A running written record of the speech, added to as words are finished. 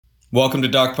Welcome to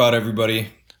DocPod,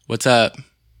 everybody. What's up?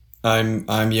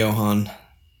 I'm Johan,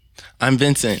 I'm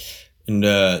Vincent. and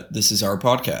this is our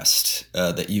podcast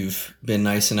that you've been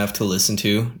nice enough to listen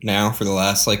to now for the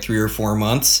last 3 or 4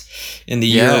 months in the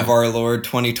year of our Lord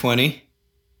 2020.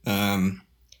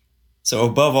 So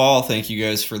above all, thank you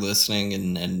guys for listening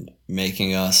and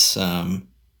making us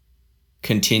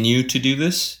continue to do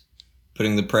this,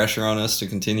 putting the pressure on us to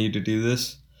continue to do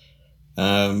this.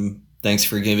 Thanks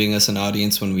for giving us an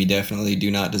audience when we definitely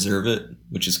do not deserve it,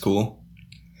 which is cool.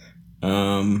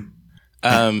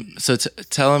 So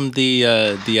tell them the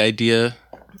idea.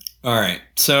 All right.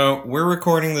 So we're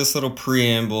recording this little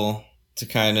preamble to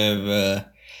kind of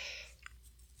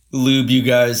lube you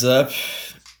guys up,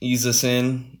 ease us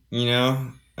in, you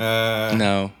know?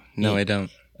 No, I don't.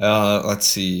 Let's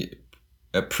see.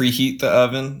 Preheat the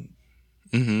oven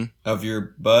of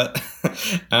your butt.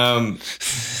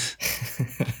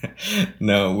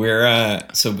 No,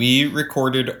 so we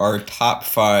recorded our top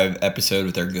 5 episode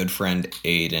with our good friend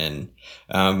Aiden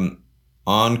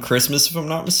on Christmas, if I'm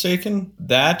not mistaken.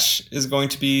 That is going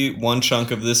to be one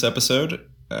chunk of this episode,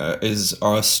 is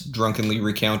us drunkenly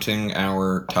recounting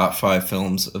our top 5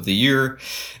 films of the year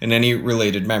and any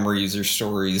related memories or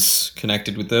stories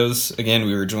connected with those. Again,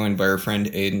 we were joined by our friend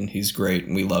Aiden. He's great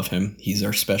and we love him. He's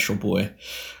our special boy.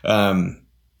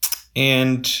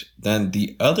 And then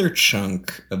the other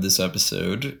chunk of this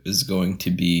episode is going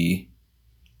to be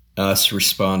us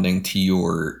responding to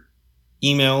your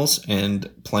emails and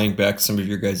playing back some of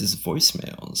your guys'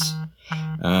 voicemails.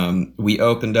 We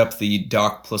opened up the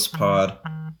Doc Plus Pod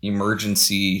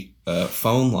emergency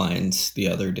phone lines the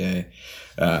other day,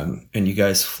 and you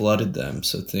guys flooded them.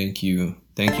 So thank you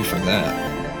for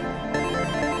that.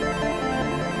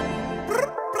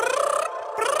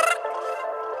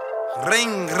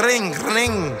 Ring, ring,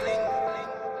 ring.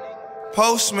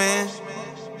 Postman.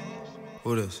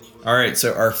 Who this? All right,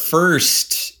 so our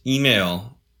first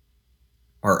email,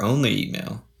 our only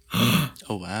email. Oh,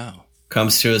 wow.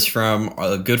 Comes to us from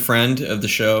a good friend of the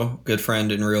show, good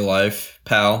friend in real life,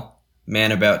 pal,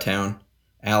 man about town,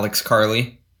 Alex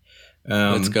Carley.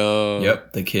 Let's go.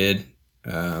 Yep, the kid.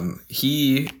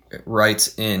 He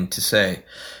writes in to say,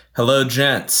 "Hello,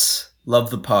 gents. Love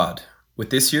the pod. With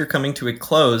this year coming to a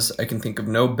close, I can think of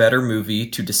no better movie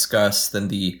to discuss than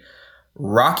the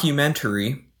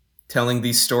rockumentary telling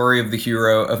the story of the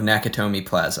hero of Nakatomi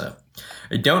Plaza.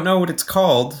 I don't know what it's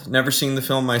called, never seen the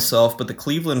film myself, but the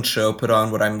Cleveland show put on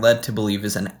what I'm led to believe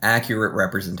is an accurate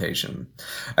representation.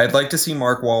 I'd like to see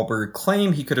Mark Wahlberg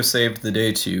claim he could have saved the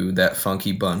day to that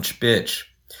funky bunch bitch.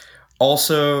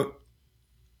 Also,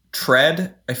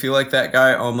 Tread, I feel like that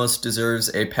guy almost deserves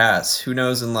a pass. Who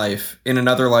knows in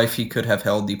another life, he could have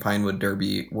held the Pinewood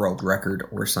Derby world record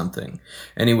or something.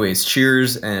 Anyways,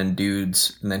 cheers and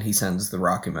dudes." And then he sends the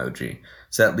rock emoji.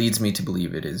 So that leads me to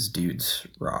believe it is dudes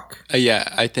rock.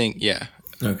 Yeah, I think, yeah.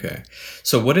 Okay.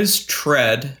 So what is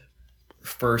Tread?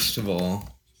 First of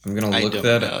all, I'm going to look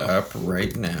that up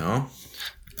right now.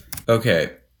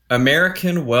 Okay.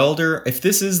 American Welder. If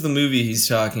this is the movie he's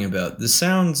talking about, this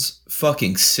sounds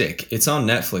fucking sick. It's on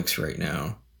Netflix right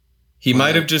now. He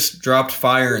might have just dropped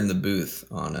fire in the booth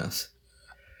on us.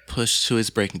 Pushed to his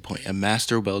breaking point, a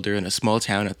master welder in a small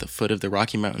town at the foot of the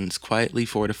Rocky Mountains quietly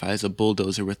fortifies a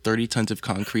bulldozer with 30 tons of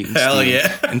concrete and Hell steel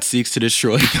yeah. and seeks to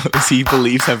destroy those he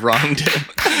believes have wronged him.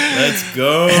 Let's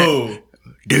go.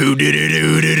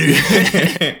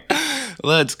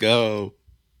 Let's go.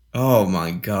 Oh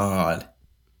my god.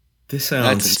 This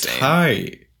sounds insane.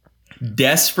 tight.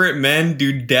 Desperate men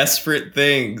do desperate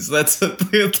things. That's what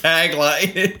the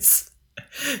tagline is.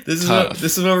 This is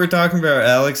what we're talking about,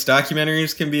 Alex.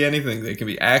 Documentaries can be anything. They can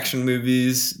be action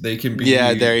movies. They can be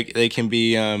they can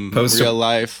be real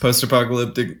life,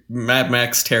 post-apocalyptic Mad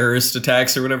Max terrorist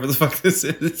attacks or whatever the fuck this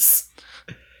is.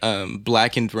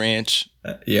 Blackened Ranch.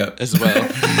 Yep, as well.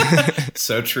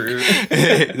 So true.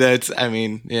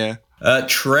 Yeah.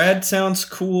 Tread sounds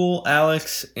cool,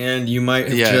 Alex, and you might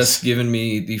have just given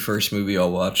me the first movie I'll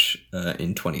watch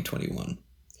in 2021.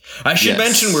 I should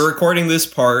mention we're recording this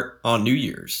part on New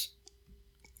Year's.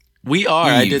 We are.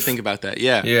 Eve. I did think about that.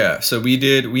 Yeah. Yeah. So we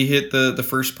hit the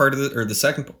first part of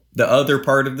the other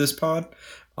part of this pod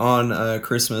on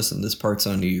Christmas, and this part's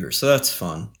on New Year's. So that's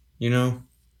fun, you know?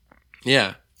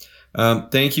 Yeah.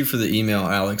 Thank you for the email,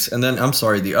 Alex. And then I'm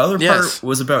sorry, the other part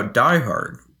was about Die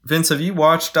Hard. Vince, have you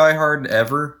watched Die Hard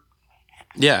ever?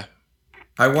 Yeah.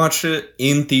 I watched it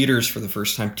in theaters for the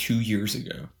first time 2 years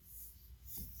ago.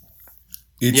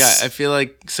 I feel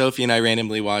like Sophie and I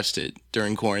randomly watched it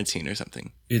during quarantine or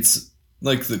something. It's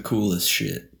like the coolest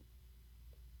shit.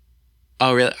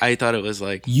 Oh, really? I thought it was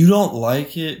like... You don't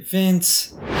like it,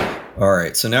 Vince? All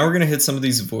right, so now we're gonna hit some of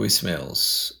these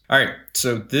voicemails. All right,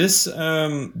 so this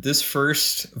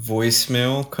first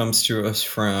voicemail comes to us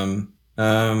from.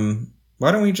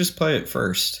 Why don't we just play it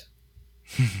first?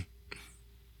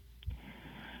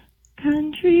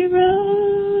 Country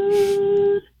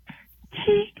road,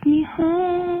 take me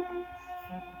home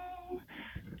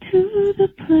to the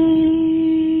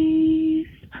place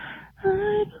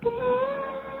I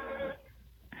belong.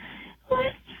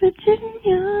 West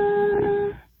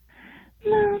Virginia,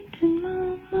 Mountain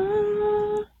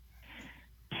Mama,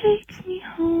 take me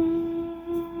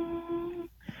home.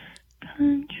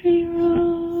 Country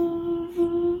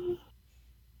road.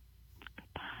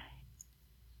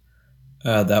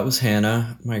 That was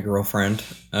Hannah, my girlfriend.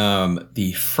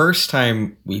 The first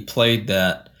time we played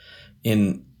that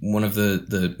in one of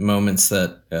the moments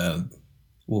that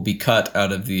will be cut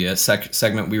out of the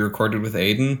segment we recorded with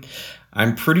Aiden,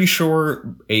 I'm pretty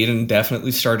sure Aiden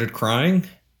definitely started crying.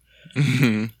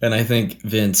 Mm-hmm. And I think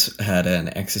Vince had an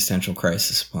existential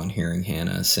crisis upon hearing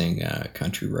Hannah sing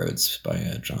Country Roads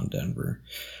by John Denver.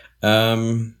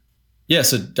 Yeah,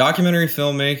 so documentary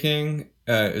filmmaking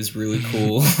is really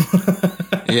cool.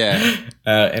 Yeah.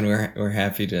 And we're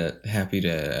happy to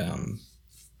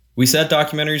we said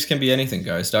documentaries can be anything,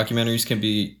 guys. Documentaries can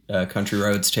be Country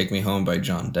Roads, Take Me Home by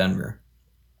John Denver.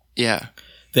 Yeah.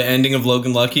 The ending of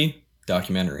Logan Lucky,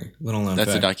 documentary. Little known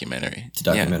That's fact. a documentary. It's a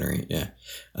documentary, yeah.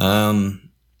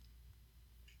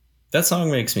 That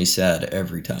song makes me sad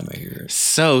every time I hear it.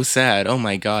 So sad. Oh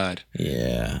my God.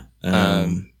 Yeah.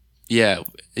 Yeah.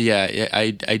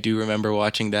 I do remember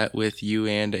watching that with you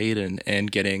and Aiden and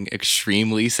getting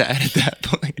extremely sad at that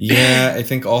point. Yeah, I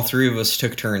think all three of us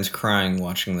took turns crying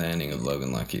watching the ending of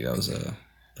Logan Lucky. That was a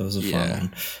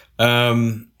fun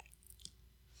one.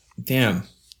 Damn.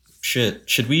 Shit.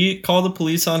 Should we call the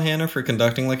police on Hannah for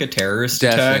conducting like a terrorist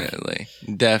attack?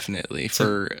 Definitely.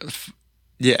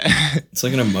 Yeah. It's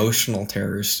like an emotional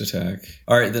terrorist attack.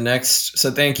 All right, the next. So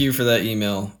thank you for that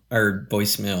email or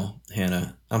voicemail,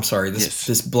 Hannah. I'm sorry.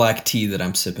 This black tea that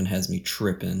I'm sipping has me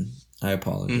tripping. I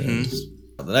apologize.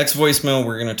 Mm-hmm. The next voicemail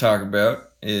we're going to talk about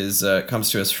is comes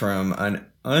to us from an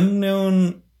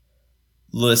unknown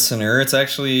listener. It's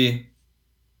actually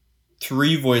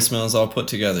 3 voicemails all put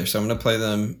together. So I'm going to play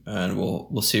them and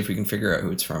we'll see if we can figure out who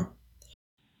it's from.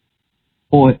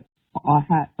 Boy, I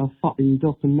had a fucking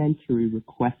documentary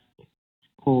request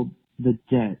called The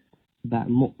Dead, that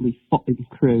motley fucking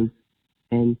crew,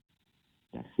 and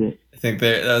that's it. I think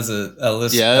that was a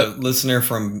listener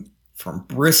from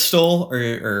Bristol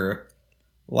or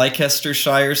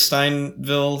Leicestershire,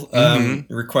 Steinville,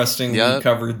 requesting we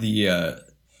cover the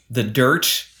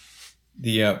Dirt,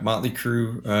 the Motley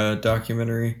Crue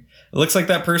documentary. It looks like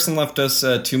that person left us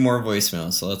 2 more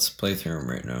voicemails, so let's play through them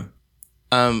right now.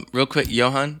 Real quick,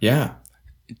 Johan. Yeah.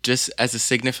 Just as a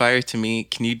signifier to me,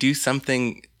 can you do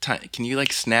something? Can you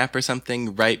like snap or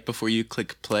something right before you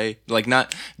click play? Like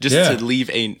not just to leave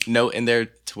a note in there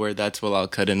to where that's what I'll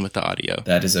cut in with the audio.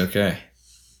 That is okay.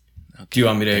 Do you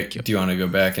want me to? Do you want to go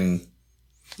back and?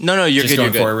 No, you're just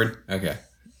good. Going forward. Okay.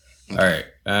 All right.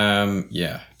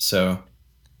 Yeah. So.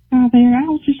 Hi there. I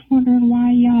was just wondering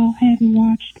why y'all haven't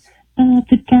watched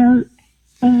The Dirt.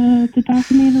 The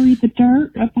documentary The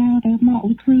Dirt about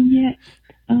Motley Crue yet.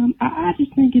 I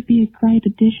just think it'd be a great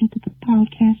addition to the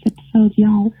podcast episodes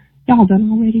y'all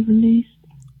done already released.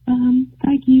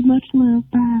 Thank you. Much love.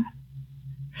 Bye.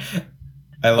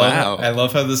 I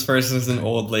love how this person is an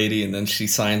old lady and then she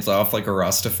signs off like a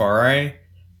Rastafari.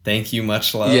 Thank you.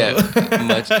 Much love. Yeah.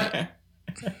 Much.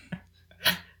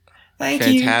 Thank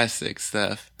you. Fantastic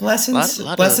stuff.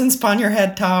 Blessings upon your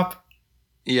head top.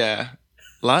 Yeah.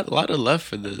 Lot of love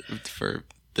for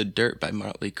the Dirt by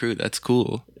Motley Crue. That's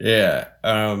cool. Yeah.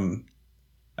 I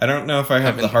don't know if I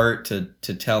have the heart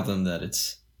to tell them that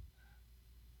it's.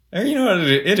 Or you know what?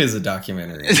 It is a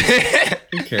documentary.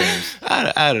 Who cares?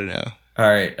 I don't know. All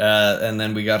right, and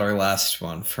then we got our last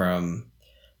one from.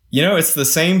 It's the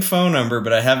same phone number,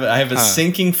 but I have a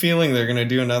sinking feeling they're gonna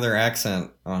do another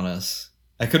accent on us.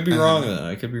 I could be wrong though.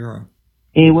 I could be wrong.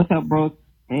 Hey, what's up, bro?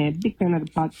 Big fan of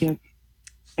the podcast.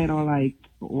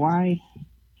 Why?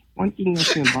 One thing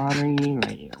that's been bothering me,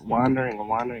 like wandering,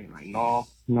 like no,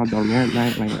 don't get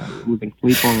night, like losing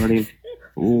sleep already.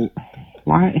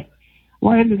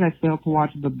 Why did I fail to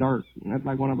watch The Dirt? That's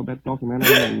like one of the best documentaries.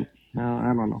 And,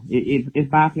 I don't know. It's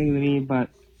baffling to me, but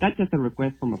that's just a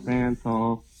request from a fan,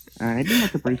 so I do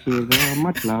much appreciate it.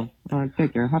 Much love.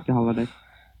 Take care. Happy holidays.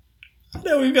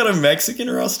 Now we've got a Mexican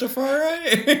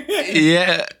Rastafari.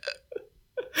 Yeah.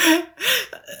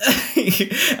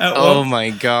 Oh my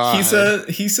god.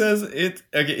 He says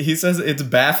it's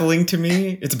baffling to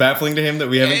me. It's baffling to him that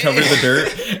we haven't covered the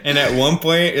dirt. And at one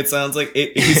point it sounds like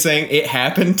he's saying it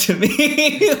happened to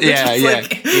me. Yeah.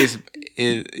 Like,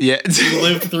 He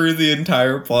lived through the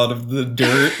entire plot of the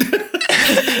dirt.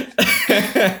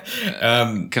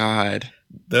 God.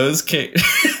 Those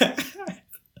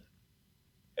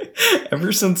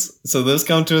ever since, so those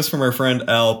come to us from our friend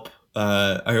Alp.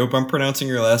 I hope I'm pronouncing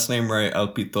your last name right,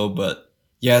 Alpito, but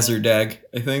Yazerdag,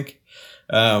 I think.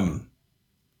 I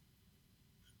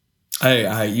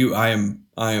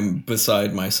am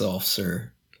beside myself,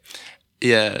 sir.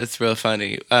 Yeah, it's real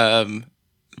funny.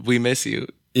 We miss you.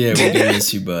 Yeah, we do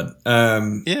miss you, bud.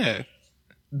 Yeah.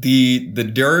 The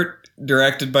Dirt,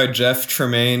 directed by Jeff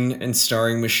Tremaine and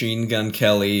starring Machine Gun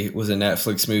Kelly, was a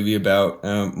Netflix movie about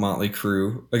Motley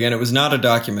Crue. Again, it was not a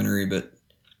documentary, but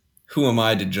who am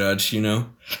I to judge, you know?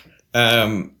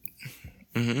 And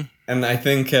I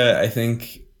think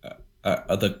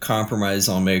the compromise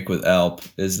I'll make with Alp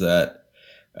is that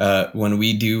when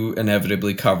we do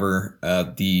inevitably cover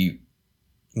the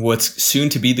what's soon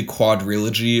to be the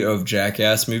quadrilogy of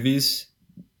Jackass movies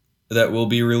that will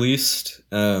be released,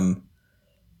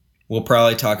 we'll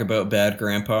probably talk about Bad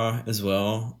Grandpa as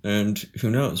well, and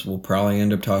who knows, we'll probably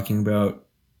end up talking about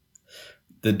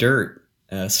The Dirt,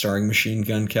 starring Machine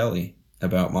Gun Kelly,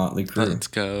 about Motley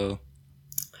Crue.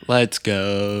 Let's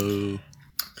go.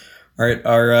 All right,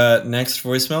 our next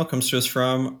voicemail comes to us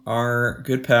from our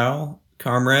good pal,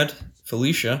 comrade,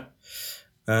 Felicia.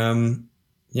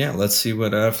 Let's see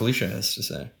what Felicia has to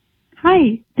say.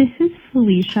 Hi, this is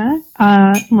Felicia,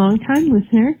 long-time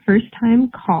listener,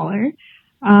 first-time caller.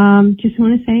 Just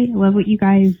want to say I love what you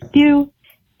guys do.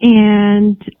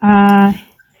 And,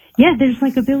 there's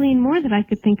like a billion more that I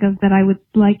could think of that I would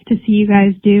like to see you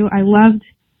guys do. I loved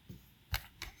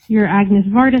your Agnes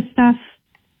Varda stuff.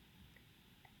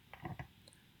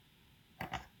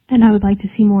 And I would like to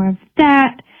see more of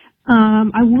that.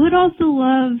 I would also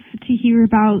love to hear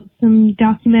about some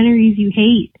documentaries you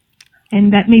hate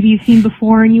and that maybe you've seen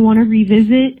before and you want to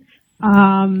revisit.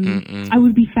 I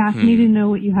would be fascinated to know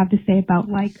what you have to say about,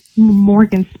 like,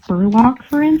 Morgan Spurlock,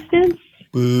 for instance.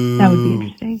 Boo. That would be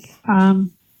interesting.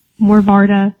 More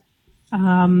Varda.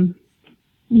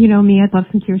 You know me, I'd love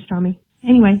some Kiarostami.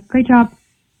 Anyway, great job.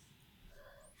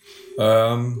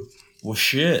 Well,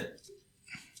 shit.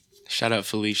 Shout out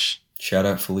Felicia.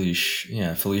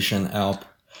 Yeah, Felicia and Alp.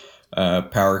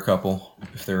 Power couple,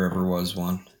 if there ever was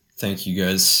one. Thank you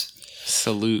guys.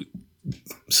 Salute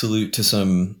To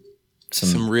some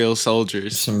real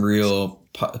soldiers. Some real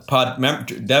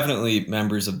definitely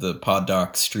members of the Pod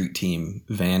Doc Street Team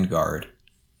Vanguard.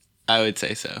 I would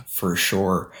say so. For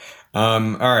sure.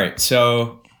 All right,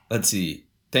 so let's see.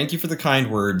 Thank you for the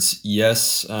kind words.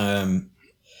 Yes.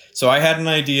 So I had an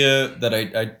idea that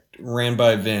I ran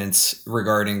by Vince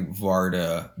regarding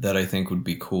Varda that I think would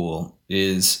be cool.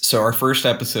 So our first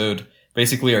episode,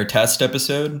 basically our test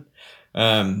episode,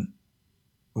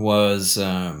 was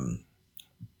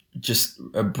just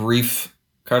a brief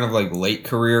kind of like late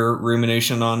career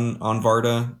rumination on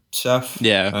Varda stuff.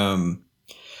 Yeah.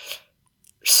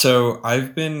 So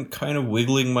I've been kind of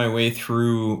wiggling my way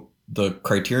through the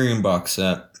Criterion box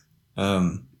set.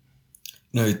 I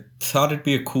thought it'd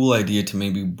be a cool idea to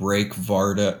maybe break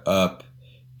Varda up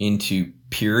into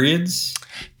periods.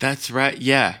 That's right.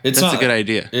 Yeah, that's a good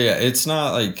idea. Yeah, it's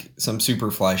not like some super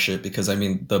fly shit because, I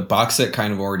mean, the box set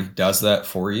kind of already does that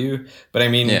for you. But I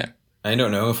mean, I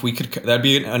don't know if we could, that'd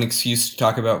be an excuse to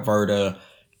talk about Varda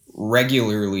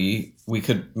regularly. We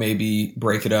could maybe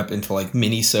break it up into like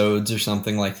mini-sodes or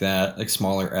something like that, like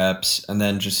smaller eps, and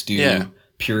then just do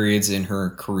periods in her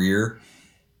career.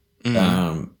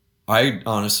 Mm-hmm. I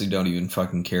honestly don't even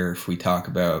fucking care if we talk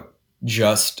about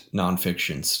just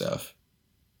nonfiction stuff.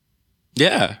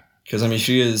 Yeah. Because, I mean,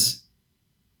 she is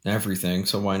everything,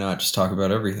 so why not just talk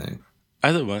about everything?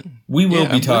 Either one. We will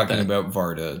be talking about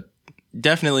Varda.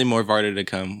 Definitely more Varda to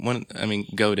come.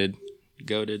 Goated.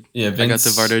 Yeah, Vince, I got the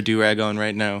Varda do-rag on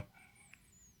right now.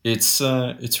 It's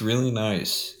really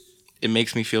nice. It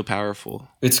makes me feel powerful.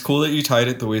 It's cool that you tied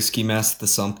it the way Ski Mask the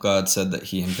Sump God said that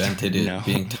he invented it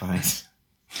being tied.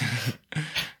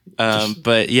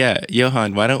 But yeah,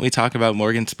 Johan, why don't we talk about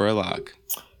Morgan Spurlock?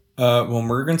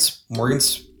 Morgan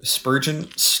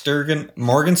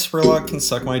Spurlock can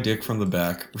suck my dick from the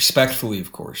back, respectfully,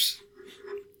 of course.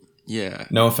 Yeah.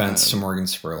 No offense to Morgan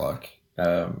Spurlock.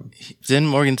 Didn't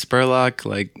Morgan Spurlock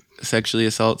like sexually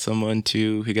assault someone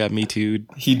too. He got Me Too'd.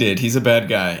 He did. He's a bad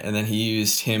guy. And then he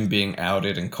used him being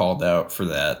outed and called out for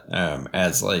that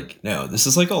as like, no, this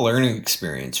is like a learning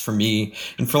experience for me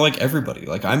and for like everybody.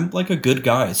 Like, I'm like a good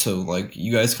guy. So like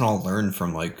you guys can all learn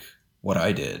from like what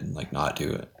I did and like not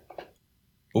do it.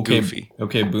 Okay. Goofy.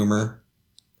 Okay, boomer.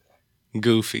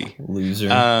 Goofy. Loser.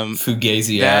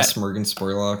 Fugazi ass Morgan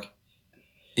Spurlock.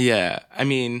 Yeah. I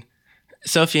mean,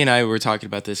 Sophie and I were talking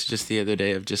about this just the other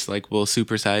day of just like, well,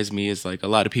 Super Size Me is like a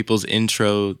lot of people's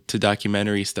intro to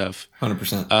documentary stuff.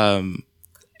 100%.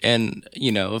 And,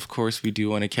 you know, of course, we do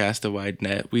want to cast a wide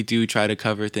net. We do try to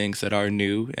cover things that are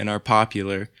new and are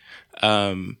popular.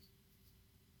 But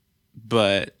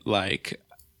like,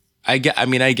 I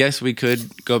guess we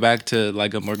could go back to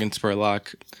like a Morgan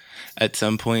Spurlock at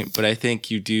some point. But I think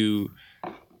you do,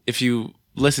 if you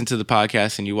listen to the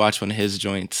podcast and you watch one of his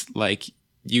joints, like,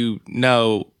 you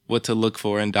know what to look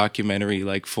for in documentary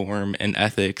like form and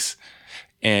ethics,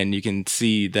 and you can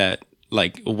see that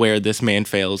like where this man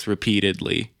fails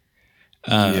repeatedly.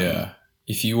 Yeah.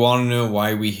 If you want to know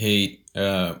why we hate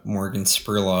Morgan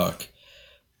Spurlock,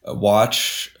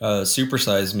 watch Super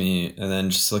Size Me and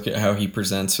then just look at how he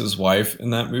presents his wife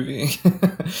in that movie.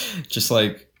 Just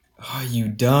like, oh, you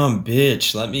dumb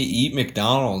bitch, let me eat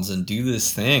McDonald's and do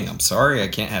this thing. I'm sorry I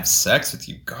can't have sex with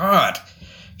you. God,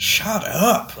 shut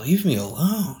up. Leave me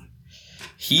alone.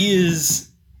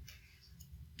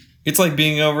 It's like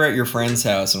being over at your friend's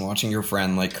house and watching your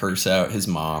friend like curse out his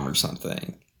mom or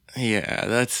something. Yeah,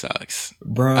 that sucks.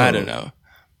 Bro, I don't know.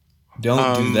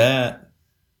 Don't do that.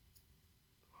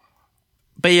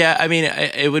 But yeah, I mean,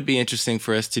 it would be interesting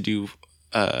for us to do,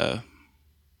 I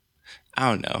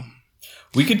don't know.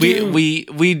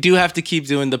 We do have to keep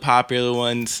doing the popular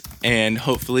ones, and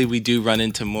hopefully we do run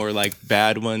into more like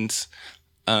bad ones.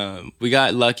 We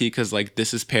got lucky because like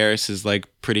This Is Paris is like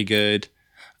pretty good.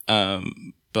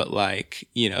 But like,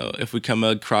 you know, if we come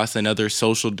across another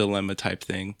social dilemma type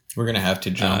thing, we're going to have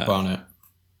to jump on it.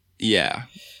 Yeah,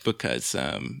 because,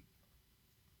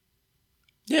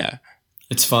 yeah.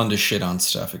 It's fun to shit on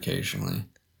stuff occasionally.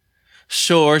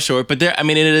 Sure. But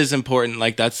it is important.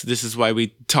 Like this is why we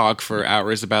talk for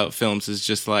hours about films, is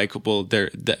just like, well, there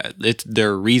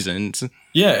are reasons.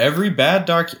 Yeah. Every bad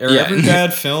every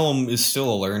bad film is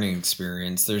still a learning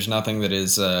experience. There's nothing that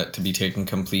is to be taken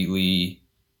completely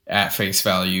at face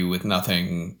value with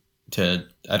nothing to,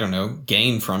 I don't know,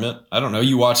 gain from it. I don't know.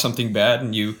 You watch something bad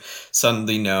and you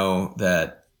suddenly know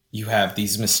that you have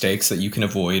these mistakes that you can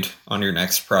avoid on your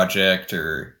next project,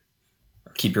 or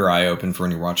keep your eye open for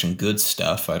when you're watching good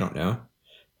stuff. I don't know.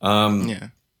 Yeah.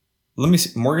 Let me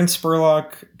see. Morgan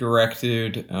Spurlock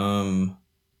directed. Whoa.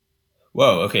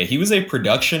 Okay. He was a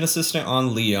production assistant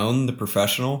on Leon, the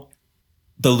Professional,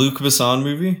 the Luc Besson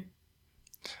movie.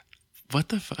 What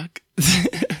the fuck?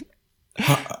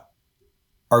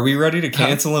 Are we ready to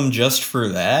cancel him just for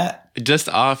that? Just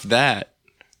off that.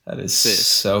 That is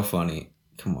so funny.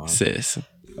 Come on. Sis.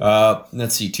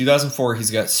 Let's see. 2004, he's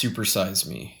got Super Size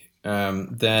Me.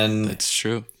 Then that's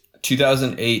true.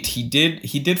 2008, he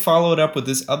did follow it up with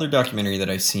this other documentary that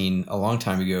I've seen a long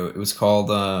time ago. It was called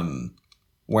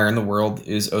Where in the World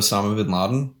is Osama bin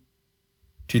Laden?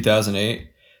 2008.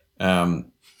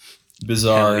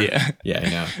 Bizarre. Yeah, I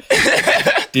know.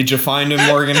 Did you find him,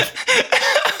 Morgan?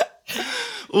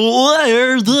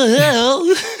 Where the hell?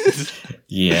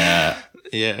 Yeah.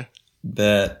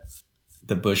 That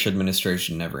the Bush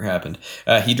administration never happened.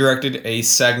 He directed a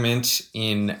segment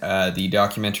in the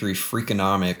documentary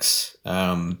Freakonomics.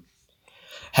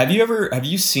 Have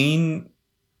you seen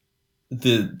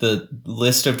the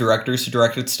list of directors who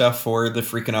directed stuff for the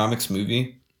Freakonomics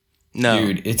movie? No.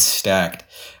 Dude, it's stacked.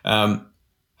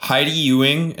 Heidi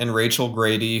Ewing and Rachel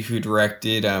Grady, who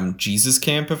directed Jesus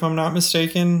Camp, if I'm not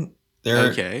mistaken.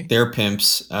 They're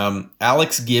pimps.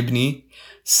 Alex Gibney,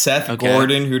 Seth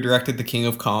Gordon, who directed The King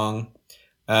of Kong,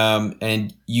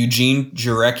 and Eugene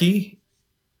Jarecki,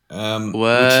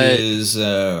 which is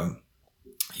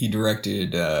he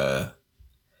directed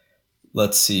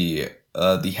let's see,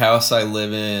 The House I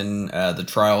Live In, The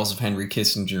Trials of Henry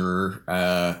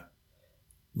Kissinger,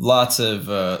 lots of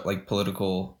like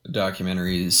political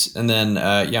documentaries, and then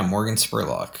Morgan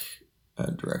Spurlock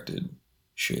directed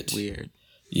shit. Weird.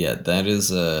 Yeah, that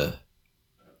is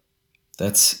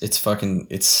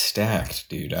it's stacked,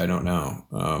 dude. I don't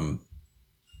know.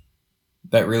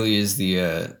 That really is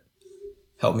the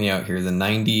help me out here, the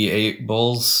 98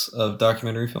 Bulls of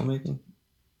documentary filmmaking.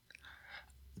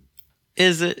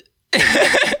 Is it?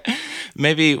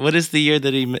 Maybe what is the year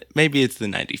that maybe it's the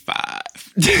 95.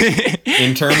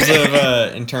 in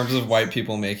terms of white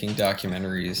people making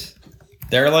documentaries,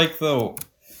 they're like the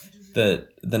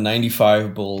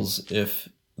 95 Bulls if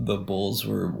the Bulls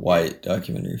were white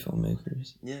documentary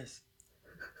filmmakers. Yes.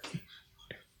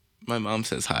 My mom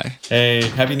says hi. Hey,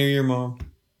 Happy New Year, Mom.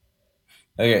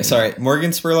 Okay, sorry. Morgan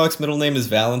Spurlock's middle name is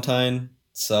Valentine.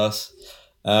 Sus.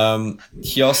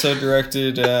 He also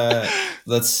directed,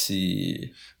 let's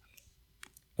see.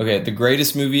 Okay, The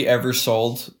Greatest Movie Ever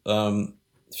Sold.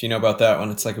 If you know about that one,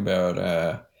 it's like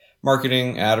about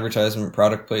marketing, advertisement,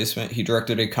 product placement. He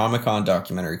directed a Comic-Con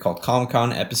documentary called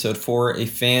Comic-Con Episode 4, A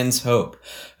Fan's Hope.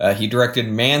 He directed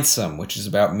Mansome, which is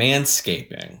about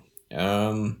manscaping.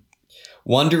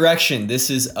 One Direction,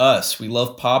 This Is Us. We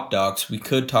love pop docs. We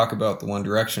could talk about the One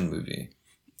Direction movie.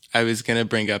 I was going to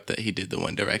bring up that he did the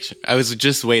One Direction. I was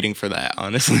just waiting for that,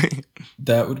 honestly.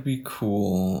 That would be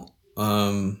cool.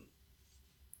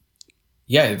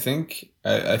 Yeah, I think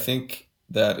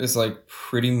that is like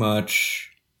pretty much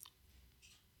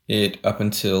it up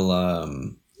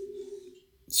until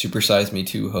Super Size Me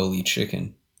 2 Holy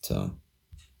Chicken. So,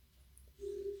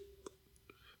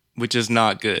 which is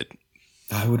not good.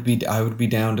 I would be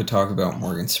down to talk about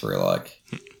Morgan Spurlock.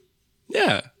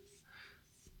 Yeah.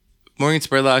 Morgan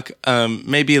Spurlock,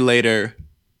 maybe later,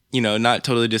 not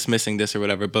totally dismissing this or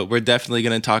whatever, but we're definitely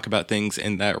going to talk about things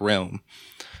in that realm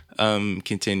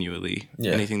continually.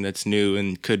 Yeah. Anything that's new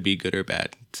and could be good or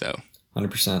bad. So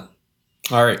 100%.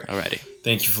 All right. Alrighty.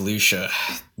 Thank you, Felicia.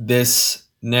 This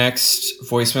next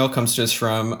voicemail comes to us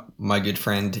from my good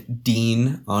friend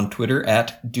Dean on Twitter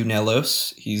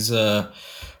 @Dunellos. He's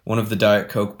one of the Diet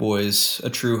Coke boys, a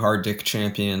true hard dick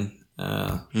champion.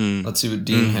 Let's see what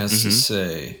Dean has to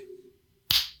say.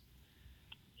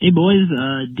 Hey boys,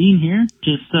 Dean here.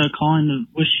 Just calling to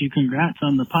wish you congrats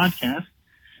on the podcast.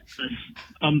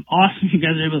 It's awesome you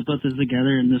guys are able to put this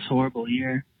together in this horrible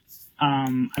year.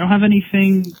 I don't have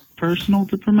anything personal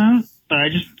to promote, but I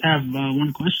just have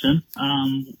one question.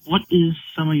 What is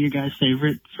some of your guys'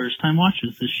 favorite first-time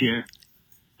watches this year?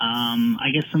 I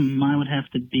guess some of mine would have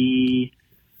to be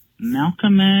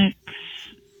Malcolm X,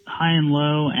 High and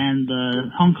Low, and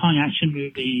the Hong Kong action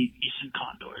movie Eastern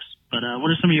Condors. But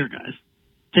what are some of your guys?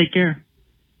 Take care.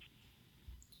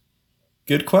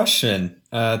 Good question.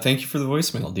 Thank you for the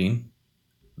voicemail, Dean.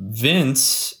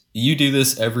 Vince, you do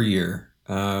this every year,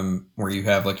 where you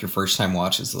have like your first time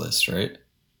watches list, right?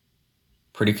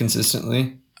 Pretty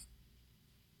consistently.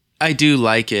 I do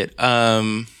like it.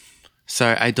 Sorry,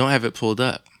 I don't have it pulled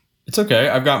up. It's okay.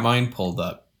 I've got mine pulled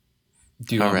up.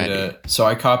 Do you want me to? So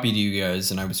I copied you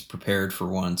guys, and I was prepared for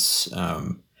once.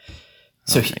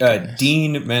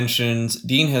 Dean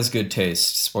has good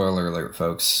taste. Spoiler alert,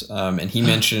 folks. And he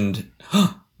mentioned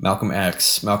Malcolm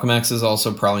X. Malcolm X is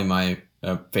also probably my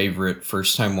favorite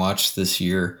first time watch this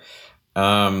year.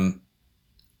 But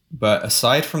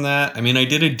aside from that, I mean, I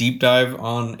did a deep dive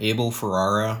on Abel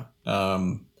Ferrara.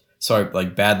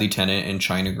 Bad Lieutenant and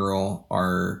China Girl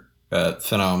are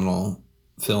phenomenal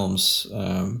films.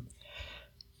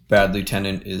 Bad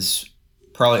Lieutenant is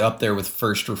probably up there with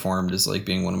First Reformed as like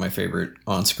being one of my favorite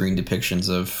on-screen depictions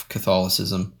of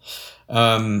Catholicism.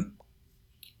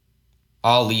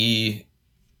 Ali,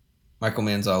 Michael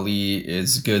Mann's Ali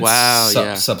is good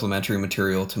supplementary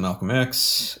material to Malcolm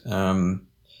X.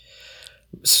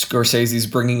 Scorsese's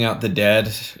Bringing Out the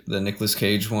Dead, the Nicolas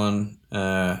Cage one.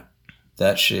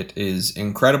 That shit is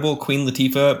incredible. Queen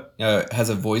Latifah has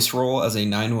a voice role as a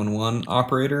 911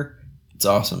 operator. It's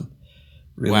awesome.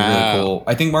 Really cool.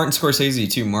 I think Martin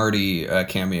Scorsese too. Marty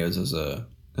cameos as a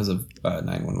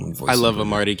 911 voice. I love a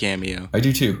Marty cameo. I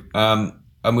do too.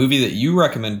 A movie that you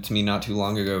recommended to me not too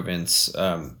long ago, Vince.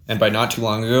 And by not too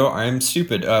long ago, I'm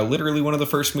stupid. Literally one of the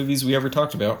first movies we ever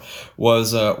talked about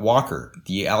was Walker,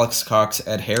 the Alex Cox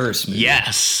Ed Harris movie.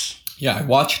 Yes. Yeah, I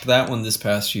watched that one this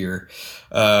past year,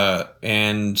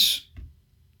 and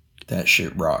that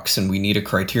shit rocks. And we need a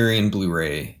Criterion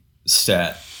Blu-ray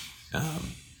stat.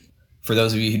 For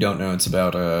those of you who don't know, it's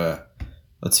about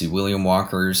William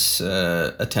Walker's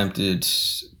attempted.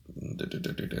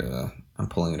 I'm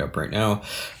pulling it up right now.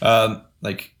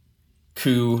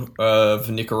 Coup of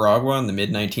Nicaragua in the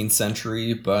mid 19th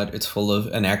century, but it's full of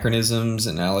anachronisms.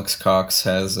 And Alex Cox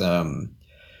has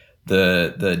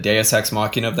the Deus Ex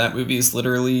Machina of that movie is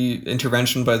literally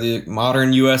intervention by the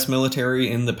modern U.S. military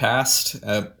in the past.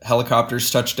 Helicopters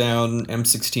touch down,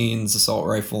 M16s, assault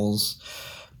rifles.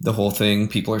 The whole thing.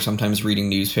 People are sometimes reading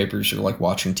newspapers or like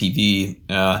watching TV.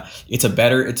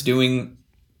 It's doing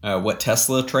what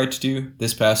Tesla tried to do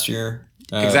this past year.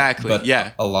 Exactly. But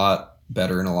yeah. A lot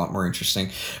better and a lot more interesting.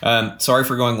 Sorry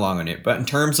for going long on it, but in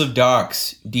terms of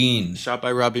docs, Dean. Shot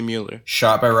by Robbie Mueller.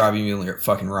 It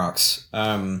fucking rocks.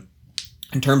 In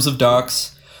terms of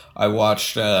docs, we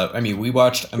watched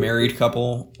A Married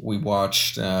Couple. We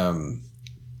watched, I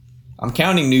I'm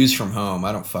counting News from Home.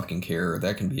 I don't fucking care.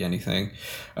 That can be anything.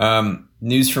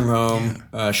 News from Home,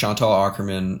 Chantal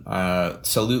Ackerman,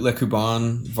 Salut Le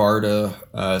Cuban,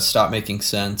 Varda, Stop Making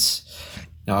Sense,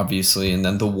 obviously, and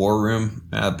then The War Room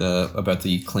about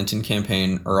the Clinton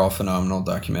campaign are all phenomenal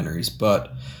documentaries.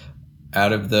 But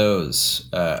out of those,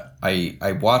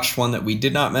 I watched one that we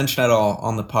did not mention at all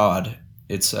on the pod.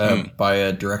 It's by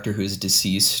a director who is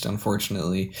deceased,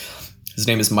 unfortunately. His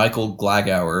name is Michael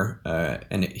Glagauer,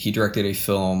 and he directed a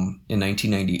film in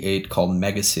 1998 called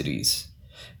Megacities,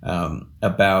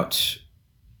 about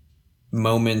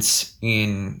moments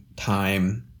in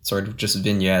time, sort of just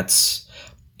vignettes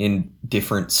in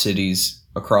different cities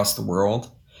across the world.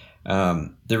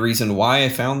 The reason why I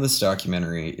found this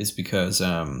documentary is because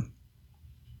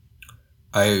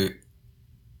I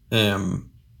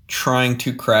am trying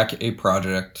to crack a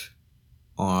project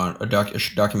on a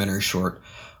documentary short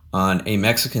on a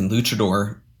Mexican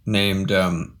luchador named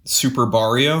Super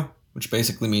Barrio, which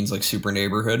basically means like super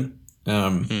neighborhood.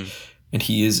 And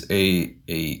he is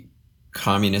a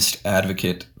communist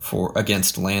advocate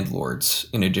against landlords,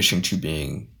 in addition to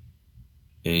being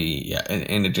a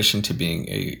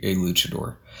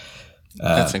luchador.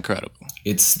 That's incredible.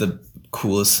 It's the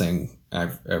coolest thing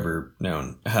I've ever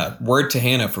known. Word to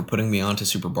Hannah for putting me onto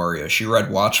Super Barrio. She read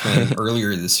Watchmen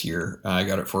earlier this year. I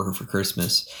got it for her for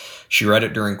Christmas. She read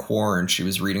it during quarantine. She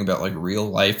was reading about like real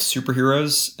life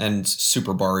superheroes, and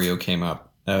Super Barrio came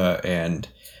up. And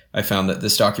I found that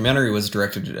this documentary was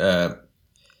directed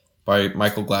by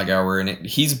Michael Glagauer,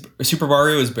 and Super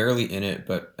Barrio is barely in it,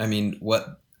 but I mean,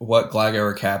 what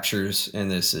Glagauer captures in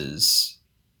this is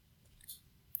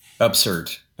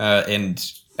absurd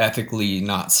and ethically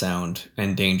not sound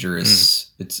and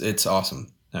dangerous. It's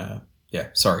awesome. Yeah,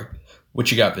 sorry.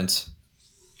 What you got, Vince?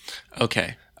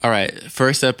 Okay. All right.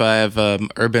 First up, I have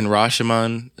Urban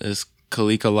Rashomon is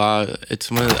Caligula.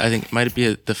 It's one of I think it might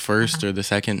be the first or the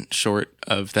second short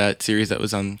of that series that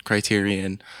was on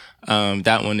Criterion.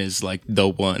 That one is like the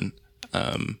one.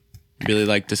 Really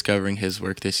like discovering his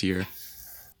work this year.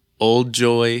 Old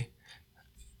Joy.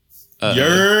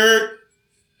 I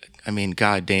mean,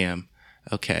 goddamn.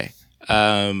 Okay.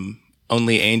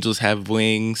 Only Angels Have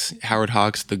Wings. Howard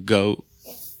Hawks' The Goat.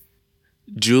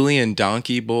 Julian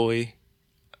Donkey Boy.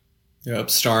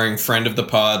 Yep, starring friend of the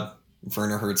pod,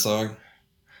 Werner Herzog.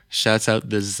 Shouts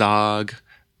out the Zog.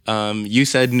 You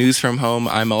said News from Home.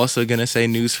 I'm also going to say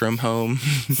News from Home.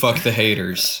 Fuck the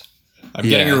haters. I'm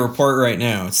getting a report right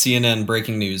now. CNN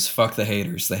breaking news. Fuck the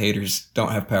haters. The haters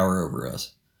don't have power over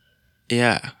us.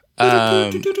 Yeah.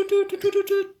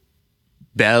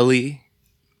 Belly.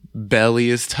 Belly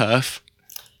is tough.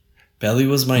 Belly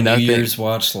was my New Year's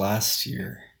watch last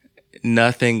year.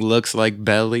 Nothing looks like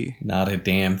Belly. Not a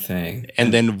damn thing.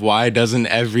 And then why doesn't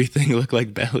everything look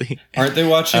like Belly? Aren't they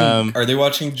watching? Are they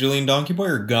watching Julian Donkey Boy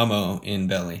or Gummo in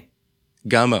Belly?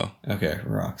 Gummo. Okay,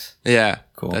 rocks. Yeah,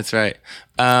 cool. That's right.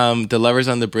 The Lovers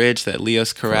on the Bridge, that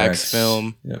Leos Carax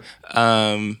film. Yep.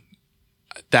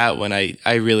 That one I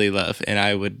really love, and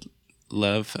I would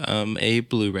love a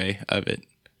Blu-ray of it,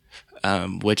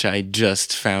 which I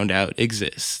just found out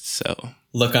exists. So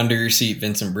look under your seat,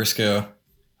 Vincent Briscoe.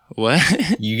 What?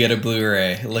 You get a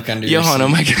Blu-ray. Look under your seat. Oh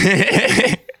my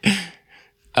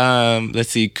god. Let's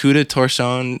see. Coup de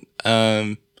Torchon.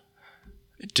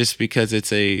 Just because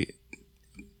it's a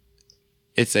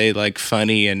like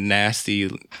funny and nasty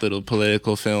little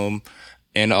political film,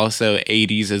 and also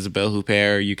 80s Isabelle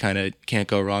Huppert. You kind of can't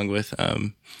go wrong with.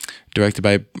 Directed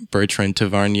by Bertrand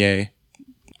Tavernier.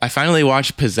 I finally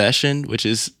watched Possession, which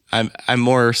is I'm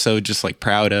more so just like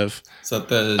proud of. Is that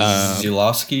the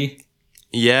Zulawski?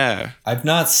 Yeah. I've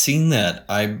not seen that.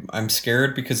 I'm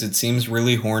scared because it seems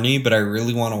really horny, but I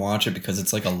really want to watch it because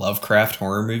it's like a Lovecraft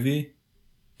horror movie.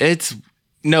 It's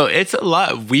a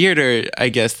lot weirder, I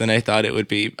guess, than I thought it would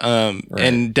be. Right.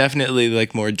 And definitely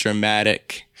like more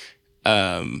dramatic.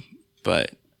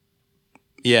 But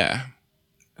yeah.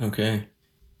 Okay.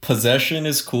 Possession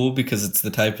is cool because it's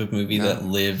the type of movie that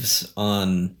lives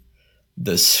on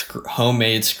the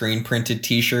homemade screen printed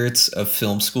t-shirts of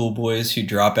film school boys who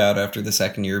drop out after the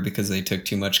second year because they took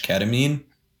too much ketamine.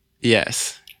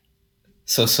 Yes.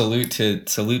 So salute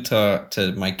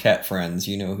to my cat friends.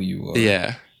 You know who you are.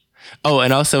 Yeah. Oh,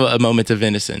 and also A Moment of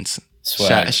Innocence.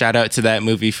 Swag. Shout out to that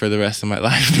movie for the rest of my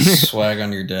life. Swag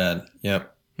on your dad.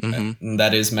 Yep. Mm-hmm. And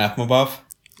that is Mathmaboff?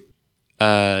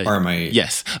 Or am I...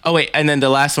 Yes. Oh, wait. And then the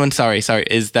last one, sorry,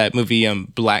 is that movie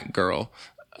Black Girl.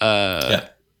 Yeah.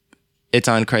 It's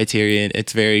on Criterion.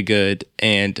 It's very good.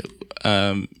 And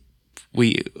I'm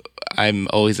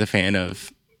always a fan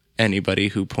of anybody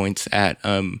who points at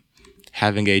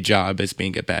having a job as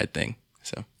being a bad thing.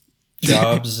 So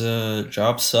Jobs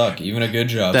suck. Even a good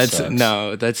job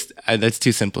sucks. That's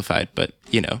too simplified, but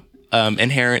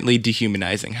inherently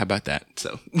dehumanizing. How about that?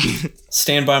 So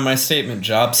stand by my statement.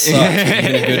 Jobs suck.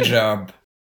 Even a good job.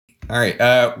 All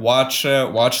right. Watch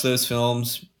those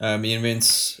films. Me and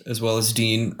Vince, as well as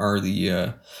Dean, are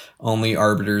the only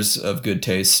arbiters of good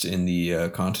taste in the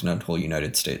continental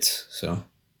United States. So,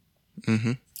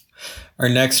 Our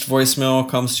next voicemail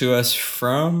comes to us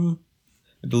from,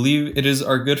 I believe it is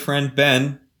our good friend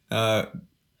Ben,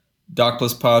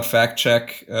 Dockless Pod fact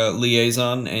check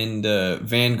liaison and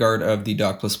vanguard of the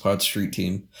Dockless Pod street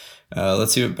team.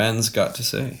 Let's see what Ben's got to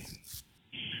say.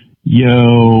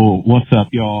 Yo, what's up,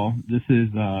 y'all? This is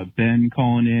Ben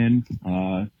calling in,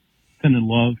 sending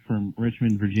love from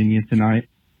Richmond, Virginia tonight.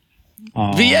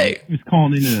 VA! Just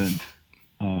calling in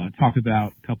to talk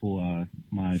about a couple of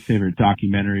my favorite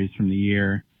documentaries from the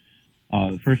year.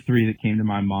 The first three that came to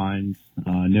my mind,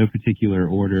 no particular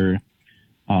order.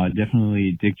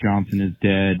 Definitely Dick Johnson is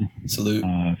Dead. Salute.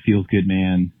 Feels Good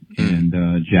Man,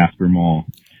 and Jasper Mall.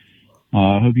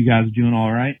 Hope you guys are doing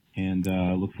all right, and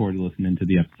look forward to listening to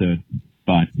the episode.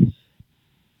 Bye.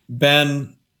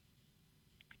 Ben.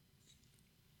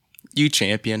 You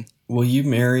champion. Will you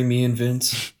marry me and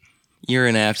Vince? You're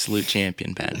an absolute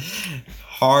champion, Ben.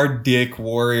 Hard dick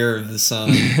warrior of the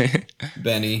sun,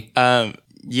 Benny.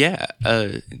 Yeah.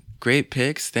 Great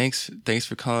picks. Thanks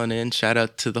for calling in. Shout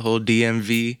out to the whole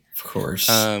DMV. Of course.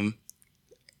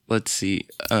 Let's see.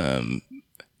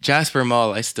 Jasper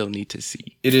Mall, I still need to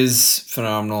see. It is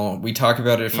phenomenal. We talk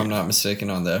about it, if I'm not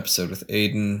mistaken, on the episode with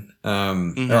Aiden,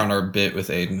 or on our bit with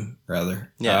Aiden,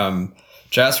 rather. Yeah.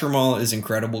 Jasper Mall is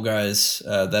incredible, guys.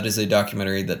 That is a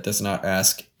documentary that does not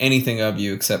ask anything of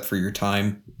you except for your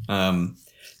time.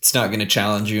 It's not going to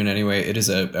challenge you in any way. It is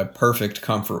a perfect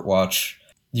comfort watch.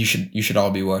 You should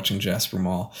all be watching Jasper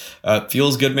Mall.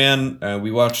 Feels Good Man.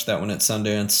 We watched that one at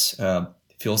Sundance.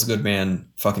 Feels Good Man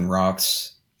fucking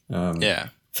rocks. Yeah.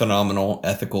 Phenomenal,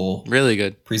 ethical, really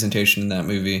good presentation in that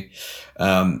movie.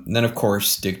 And then, of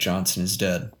course, Dick Johnson is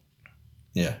Dead.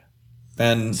 Yeah.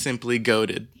 Ben. Simply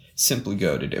goated. Simply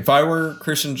goated. If I were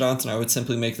Christian Johnson, I would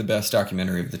simply make the best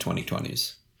documentary of the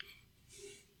 2020s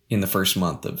in the first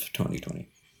month of 2020.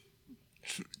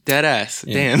 Dead ass.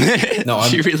 Yeah. Damn. No,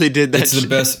 she really did that. It's the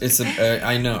best. It's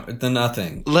I know the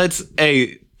nothing. Let's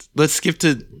skip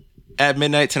to at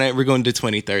midnight tonight. We're going to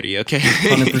 2030. Okay.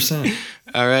 100%.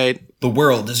 All right. The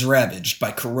world is ravaged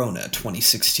by Corona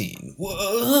 2016.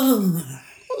 Whoa.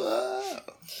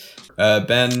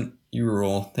 Ben, you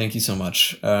rule. Thank you so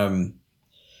much.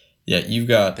 Yeah, you've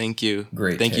got. Thank you.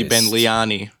 Great. Thank you, Ben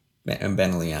Liani.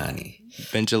 Ben Liani.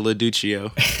 Benja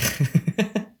Laduccio.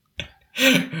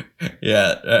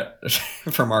 Yeah,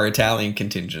 from our Italian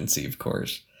contingency, of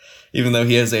course. Even though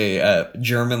he has a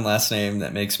German last name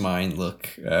that makes mine look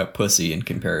pussy in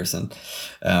comparison.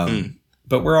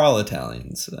 But we're all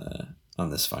Italians on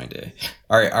this fine day.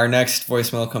 All right, our next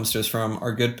voicemail comes to us from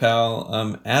our good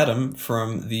pal Adam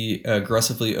from the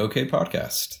Aggressively OK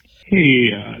podcast. Hey,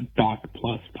 Doc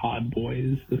Plus Pod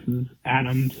boys. This is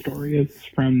Adam Storius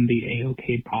from the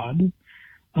AOK Pod.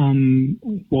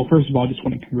 Well, first of all, I just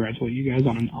want to congratulate you guys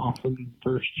on an awesome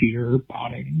first year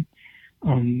podding.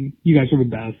 You guys are the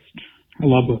best. I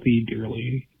love both of you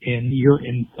dearly, and your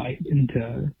insight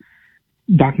into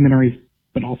documentaries,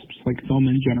 but also just like film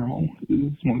in general,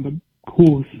 is one of the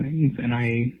coolest things, and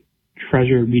I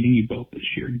treasure meeting you both this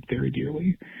year very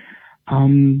dearly.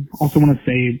 Also want to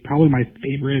say probably my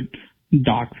favorite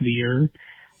doc of the year,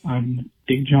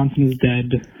 Dick Johnson is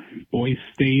Dead, Boys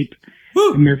State,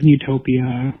 American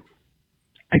Utopia.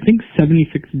 I think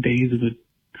 76 Days is a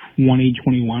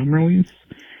 2021 release,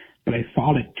 but I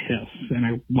saw it at TIFF and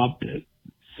I loved it.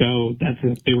 So that's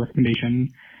a big recommendation.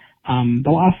 The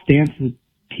Last Dance is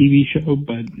a TV show,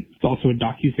 but it's also a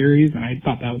docuseries, and I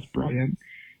thought that was brilliant.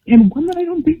 And one that I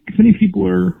don't think many people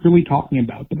are really talking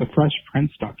about, but the Fresh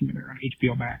Prince documentary on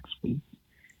HBO Max was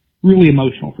really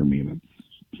emotional for me.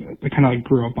 I kind of like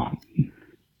grew up on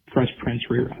Fresh Prince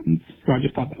reruns, so I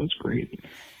just thought that was great.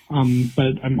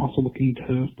 But I'm also looking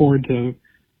forward to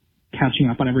catching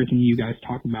up on everything you guys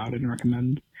talk about and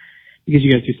recommend, because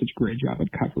you guys do such a great job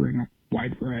at covering a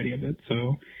wide variety of it.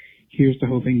 So here's to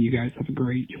hoping you guys have a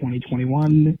great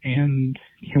 2021, and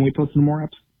can't wait to listen to more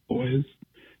episodes, boys.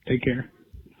 Take care.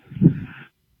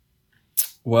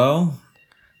 Well,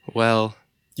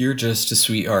 you're just a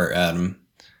sweetheart, Adam.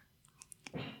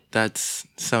 That's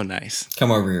so nice.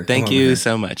 Come over here. Thank you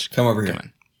so much. Come over here.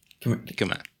 Come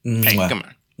on. Hey, come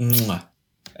on. Mwah.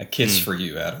 A kiss for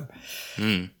you, Adam.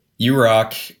 You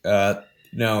rock.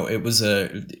 No, it was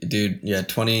dude. Yeah,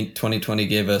 2020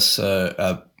 gave us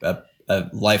a a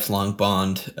lifelong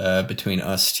bond between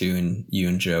us two and you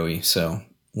and Joey. So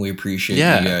we appreciate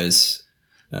you guys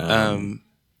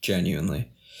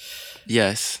genuinely.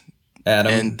 Yes.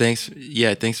 Adam. And thanks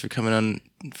for coming on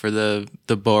for the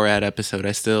Borat episode.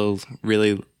 I still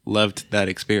really loved that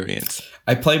experience.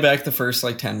 I play back the first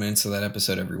 10 minutes of that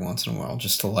episode every once in a while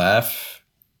just to laugh.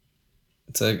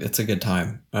 It's a good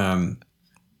time.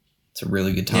 It's a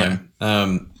really good time.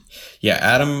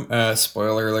 Adam,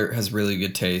 spoiler alert, has really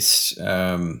good taste.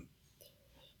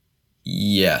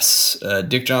 Yes.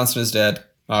 Dick Johnson is dead.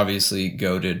 Obviously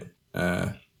goated.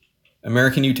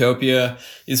 American Utopia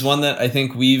is one that I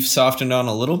think we've softened on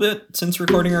a little bit since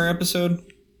recording our episode.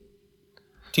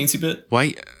 Teensy bit.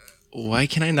 Why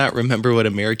can I not remember what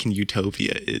American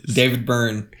Utopia is? David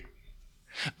Byrne.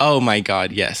 Oh my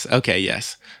God! Yes. Okay.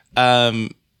 Yes. A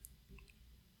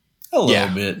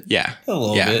little bit. Yeah. A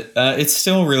little bit. It's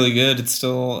still really good. It's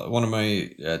still one of my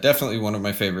definitely one of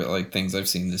my favorite things I've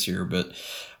seen this year. But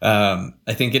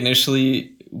I think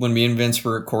initially when me and Vince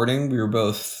were recording, we were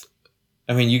both.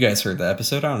 I mean, you guys heard the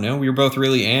episode. I don't know. We were both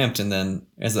really amped, and then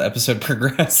as the episode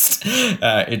progressed,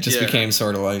 it just became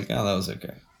sort of like, oh, that was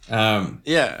okay.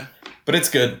 But it's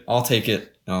good. I'll take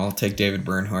it. I'll take David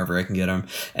Byrne, however I can get him.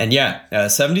 And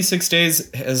 76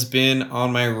 Days has been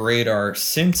on my radar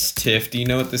since TIFF. Do you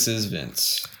know what this is,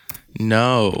 Vince?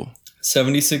 No.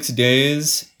 76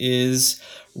 Days is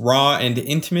raw and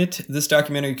intimate. This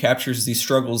documentary captures the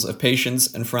struggles of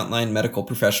patients and frontline medical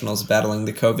professionals battling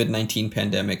the COVID-19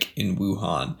 pandemic in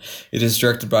Wuhan. It is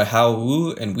directed by Hao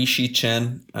Wu and Weishi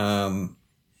Chen.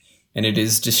 And it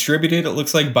is distributed, it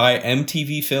looks like, by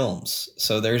MTV Films.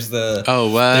 So there's the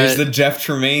there's the Jeff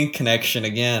Tremaine connection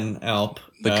again, Alp.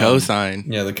 The cosign.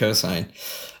 Yeah, the cosign.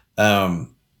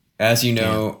 As you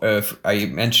know, I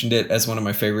mentioned it as one of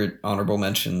my favorite honorable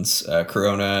mentions.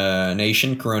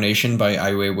 Coronation by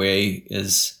Ai Weiwei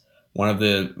is one of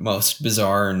the most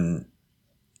bizarre and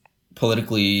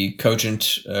politically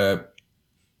cogent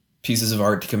pieces of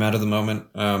art to come out of the moment.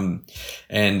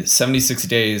 And 76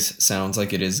 Days sounds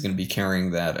like it is going to be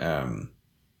carrying that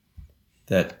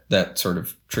that sort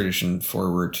of tradition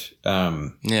forward.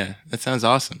 That sounds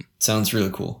awesome. Sounds really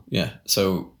cool. Yeah.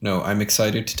 So no, I'm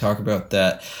excited to talk about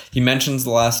that. He mentions The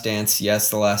Last Dance.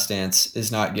 Yes, The Last Dance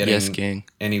is not getting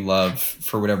any love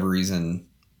for whatever reason.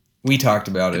 We talked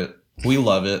about it. We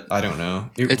love it. I don't know.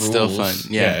 It's rules. Still fun.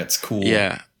 Yeah, it's cool.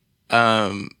 Yeah.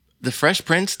 The Fresh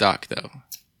Prince doc though.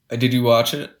 Did you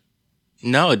watch it?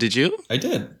 No, did you? I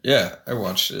did. Yeah, I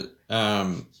watched it.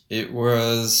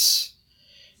 It's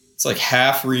like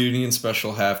half reunion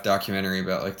special, half documentary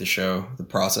about the show, the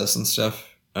process and stuff.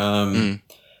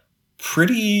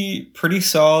 Pretty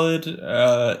solid.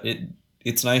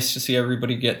 It's nice to see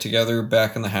everybody get together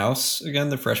back in the house again,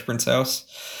 the Fresh Prince house.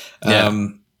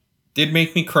 Did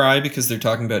make me cry because they're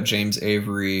talking about James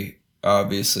Avery.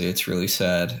 Obviously, it's really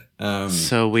sad.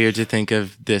 So weird to think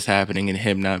of this happening and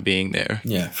him not being there.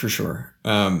 Yeah, for sure.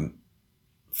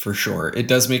 For sure. It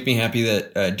does make me happy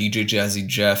that DJ Jazzy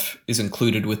Jeff is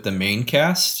included with the main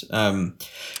cast. I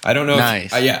don't know.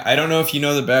 Nice. I don't know if you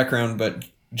know the background, but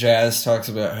Jazz talks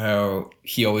about how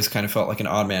he always kind of felt like an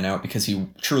odd man out because he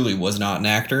truly was not an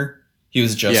actor. He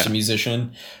was just a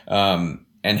musician. And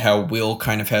how Will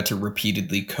kind of had to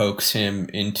repeatedly coax him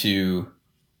into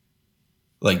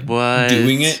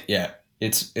doing it. Yeah,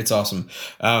 it's awesome.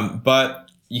 But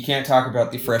you can't talk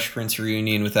about the Fresh Prince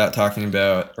reunion without talking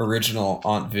about original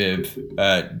Aunt Viv.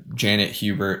 Janet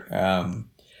Hubert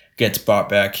gets brought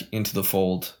back into the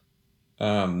fold.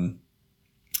 And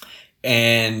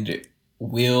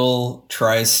Will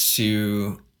tries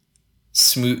to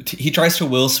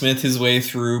Will Smith his way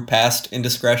through past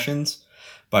indiscretions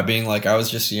by being like, I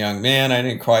was just a young man, I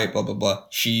didn't quite, blah, blah, blah.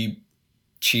 She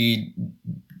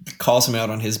calls him out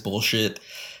on his bullshit,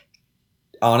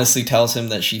 honestly tells him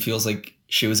that she feels like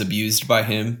she was abused by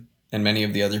him and many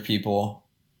of the other people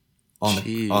on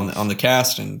the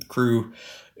cast and crew,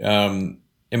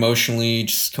 emotionally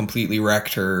just completely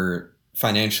wrecked her,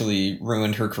 financially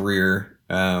ruined her career.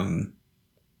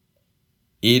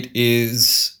 It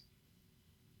is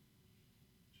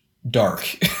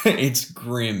dark. It's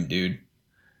grim, dude.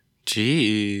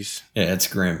 Jeez. Yeah, it's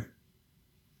grim.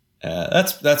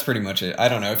 That's pretty much it. I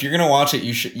don't know. If you're gonna watch it,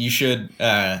 you should,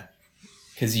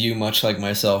 because you, much like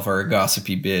myself, are a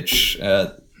gossipy bitch.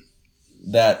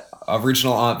 That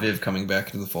original Aunt Viv coming back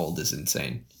into the fold is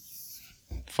insane.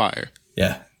 Fire.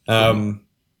 Yeah.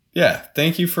 Yeah.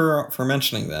 Thank you for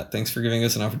mentioning that. Thanks for giving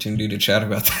us an opportunity to chat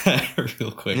about that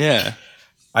real quick. Yeah.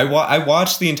 I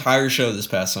watched the entire show this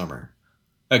past summer.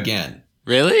 Again.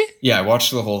 Really? Yeah, I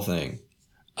watched the whole thing.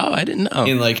 Oh, I didn't know.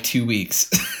 In 2 weeks.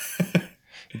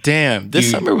 Damn, this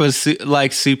Dude. summer was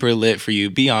super lit for you.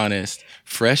 Be honest.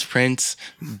 Fresh Prince,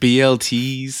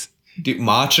 BLTs, Dude,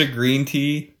 matcha green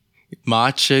tea.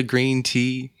 matcha green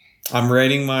tea. I'm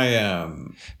writing my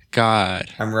God.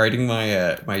 I'm writing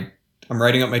my I'm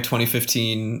writing up my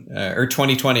 2015 or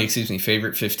 2020, excuse me,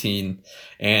 favorite 15.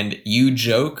 And you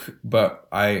joke, but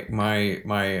I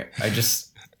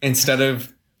just, instead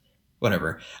of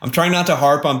whatever, I'm trying not to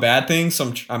harp on bad things.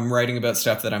 So I'm writing about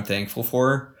stuff that I'm thankful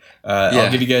for.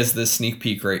 I'll give you guys this sneak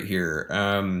peek right here.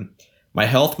 My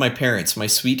health, my parents, my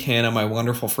sweet Hannah, my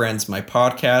wonderful friends, my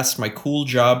podcast, my cool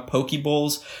job, poke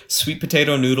bowls, sweet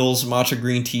potato noodles, matcha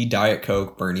green tea, Diet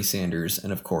Coke, Bernie Sanders,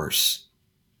 and of course,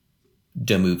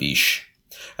 the movies.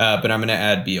 But I'm going to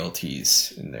add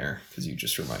BLTs in there because you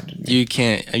just reminded me. You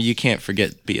can't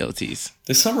forget BLTs.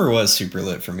 This summer was super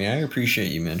lit for me. I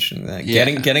appreciate you mentioning that. Yeah.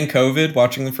 Getting COVID,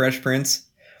 watching The Fresh Prince,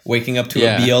 waking up to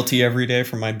a BLT every day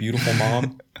from my beautiful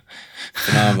mom.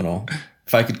 Phenomenal.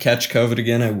 If I could catch COVID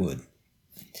again, I would.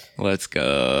 Let's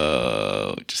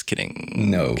go. Just kidding.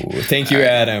 No. Thank you,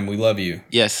 Adam. We love you.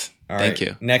 Yes. Thank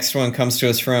you. Next one comes to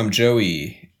us from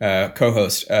Joey,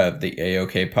 co-host of the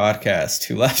AOK podcast,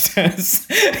 who left us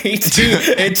a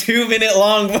 2-minute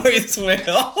long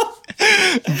voicemail.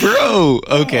 Bro.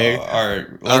 Okay.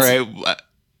 All right.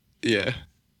 Yeah.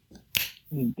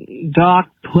 Doc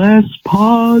Plus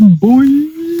Pod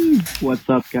Boys. What's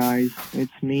up, guys?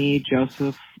 It's me,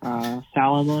 Joseph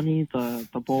Salamoni,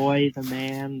 the boy, the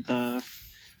man, the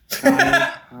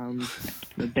guy,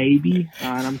 the baby,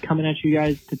 and I'm coming at you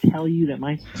guys to tell you that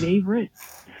my favorite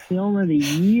film of the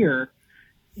year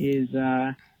is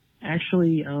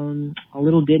actually a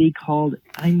little ditty called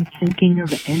 "I'm Thinking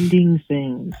of Ending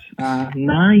Things."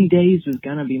 9 Days was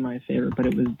gonna be my favorite, but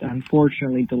it was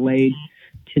unfortunately delayed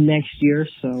to next year.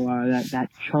 So that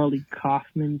Charlie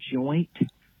Kaufman joint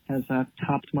has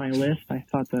topped my list. I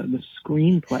thought the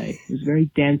screenplay was very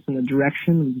dense and the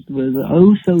direction was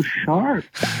oh so sharp.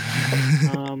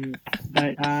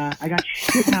 But I got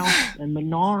Shithouse and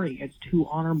Minari as two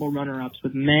honorable runner-ups,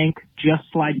 with Mank just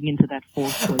sliding into that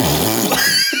fourth place.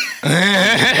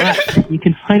 But you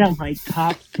can find out my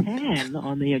top 10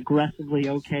 on the Aggressively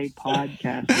OK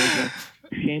podcast. There's a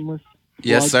shameless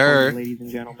yes, sir, ladies and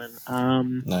gentlemen.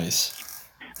 Nice.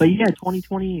 But yeah,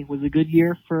 2020 was a good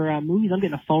year for movies. I'm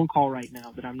getting a phone call right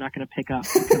now that I'm not going to pick up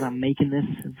because I'm making this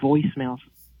voicemail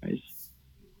for you guys.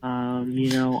 A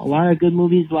lot of good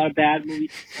movies, a lot of bad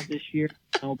movies this year,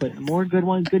 but more good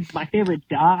ones. My favorite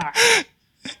Doc,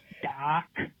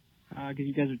 because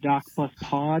you guys are Doc Plus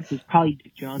Pod, was probably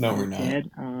Dick Johnson. No, we're not. Dead.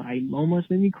 I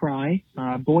almost made me cry.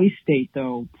 Boy State,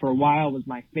 though, for a while was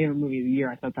my favorite movie of the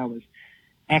year. I thought that was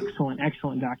excellent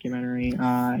documentary.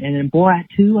 And then Borat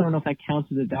 2, I don't know if that counts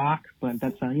as a doc, but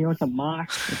that's it's a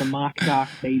mock doc,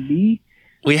 baby.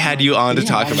 We had you on to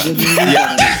talk about it.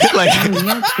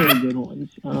 Not very good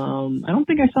ones. I don't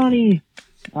think I saw any.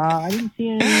 I didn't see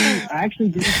any. I actually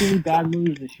didn't see any bad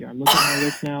movies this year. I'm looking at my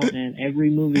list now, and every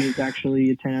movie is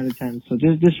actually a 10 out of 10. So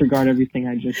just disregard everything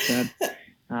I just said.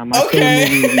 My favorite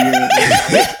movie of the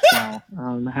year. So,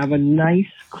 have a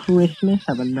nice Christmas.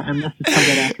 Unless it's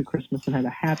coming after Christmas, and have a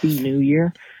happy New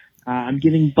Year. I'm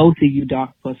giving both of you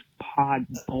Doc Plus Pod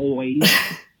boys,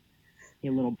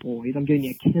 you little boys. I'm giving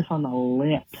you a kiss on the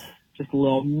lips, just a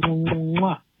little.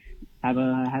 Mwah. Have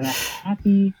a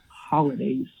happy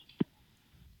holidays.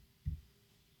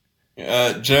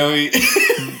 Joey.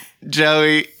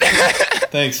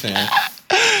 Thanks, man.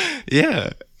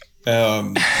 Yeah.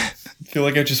 I feel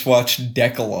like I just watched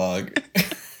Decalogue.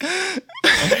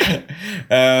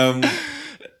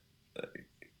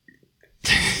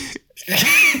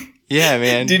 Yeah,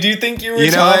 man. Did you think you were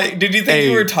talking? Did you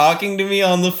think you were talking to me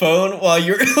on the phone while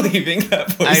you were leaving that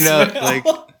voicemail? I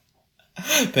know.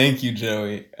 Thank you,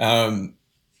 Joey.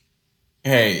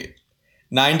 Hey,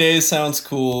 9 Days sounds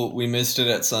cool. We missed it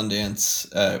at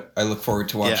Sundance. I look forward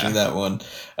to watching that one.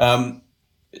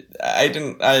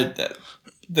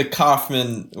 The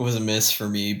Kaufman was a miss for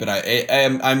me, but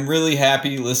I'm really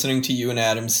happy listening to you and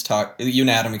Adam talk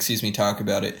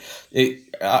about it. It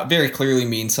very clearly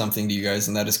means something to you guys,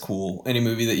 and that is cool. Any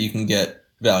movie that you can get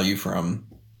value from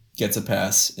gets a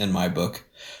pass in my book.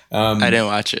 I didn't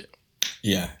watch it.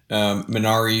 Yeah.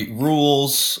 Minari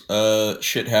rules.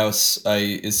 Shithouse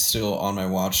is still on my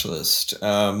watch list.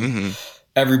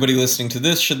 Everybody listening to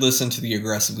this should listen to the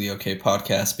Aggressively OK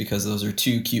podcast, because those are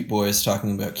two cute boys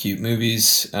talking about cute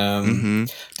movies.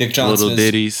 Dick Johnson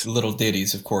little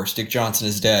ditties, of course. Dick Johnson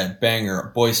Is Dead,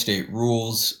 banger. Boy State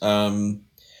rules.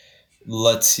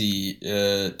 Let's see.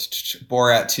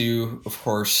 Borat 2, of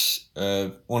course,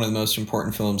 one of the most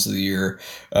important films of the year.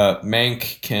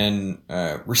 Mank can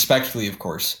respectfully, of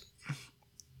course,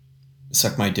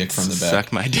 Suck my dick from the back.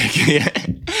 Suck my dick. Yeah.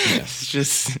 It's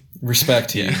just respect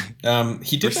to you.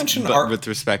 He did mention with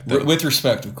respect, though. With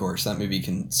respect, of course. That movie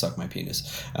can suck my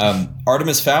penis.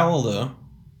 Artemis Fowl, though.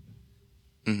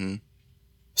 Mm-hmm.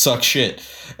 Suck shit.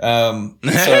 God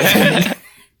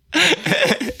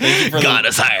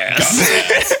is higher.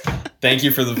 Thank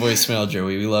you for the voicemail,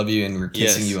 Joey. We love you, and we're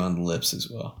kissing you on the lips as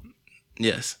well.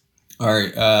 Yes. All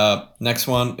right. Next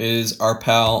one is our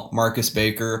pal Marcus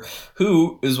Baker,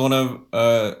 who is one of.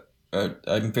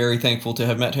 I'm very thankful to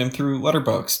have met him through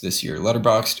Letterboxd this year.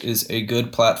 Letterboxd is a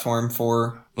good platform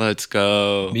for. Let's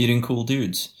go. Meeting cool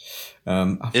dudes.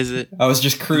 Is it? I was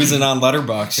just cruising on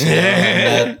Letterboxd.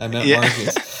 So I met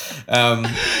Marcus.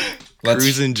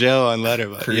 Cruising Joe on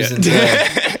Letterboxd. Cruising Joe.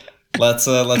 Let's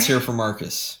hear from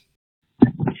Marcus.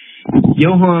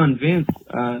 Johan, Vince,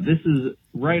 this is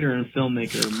writer and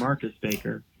filmmaker Marcus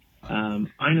Baker.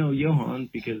 I know Johan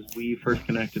because we first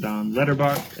connected on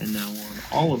Letterboxd and now on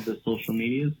all of the social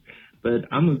medias, but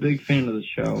I'm a big fan of the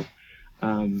show.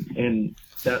 And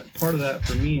that part of that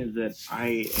for me is that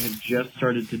I have just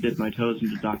started to dip my toes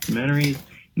into documentaries,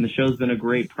 and the show's been a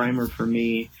great primer for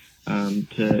me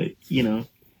to,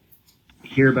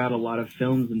 hear about a lot of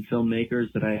films and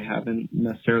filmmakers that I haven't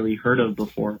necessarily heard of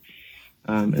before.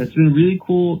 And it's been really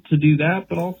cool to do that,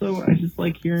 but also I just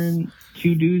like hearing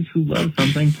two dudes who love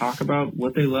something talk about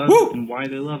what they love and why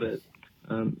they love it.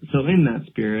 So in that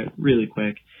spirit, really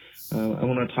quick, I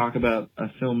want to talk about a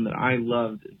film that I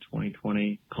loved in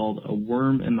 2020 called A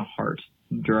Worm in the Heart,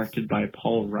 directed by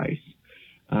Paul Rice.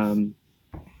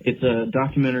 It's a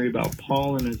documentary about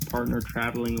Paul and his partner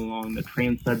traveling along the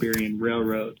Trans-Siberian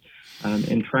Railroad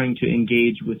and trying to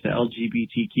engage with the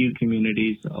LGBTQ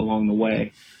communities along the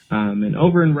way. And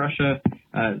over in Russia,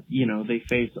 they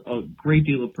face a great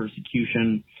deal of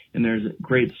persecution and there's a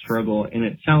great struggle, and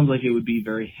it sounds like it would be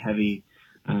very heavy.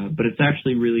 But it's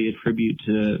actually really a tribute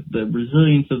to the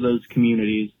resilience of those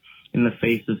communities in the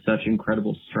face of such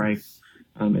incredible strife.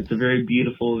 It's a very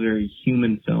beautiful, very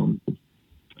human film,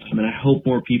 and I hope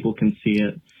more people can see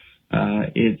it.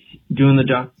 It's doing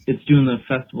the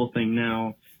festival thing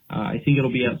now. I think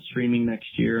it'll be out streaming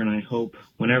next year, and I hope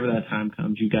whenever that time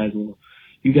comes, you guys will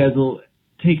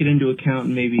take it into account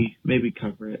and maybe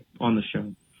cover it on the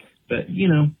show. But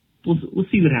we'll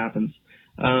see what happens.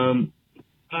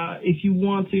 If you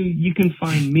want to, you can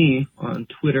find me on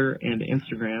Twitter and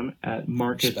Instagram at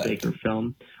Marcus Baker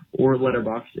Film, or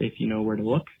Letterboxd if you know where to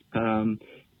look.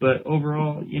 But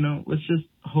overall, let's just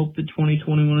hope that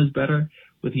 2021 is better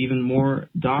with even more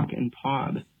doc and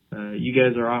pod. You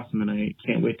guys are awesome, and I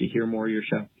can't wait to hear more of your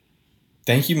show.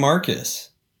 Thank you,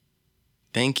 Marcus.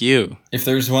 Thank you. If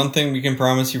there's one thing we can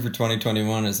promise you for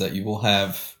 2021 is that you will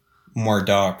have more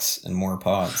docs and more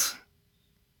pods.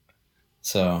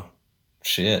 So,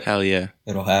 shit. Hell yeah.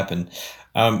 It'll happen.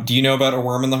 Do you know about A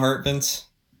Worm in the Heart, Vince?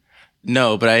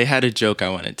 No, but I had a joke I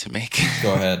wanted to make.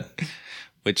 Go ahead.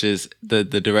 Which is, the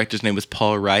director's name was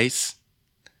Paul Rice,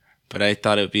 but I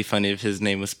thought it would be funny if his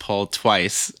name was Paul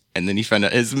twice, and then you found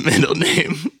out his middle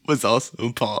name was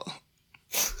also Paul.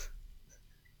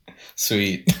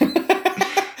 Sweet.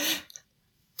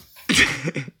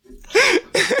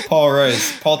 Paul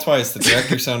Rice. Paul twice. The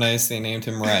director's so nice they named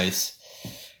him Rice.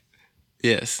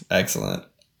 Yes. Excellent.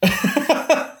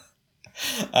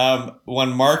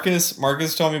 When Marcus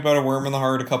told me about A Worm in the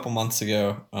Heart a couple months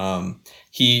ago,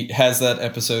 he has that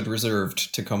episode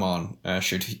reserved to come on,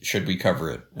 should we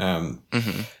cover it.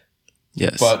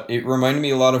 Yes. But it reminded me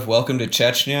a lot of Welcome to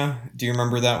Chechnya. Do you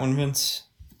remember that one, Vince?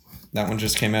 That one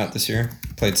just came out this year.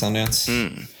 Played Sundance.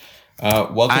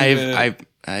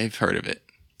 I've heard of it.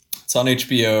 It's on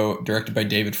HBO, directed by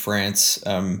David France.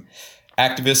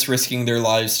 Activists risking their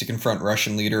lives to confront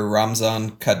Russian leader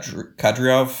Ramzan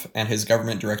Kadyrov and his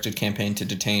government-directed campaign to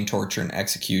detain, torture, and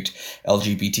execute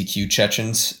LGBTQ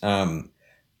Chechens.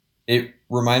 It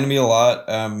reminded me a lot,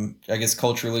 I guess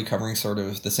culturally covering sort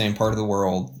of the same part of the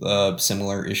world,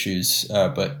 similar issues,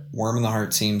 but Worm in the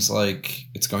Heart seems like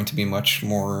it's going to be much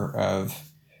more of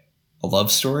a love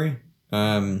story.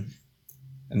 And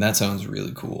that sounds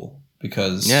really cool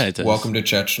because it does. Welcome to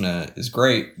Chechnya is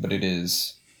great, but it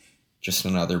is just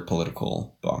another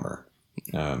political bummer.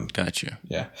 Gotcha.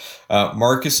 Yeah.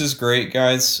 Marcus is great,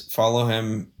 guys. Follow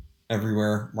him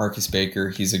everywhere. Marcus Baker.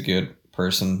 He's a good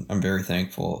person. I'm very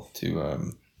thankful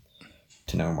to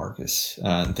know Marcus.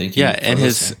 Thank you. Yeah, and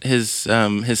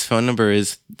his phone number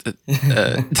is.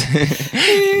 I'm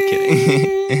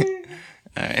kidding.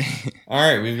 All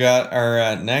right. We've got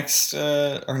our next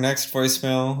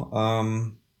voicemail.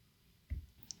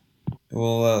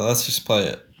 Well, let's just play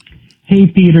it. Hey,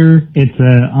 Peter. It's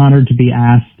an honor to be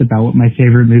asked about what my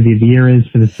favorite movie of the year is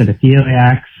for the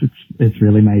Cinephiliacs. It's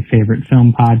really my favorite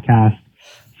film podcast.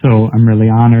 So I'm really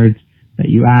honored that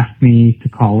you asked me to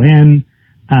call in.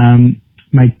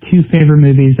 My two favorite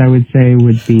movies, I would say,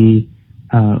 would be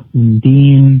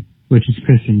Undine, which is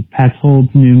Christian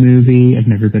Petzold's new movie. I've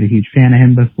never been a huge fan of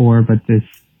him before, but this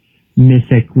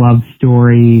mythic love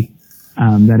story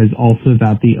that is also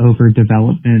about the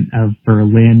overdevelopment of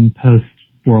Berlin post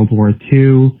World War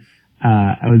II.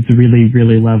 It was really,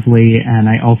 really lovely. And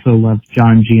I also loved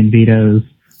John Gianvito's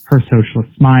Her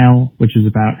Socialist Smile, which is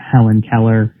about Helen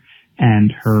Keller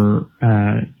and her,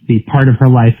 the part of her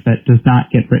life that does not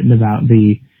get written about,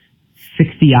 the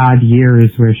 60 odd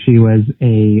years where she was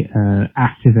a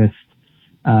activist,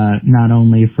 not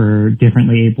only for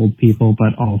differently abled people,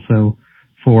 but also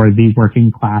for the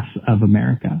working class of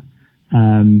America.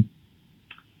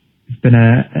 It's been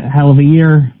a hell of a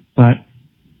year, but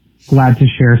glad to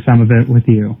share some of it with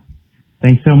you.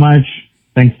 Thanks so much.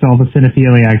 Thanks to all the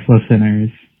Cinephiliacs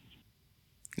listeners.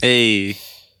 Hey.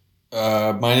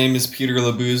 My name is Peter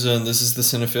Labuza, and this is the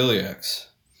Cinephiliacs.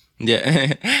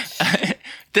 Yeah.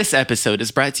 This episode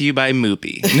is brought to you by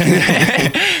Moopy.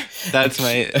 That's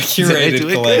my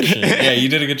curated collection. Yeah, you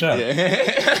did a good job.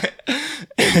 Yeah.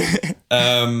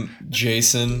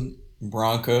 Jason,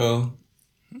 Bronco,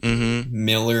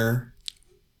 Miller,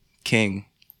 King,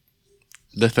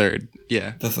 the third.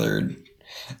 Yeah, the third.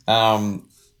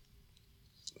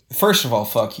 First of all,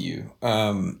 fuck you.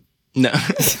 No.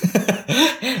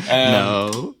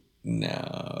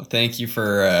 No. Thank you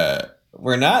for.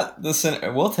 We're not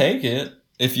the we'll take it.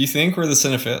 If you think we're the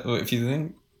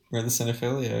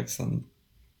Cinephiliacs, then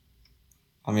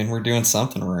I mean we're doing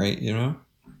something right, you know.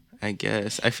 I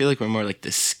guess I feel like we're more like the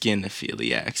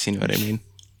Skinophiliacs. You know what I mean?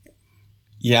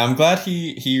 Yeah, I'm glad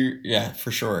he yeah,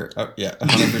 for sure. Yeah,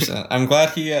 100%. I'm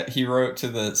glad he wrote to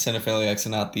the Cinephiliacs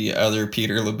and not the other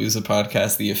Peter Labuza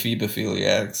podcast, the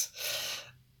Ephebaphiliacs.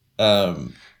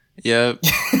 Yep.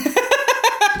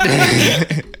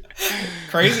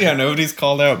 Crazy how nobody's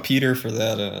called out Peter for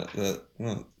that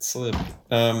slip.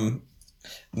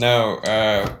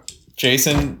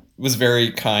 Jason was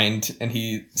very kind and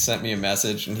he sent me a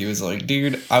message and he was like,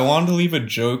 dude, I wanted to leave a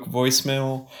joke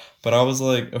voicemail, but I was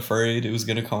like afraid it was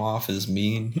gonna come off as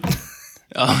mean.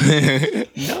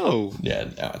 No. Yeah,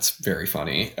 no, it's very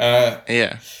funny.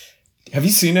 Yeah. Have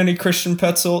you seen any Christian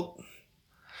Petzold?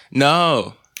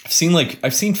 No. I've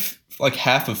seen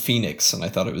half of Phoenix and I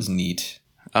thought it was neat.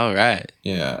 All right.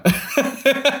 Yeah.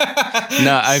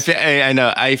 No, I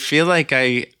know. I feel like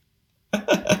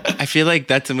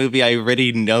that's a movie I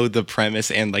already know the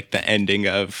premise and like the ending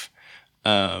of,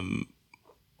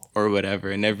 or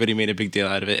whatever, and everybody made a big deal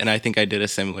out of it. And I think I did a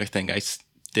similar thing. I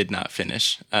did not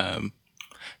finish.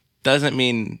 Doesn't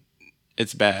mean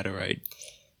it's bad or I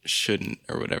shouldn't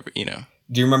or whatever, you know.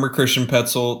 Do you remember Christian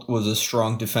Petzold was a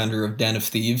strong defender of Den of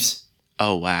Thieves?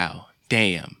 Oh, wow.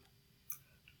 Damn.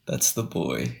 That's the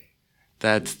boy.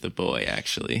 That's the boy,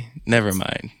 actually. Never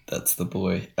mind. That's the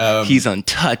boy. He's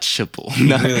untouchable. He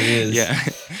really is. Yeah.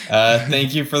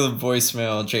 Thank you for the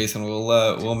voicemail, Jason.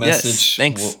 We'll message. Yes,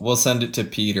 thanks. We'll send it to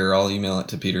Peter. I'll email it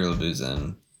to Peter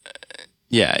Labuza.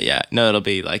 Yeah. No, it'll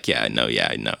be like, yeah.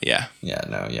 Yeah,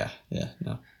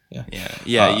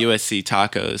 USC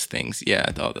tacos things. Yeah,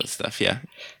 all those stuff. Yeah.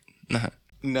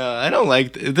 No, I don't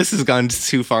like this. Has gone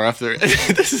too far off the.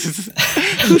 This is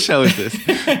whose show is this?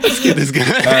 Let's get this guy.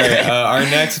 All right, our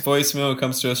next voicemail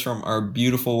comes to us from our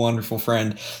beautiful, wonderful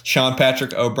friend Sean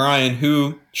Patrick O'Brien.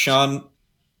 Who Sean?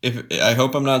 If I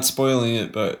hope I'm not spoiling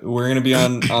it, but we're gonna be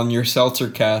on your Seltzer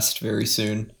cast very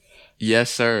soon. Yes,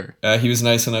 sir. He was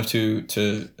nice enough to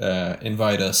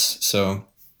invite us, so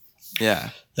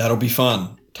yeah, that'll be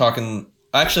fun.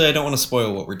 Actually, I don't want to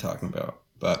spoil what we're talking about,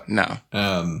 but no.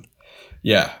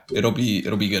 Yeah, it'll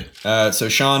be good. So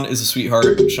Sean is a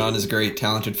sweetheart. Sean is a great,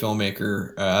 talented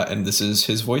filmmaker, and this is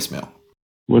his voicemail.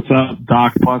 What's up,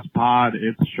 Doc Plus Pod?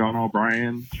 It's Sean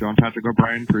O'Brien, Sean Patrick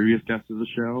O'Brien, previous guest of the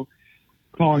show,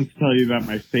 calling to tell you about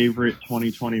my favorite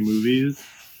 2020 movies.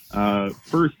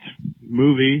 First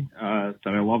movie that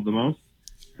I love the most,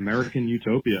 American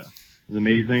Utopia. It's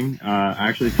amazing. I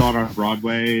actually saw it on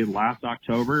Broadway last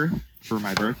October for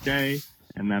my birthday,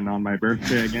 and then on my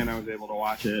birthday again, I was able to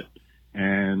watch it.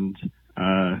 And,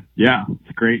 yeah,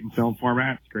 it's great in film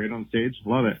format. It's great on stage.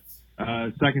 Love it.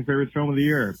 Second favorite film of the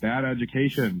year, Bad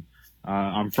Education.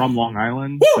 I'm from Long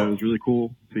Island, so it was really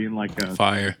cool seeing like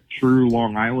a true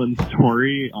Long Island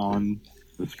story on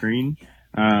the screen.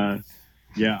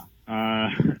 Yeah.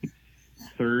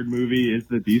 third movie is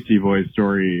the Beastie Boys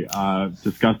story.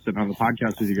 Discussed it on the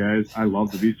podcast with you guys. I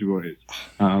love the Beastie Boys.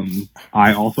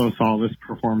 I also saw this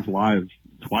performed live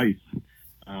twice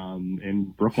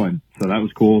in Brooklyn, so that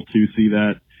was cool to see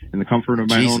that in the comfort of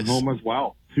my own home as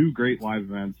well. Two great live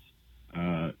events.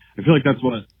 I feel like that's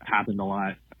what happened a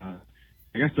lot.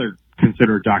 I guess they're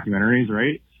considered documentaries,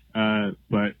 right?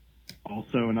 But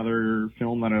also another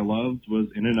film that I loved was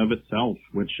In and of Itself,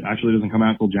 which actually doesn't come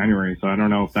out until January, so I don't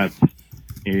know if that's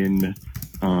in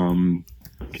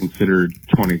considered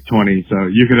 2020, so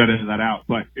you could edit that out.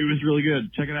 But it was really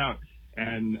good. Check it out.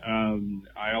 And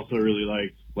I also really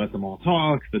liked Let Them All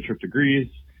Talk, The Trip to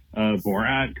Greece,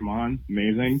 Borat, come on,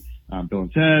 amazing. Bill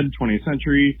and Ted, 20th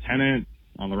Century, Tenet,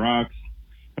 On the Rocks.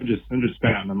 I'm just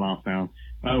spouting them off now.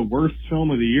 Worst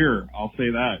film of the year, I'll say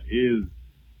that, is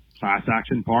Class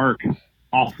Action Park.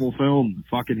 Awful film.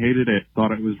 Fucking hated it.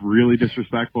 Thought it was really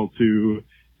disrespectful to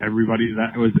everybody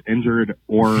that was injured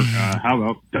or how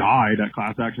about died at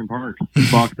Class Action Park.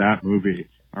 Fuck that movie.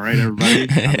 All right, everybody.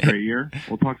 Have a great year.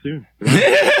 We'll talk soon.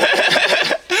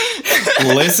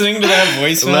 Listening to that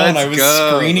voicemail and I was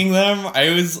screening them,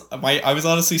 I was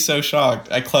honestly so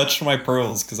shocked. I clutched my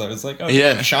pearls because I was like, oh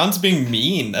yeah, Sean's being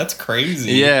mean. That's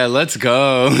crazy. Yeah, let's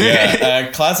go.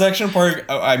 Yeah, Class Action Park.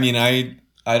 I mean, I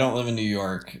don't live in New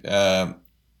York,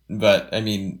 but I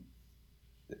mean,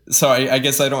 so I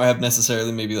guess I don't have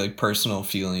necessarily maybe like personal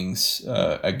feelings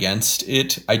against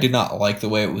it. I did not like the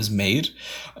way it was made.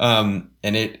 And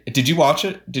did you watch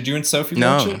it? Did you and Sophie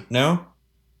watch it? No.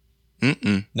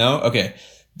 Mm-mm. No? Okay.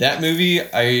 That movie,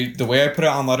 the way I put it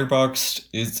on Letterboxd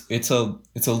is it's a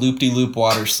loop-de-loop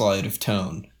water slide of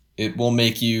tone. It will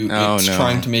make you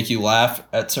trying to make you laugh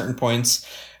at certain points,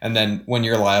 and then when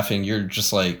you're laughing, you're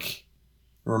just like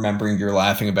remembering you're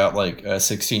laughing about like a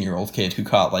 16-year-old kid who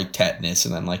caught like tetanus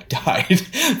and then like died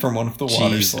from one of the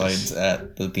water slides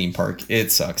at the theme park.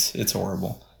 It sucks. It's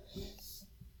horrible.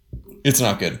 It's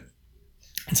not good.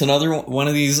 It's another one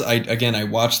of these. I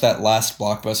watched that last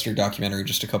Blockbuster documentary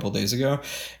just a couple of days ago,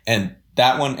 and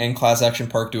that one and Class Action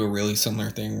Park do a really similar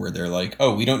thing where they're like,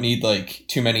 oh, we don't need like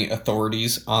too many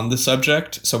authorities on the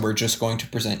subject, so we're just going to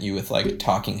present you with like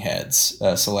talking heads,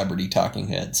 celebrity talking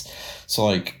heads. So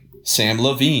like Sam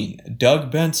Levine,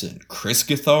 Doug Benson, Chris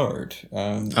Gethard.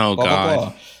 Blah,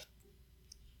 blah.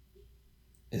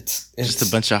 It's just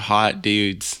a bunch of hot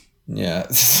dudes. Yeah.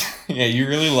 Yeah, you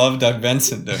really love Doug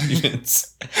Benson, don't you,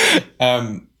 Vince?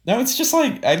 No, it's just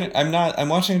like I'm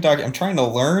watching a doc. I'm trying to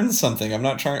learn something. I'm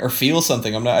not trying or feel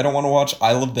something. I don't want to watch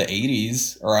I Love the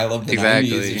 80s or I Love the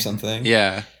 90s or something.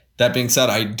 Yeah. That being said,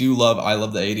 I do love I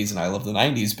Love the 80s and I Love the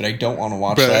 90s, but I don't want to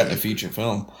watch that in a feature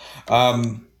film.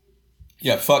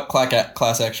 Yeah, fuck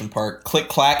Class Action Park. Click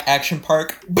Clack Action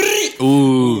Park.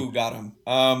 Ooh, got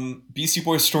him. Beastie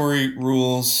Boys story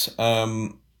rules.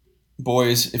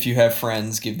 Boys, if you have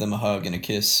friends, give them a hug and a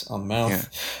kiss on the mouth.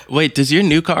 Yeah. Wait, does your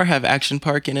new car have Action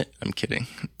Park in it? I'm kidding.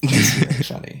 That's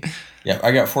funny. Yeah,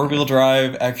 I got 4-wheel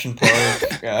drive, Action Park.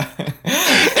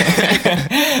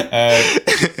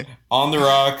 On the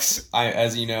Rocks.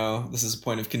 As you know, this is a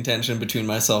point of contention between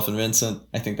myself and Vincent.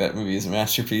 I think that movie is a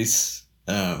masterpiece.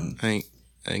 I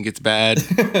think it's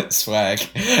bad. Swag.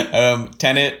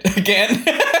 Tenet again.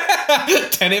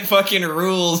 Tenet fucking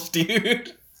rules,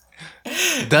 dude.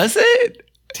 Does it?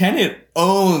 Tenet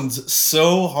owns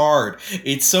so hard.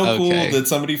 It's so cool that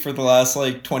somebody for the last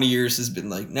like 20 years has been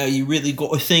like, no, you really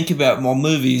got to think about more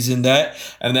movies and that.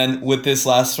 And then with this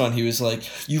last one, he was like,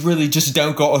 you really just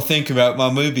don't got to think about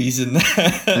my movies and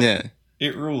that. Yeah.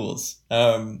 It rules.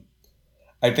 I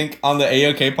think on the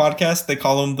AOK podcast, they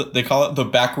call it the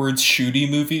backwards shooty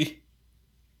movie.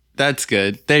 That's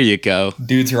good. There you go.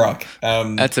 Dudes rock.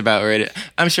 That's about right.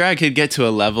 I'm sure I could get to a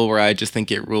level where I just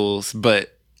think it rules,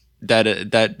 but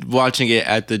that watching it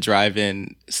at the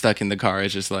drive-in stuck in the car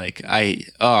is just like,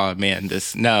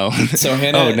 no. So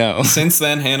Hannah, since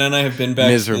then, Hannah and I have been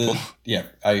back. Miserable.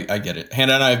 I get it.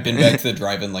 Hannah and I have been back to the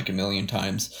drive-in like a million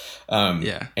times.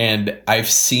 And I've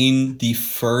seen the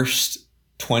first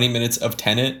 20 minutes of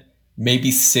Tenet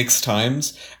maybe 6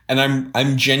 times, and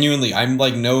I'm genuinely, I'm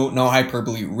like no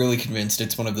hyperbole, really convinced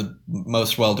it's one of the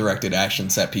most well-directed action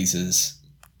set pieces.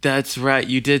 That's right,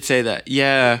 you did say that.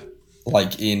 Yeah,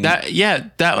 like in that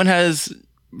one has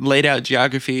laid out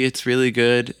geography. It's really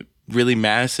good, really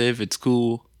massive. It's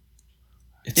cool.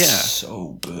 It's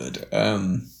so good.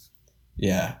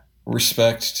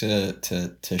 Respect to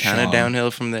kind Sean. of downhill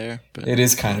from there, but it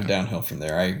is kind of downhill from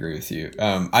there. I agree with you.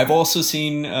 I've also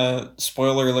seen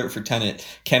spoiler alert for Tenet,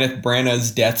 Kenneth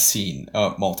Branagh's death scene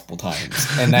multiple times,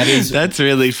 and that is that's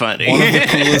really funny. One of the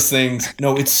coolest things.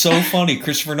 No, it's so funny.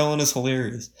 Christopher Nolan is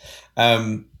hilarious.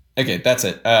 Again, Okay, that's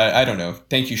it. I don't know.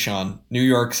 Thank you, Sean. New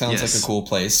York sounds like a cool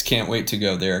place. Can't wait to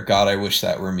go there. God, I wish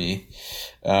that were me.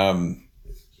 Thank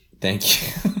you.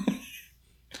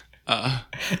 All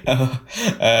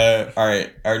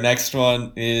right. Our next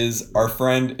one is our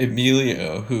friend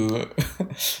Emilio, who,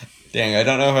 dang, I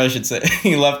don't know if I should say,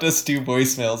 he left us 2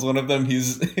 voicemails. One of them,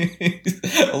 he's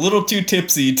a little too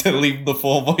tipsy to leave the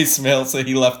full voicemail, so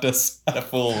he left us a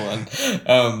full one.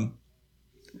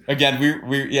 Again,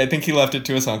 I think he left it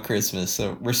to us on Christmas,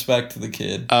 so respect to the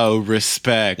kid. Oh,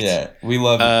 respect. Yeah, we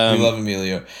love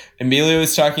Emilio. Emilio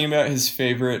is talking about his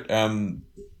favorite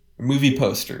movie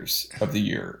posters of the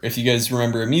year. If you guys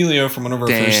remember Emilio from one of our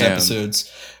first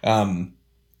episodes,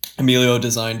 Emilio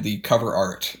designed the cover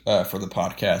art for the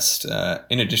podcast.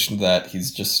 In addition to that,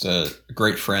 he's just a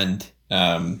great friend,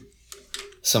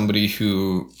 somebody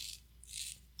who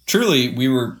truly we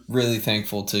were really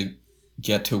thankful to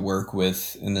get to work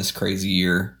with in this crazy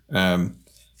year,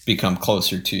 become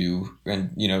closer to,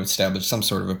 and establish some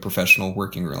sort of a professional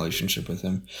working relationship with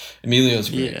him.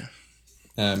 Emilio's great. Yeah.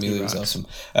 Emilio's awesome.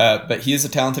 But he is a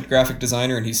talented graphic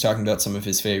designer, and he's talking about some of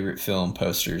his favorite film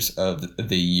posters of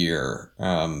the year,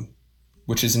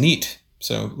 which is neat.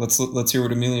 So let's hear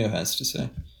what Emilio has to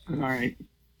say. All right.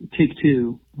 Take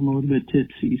 2. I'm a little bit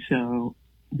tipsy, so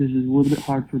this is a little bit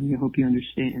hard for me. I hope you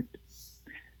understand.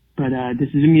 But this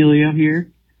is Emilio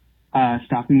here,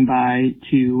 stopping by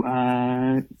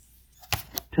to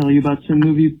tell you about some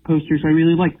movie posters I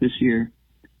really like this year.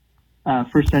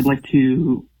 First, I'd like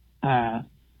to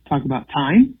talk about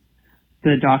Time,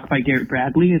 the doc by Garrett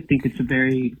Bradley. I think it's a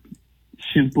very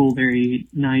simple, very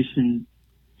nice and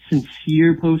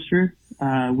sincere poster,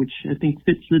 which I think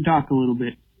fits the doc a little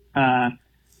bit.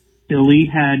 Billy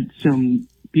had some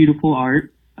beautiful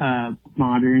art,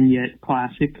 modern yet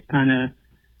classic, kind of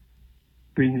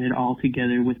bringing it all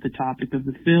together with the topic of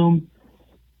the film.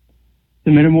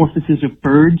 The Metamorphosis of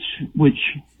Birds,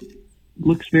 which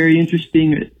looks very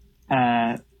interesting.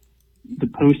 The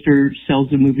poster sells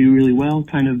the movie really well,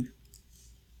 kind of,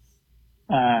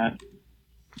 I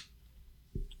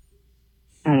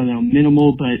don't know,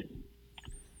 minimal, but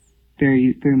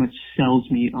very, very much sells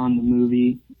me on the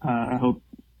movie. I hope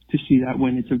to see that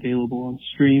when it's available on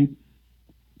stream.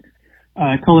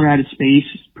 Color Out of Space,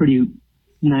 pretty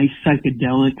nice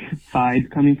psychedelic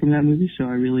vibe coming from that movie, so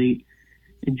I really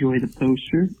enjoy the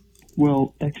poster.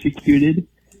 Well executed.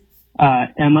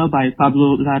 Emma by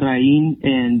Pablo Larraín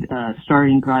and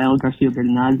starring Gael Garcia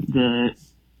Bernal. The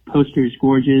poster is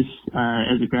gorgeous.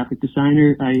 As a graphic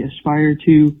designer, I aspire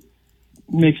to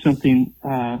make something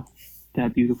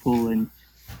that beautiful and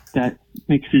that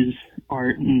mixes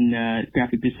art and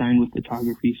graphic design with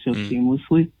photography so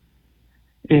seamlessly.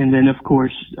 And then, of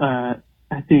course,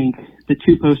 I think the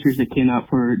 2 posters that came out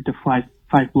for the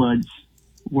Five Bloods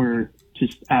were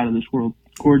just out of this world.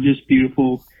 Gorgeous,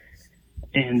 beautiful.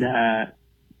 And,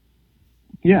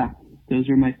 yeah, those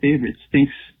are my favorites.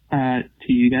 Thanks,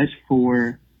 to you guys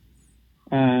for,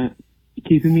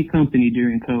 keeping me company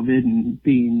during COVID and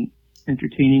being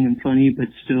entertaining and funny, but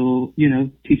still,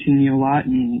 teaching me a lot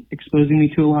and exposing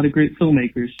me to a lot of great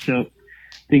filmmakers. So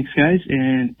thanks, guys,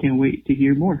 and can't wait to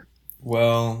hear more.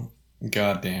 Well,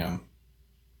 goddamn.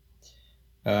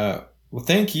 Well,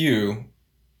 thank you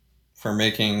for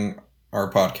making our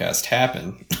podcast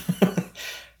happen.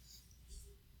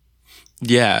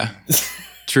 Yeah,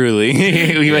 truly.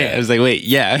 I was like, wait,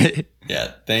 yeah.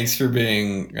 Yeah, thanks for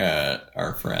being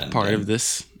our friend. Part of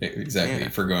this. Exactly,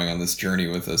 for going on this journey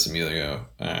with us, Emilio.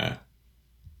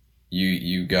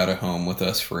 You got a home with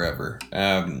us forever.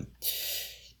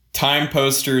 Time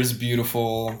poster is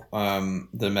beautiful.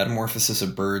 The Metamorphosis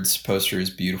of Birds poster is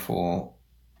beautiful.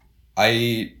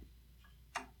 I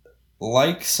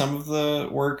like some of the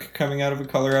work coming out of A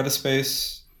Color Out of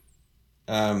Space.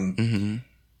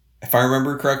 If I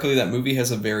remember correctly, that movie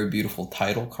has a very beautiful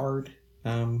title card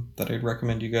that I'd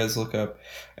recommend you guys look up.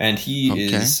 And he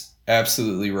is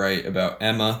absolutely right about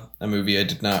Emma, a movie I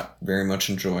did not very much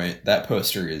enjoy. That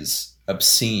poster is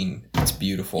obscene. It's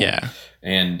beautiful. Yeah.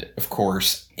 And, of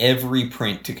course, every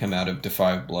print to come out of Da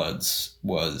 5 Bloods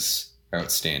was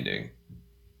outstanding.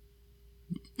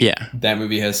 Yeah. That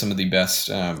movie has some of the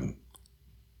best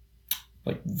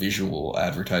visual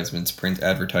advertisements, print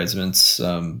advertisements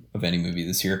of any movie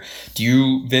this year. Do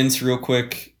you, Vince, real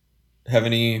quick, have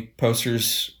any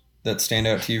posters that stand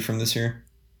out to you from this year?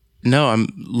 No, I'm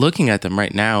looking at them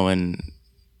right now, and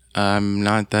I'm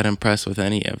not that impressed with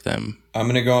any of them. I'm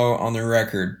going to go on the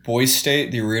record. Boys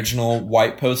State, the original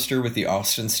white poster with the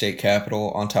Austin State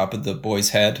Capitol on top of the boy's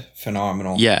head,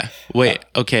 phenomenal. Yeah. Wait,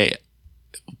 okay.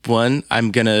 One, I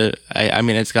mean,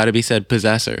 it's got to be said,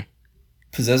 Possessor.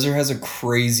 Possessor has a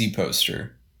crazy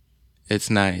poster. It's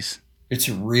nice. It's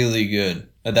really good.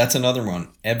 That's another one.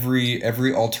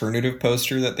 Every alternative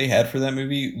poster that they had for that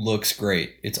movie looks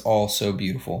great. It's all so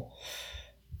beautiful.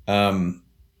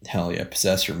 Hell yeah,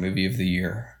 Possessor movie of the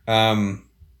year.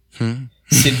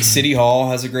 City Hall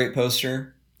has a great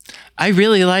poster. I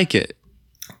really like it.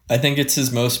 I think it's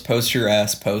his most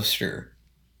poster-ass poster.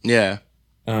 Yeah.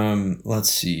 Let's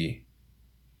see.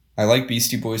 I like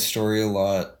Beastie Boys' Story a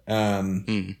lot.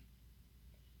 I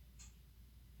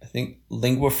think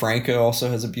Lingua Franca also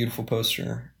has a beautiful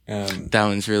poster. That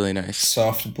one's really nice.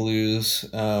 Soft Blues.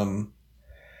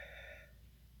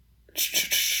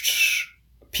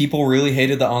 People really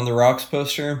hated the On the Rocks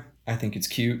poster. I think it's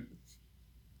cute.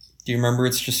 Do you remember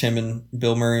it's just him and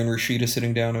Bill Murray and Rashida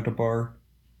sitting down at a bar?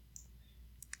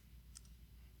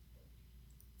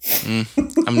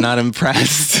 I'm not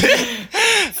impressed.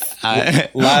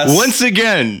 Once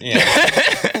again.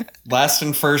 Yeah. Last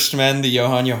and First Men, the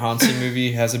Johan Johansson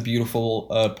movie, has a beautiful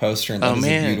poster, and that is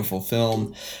a beautiful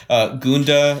film.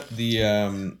 Gunda, the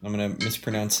I'm going to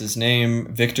mispronounce his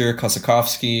name, Victor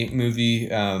Kosakovsky movie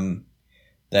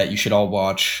that you should all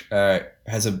watch,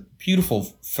 has a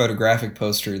beautiful photographic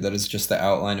poster that is just the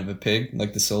outline of a pig,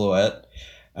 like the silhouette.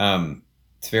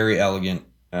 It's very elegant,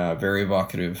 very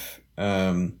evocative.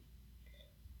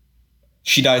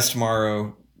 She Dies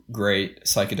Tomorrow, great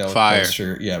psychedelic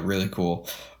poster. Yeah, really cool.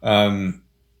 I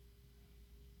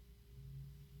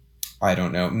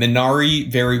don't know.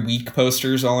 Minari, very weak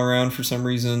posters all around for some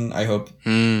reason. I hope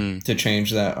to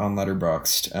change that on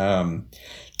Letterboxd.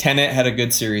 Tenet had a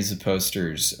good series of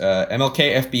posters.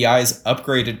 MLK FBI's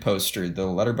upgraded poster, the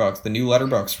new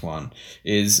Letterboxd one,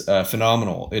 is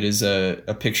phenomenal. It is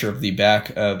a picture of the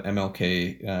back of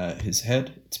MLK, his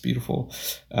head. It's beautiful.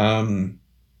 And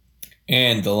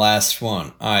the last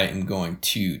one I am going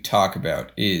to talk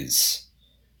about is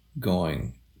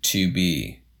going to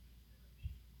be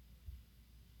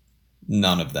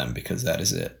none of them, because that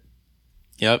is it.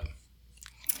 Yep.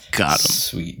 Got him.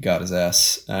 Sweet. Got his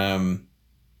ass.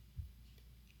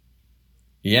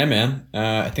 Yeah, man.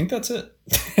 I think that's it.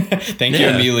 Thank you,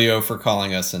 Emilio, for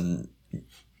calling us and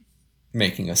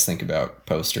making us think about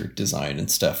poster design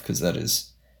and stuff, because that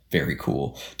is very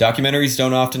cool. Documentaries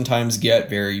don't oftentimes get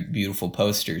very beautiful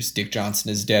posters. Dick Johnson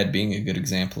Is Dead being a good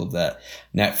example of that.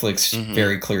 Netflix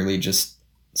very clearly just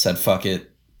said fuck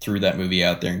it, threw that movie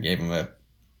out there and gave him a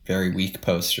very weak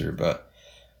poster. But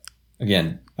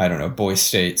again, I don't know, Boys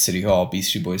State, City Hall,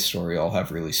 Beastie Boys Story all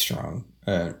have really strong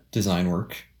design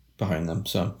work behind them,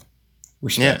 so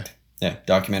respect. Yeah,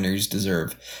 documentaries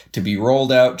deserve to be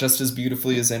rolled out just as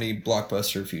beautifully as any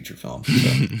blockbuster feature film.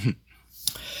 So.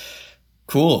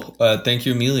 Cool. Thank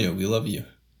you, Emilio. We love you.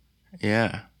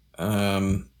 Yeah.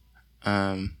 Well,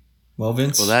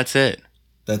 Vince. Well, that's it.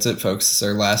 That's it, folks. This is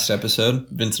our last episode.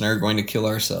 Vince and I are going to kill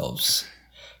ourselves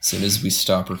as soon as we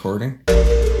stop recording.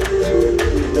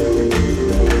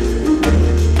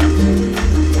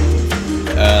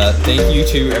 Thank you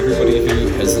to everybody who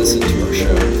has listened to our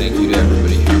show. Thank you to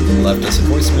everybody who left us a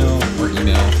voicemail or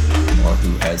email, or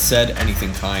who has said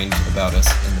anything kind about us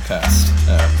in the past.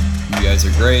 You guys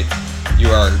are great. You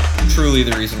are truly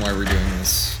the reason why we're doing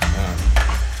this.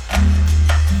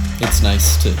 It's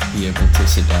nice to be able to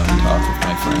sit down and talk with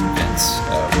my friend Vince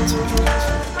once a week.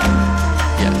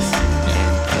 Yes.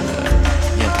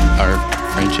 Yeah. Our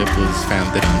friendship was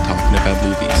founded on talking about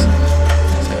movies,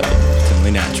 so it's only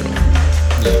natural.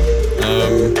 Yeah.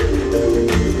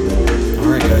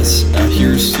 Alright, guys.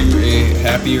 Here's to a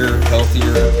happier,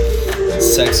 healthier,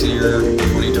 sexier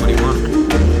 2021.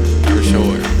 For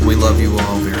sure. We love you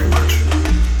all very much.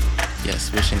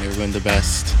 Yes, wishing everyone the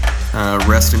best.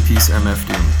 Rest in peace, MF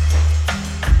Doom.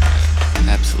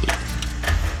 Absolutely.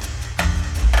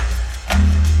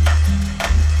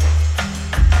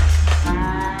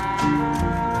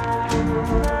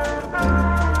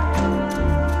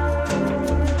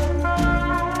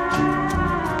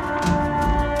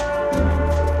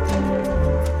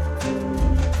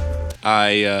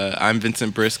 I'm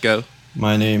Vincent Briscoe.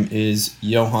 My name is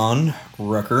Johan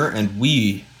Rucker, and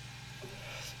we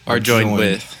are joined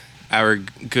with our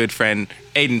good friend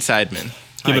Aiden Seidman.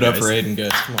 Give it up for Aiden,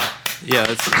 guys. Come on. Yeah,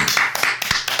 let's.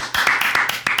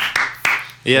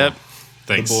 Yep.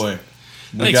 Thanks. The boy.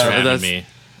 Thanks for having me.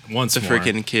 Once more.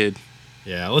 The freaking kid.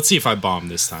 Yeah, let's see if I bomb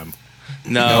this time.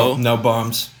 No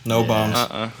bombs. No bombs.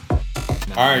 All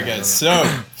right, guys. So.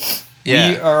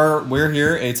 Yeah. We're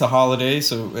here. It's a holiday,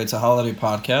 so it's a holiday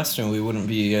podcast, and we wouldn't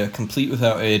be complete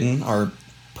without Aiden, our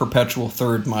perpetual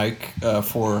third mic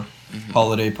for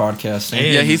holiday podcasting.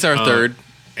 And, he's our third.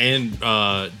 And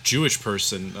Jewish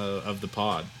person of the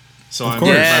pod. So I'm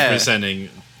representing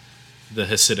the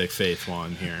Hasidic faith while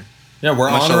I'm here. Yeah,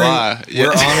 we're Mashallah.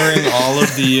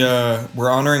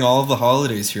 honoring all of the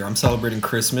holidays here. I'm celebrating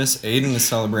Christmas. Aiden is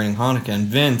celebrating Hanukkah, and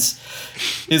Vince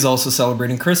is also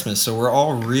celebrating Christmas. So we're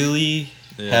all really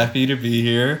happy to be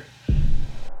here.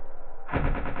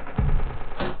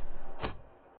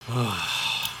 I'm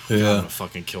gonna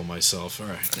fucking kill myself. All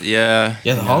right. Yeah.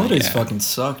 Yeah, the holidays fucking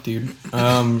suck, dude.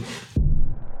 I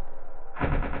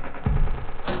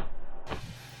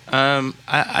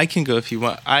can go if you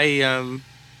want.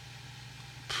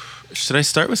 Should I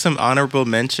start with some honorable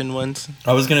mention ones?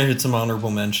 I was gonna hit some honorable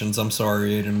mentions. I'm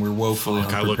sorry, Aiden. We're woefully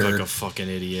unprepared. I look like a fucking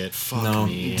idiot. Fuck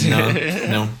me.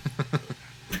 No.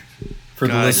 For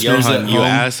the listeners Johan, at you home,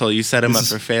 asshole! You set him up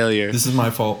for failure. This is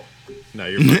my fault. No,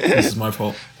 you're fine. This is my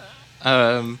fault.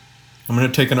 I'm gonna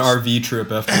take an RV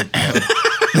trip after.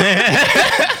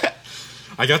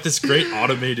 I got this great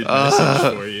automated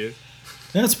message for you.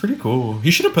 Yeah, it's pretty cool.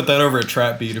 You should have put that over a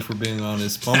trap beat, if we're being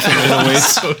honest. Bump some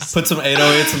 808s, put some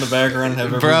 808s in the background, have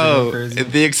everything go crazy.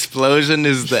 The explosion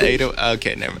is the 808.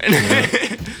 Okay, never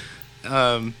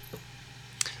mind.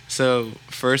 So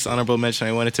first honorable mention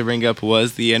I wanted to bring up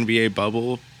was the NBA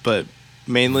bubble, but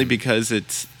mainly because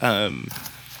it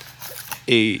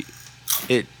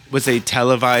was a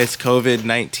televised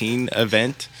COVID-19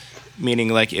 event, meaning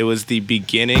like it was the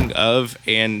beginning of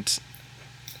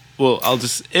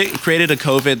it created a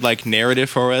COVID like narrative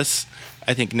for us.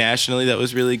 I think nationally that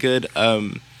was really good.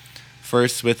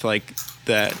 First with like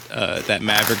that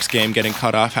Mavericks game getting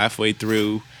cut off halfway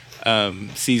through,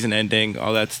 season ending,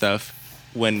 all that stuff.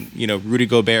 When Rudy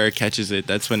Gobert catches it,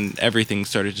 that's when everything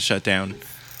started to shut down.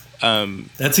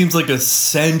 That seems like a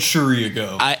century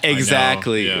ago.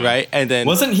 Exactly, I know, yeah. right? And then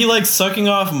wasn't he like sucking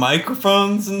off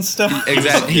microphones and stuff?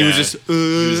 Exactly. He was just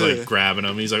he was like grabbing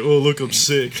him. He's like, "Oh, look, I'm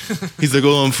sick." He's like,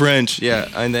 "Oh, I'm French." Yeah,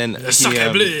 and then he's like,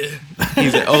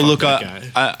 "Oh, look,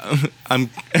 I'm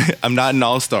not an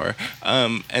all-star."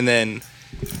 And then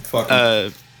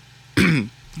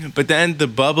but then the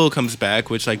bubble comes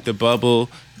back, which like the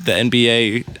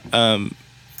NBA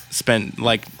spent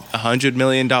like $100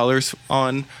 million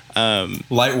on.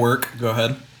 Light work. Go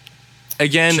ahead.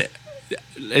 Again,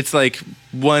 it's like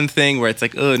one thing where it's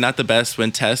like, oh, not the best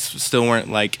when tests still weren't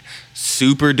like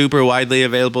super duper widely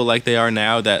available like they are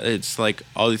now, that it's like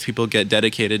all these people get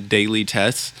dedicated daily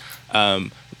tests.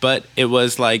 But it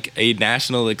was like a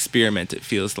national experiment. It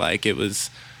feels like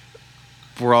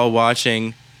we're all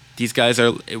watching. These guys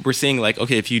we're seeing like,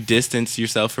 okay, if you distance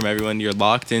yourself from everyone, you're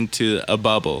locked into a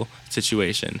bubble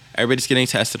situation. Everybody's getting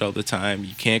tested all the time.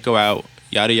 You can't go out,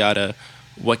 yada, yada.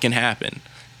 What can happen?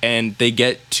 And they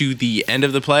get to the end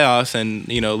of the playoffs and,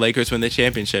 Lakers win the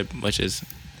championship, which is,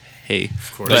 hey.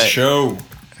 Of course. Let's show.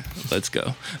 Let's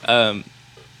go.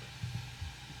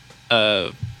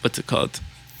 What's it called?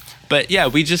 But yeah,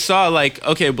 we just saw like,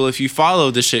 okay, well, if you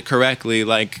follow the shit correctly,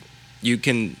 like you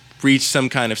can reach some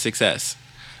kind of success.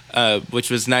 Which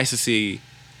was nice to see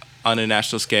on a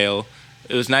national scale.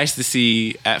 It was nice to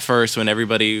see at first when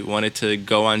everybody wanted to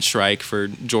go on strike for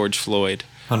George Floyd.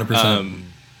 100%.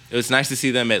 It was nice to see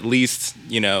them at least,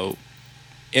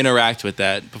 interact with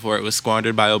that before it was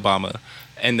squandered by Obama.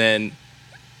 And then,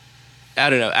 I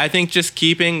don't know, I think just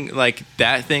keeping like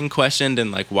that thing questioned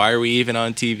and like, why are we even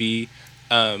on TV?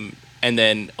 And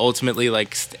then ultimately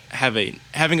like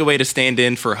having a way to stand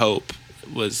in for hope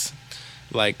was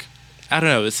like, I don't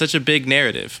know. It's such a big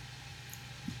narrative.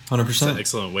 100%. That's an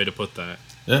excellent way to put that.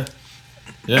 Yeah.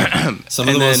 Some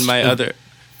of the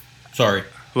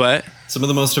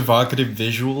most evocative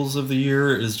visuals of the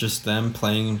year is just them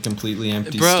playing in completely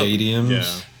empty stadiums.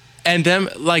 Yeah. And them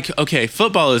like, okay,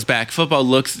 football is back. Football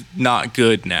looks not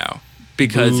good now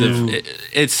because of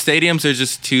its stadiums are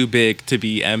just too big to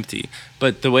be empty.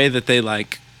 But the way that they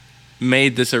like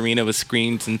made this arena with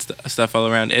screens and stuff all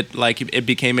around it, like it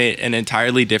became an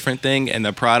entirely different thing, and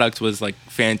the product was like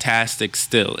fantastic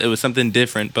still. It was something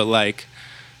different, but like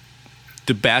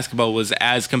the basketball was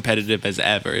as competitive as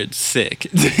ever. It's sick.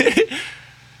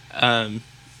 But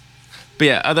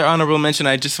yeah, other honorable mention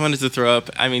I just wanted to throw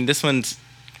up, I mean, this one's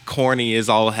corny as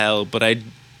all hell, but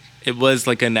it was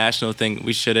like a national thing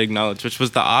we should acknowledge, which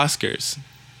was the Oscars.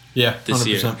 Yeah, 100%. This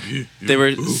year. They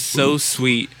were so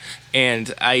sweet.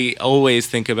 And I always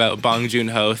think about Bong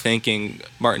Joon-ho thinking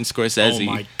Martin Scorsese.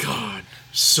 Oh my God.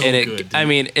 So and good. Dude. I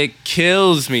mean, it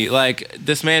kills me. Like,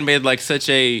 this man made like such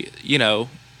a,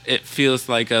 it feels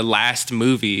like a last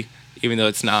movie, even though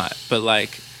it's not. But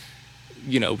like,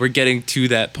 we're getting to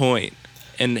that point.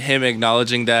 And him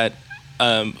acknowledging that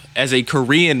as a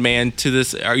Korean man to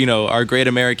this, our great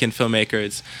American filmmaker,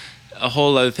 it's a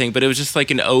whole other thing. But it was just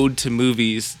like an ode to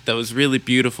movies that was really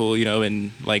beautiful,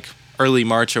 in like early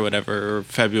March or whatever, or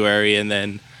February, and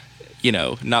then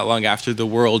not long after the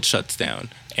world shuts down,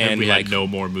 and we had no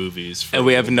more movies. And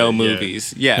we have no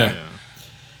movies. Yeah.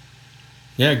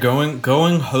 Going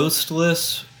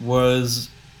hostless was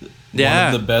one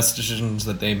of the best decisions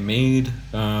that they made,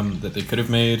 that they could have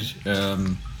made.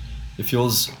 It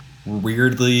feels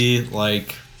weirdly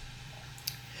like,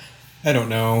 I don't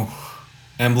know,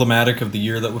 emblematic of the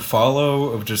year that would follow,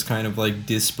 of just kind of like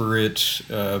disparate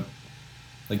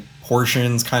like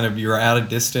portions. Kind of, you're at a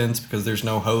distance because there's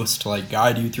no host to like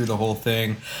guide you through the whole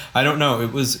thing. I don't know,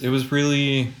 it was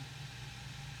really, it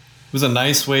was a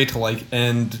nice way to like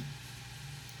end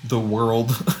the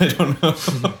world. I don't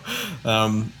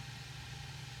know.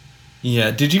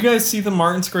 Yeah, did you guys see the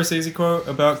Martin Scorsese quote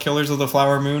about Killers of the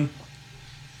Flower Moon?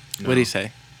 No. What did he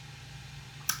say?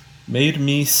 Made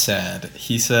me sad.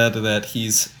 He said that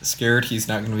he's scared he's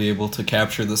not going to be able to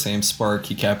capture the same spark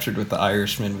he captured with The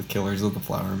Irishman with Killers of the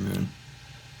Flower Moon.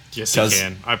 Yes, he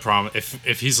can. I promise.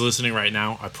 If he's listening right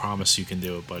now, I promise you can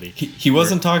do it, buddy. He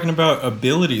wasn't talking about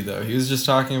ability though. He was just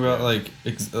talking about like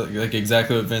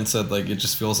exactly what Vince said. Like, it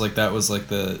just feels like that was like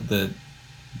the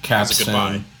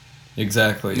capstone.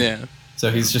 Exactly. Yeah.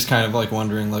 So he's just kind of like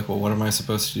wondering, like, well, what am I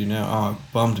supposed to do now? Oh, it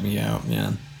bummed me out,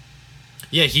 man.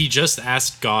 Yeah, he just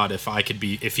asked God if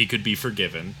he could be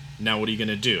forgiven. Now what are you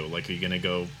gonna do? Like, are you gonna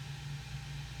go?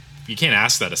 You can't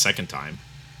ask that a second time.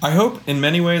 I hope, in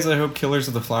many ways, Killers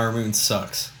of the Flower Moon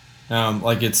sucks.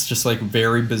 Like, it's just like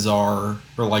very bizarre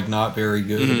or like not very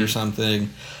good or something.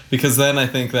 Because then I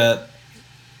think that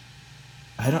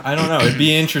I don't know. It'd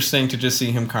be interesting to just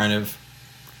see him kind of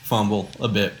fumble a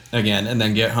bit again and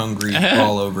then get hungry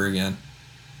all over again.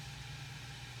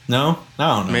 No?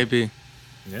 I don't know. Maybe.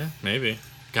 Yeah, maybe.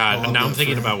 God, now I'm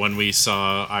thinking about when we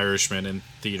saw Irishman in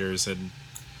theaters and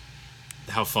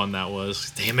how fun that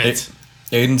was. Damn it.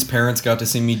 Aiden's parents got to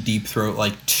see me deep throat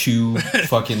like 2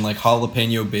 fucking like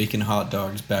jalapeno bacon hot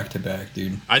dogs back to back,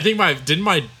 dude. I think didn't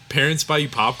my parents buy you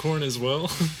popcorn as well?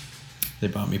 They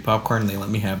bought me popcorn and they let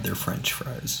me have their French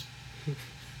fries.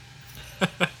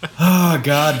 Oh,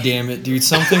 god damn it, dude.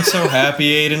 Something so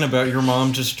happy, Aiden, about your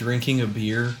mom just drinking a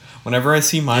beer. Whenever I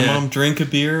see my mom drink a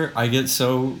beer, I get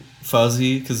so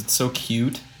fuzzy because it's so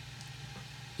cute.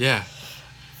 Yeah.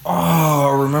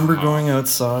 Oh, I remember going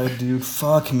outside, dude.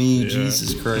 Fuck me,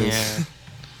 Jesus Christ.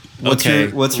 Yeah.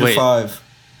 What's your 5?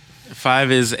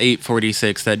 5 is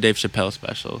 846, that Dave Chappelle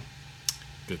special.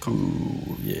 Good call.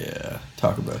 Ooh, yeah.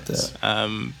 Talk about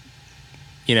that.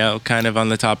 Kind of on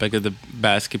the topic of the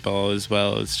basketball as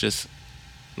well. It's just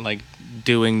like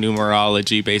doing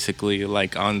numerology basically,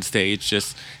 like on stage,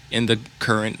 just in the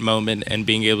current moment and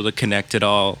being able to connect it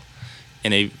all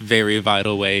in a very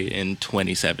vital way in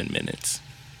 27 minutes.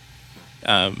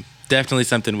 Definitely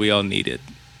something we all needed.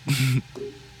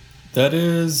 That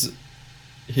is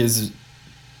his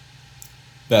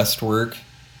best work.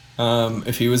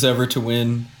 If he was ever to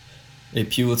win a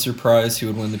Pulitzer Prize, he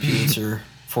would win the Pulitzer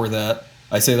for that.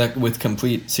 I say that with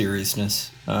complete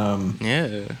seriousness.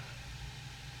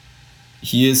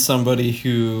 He is somebody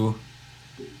who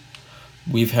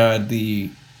we've had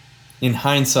in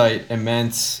hindsight,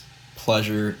 immense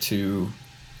pleasure to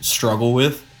struggle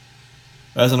with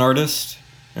as an artist.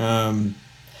 And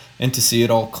to see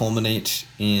it all culminate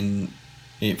in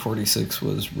 846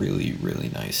 was really, really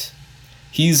nice.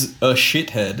 He's a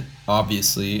shithead,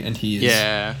 obviously, and he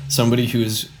is somebody who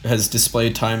has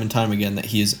displayed time and time again that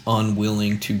he is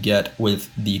unwilling to get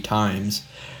with the times.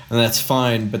 And that's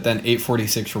fine, but then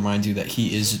 846 reminds you that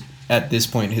he is, at this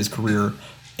point in his career,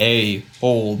 A,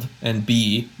 old, and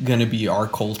B, gonna be our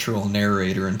cultural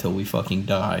narrator until we fucking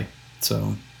die.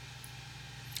 So...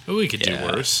 Well, we could do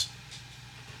worse.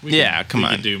 We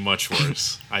could do much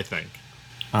worse, I think.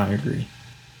 I agree.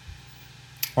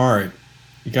 Alright.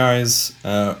 You guys,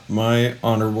 my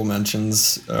honorable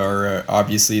mentions are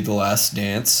obviously The Last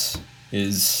Dance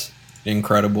is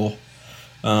incredible.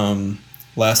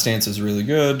 Last Dance is really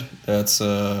good. That's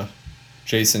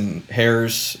Jason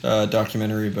Hare's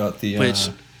documentary about the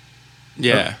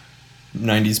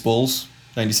 90s Bulls,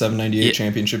 97-98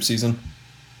 championship season.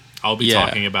 I'll be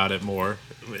talking about it more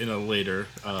in a later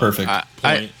Perfect.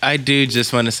 point. I do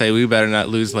just want to say we better not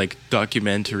lose like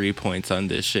documentary points on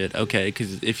this shit, okay?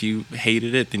 Because if you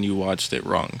hated it, then you watched it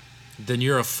wrong. Then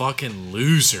you're a fucking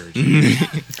loser, dude.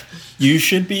 You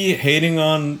should be hating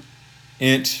on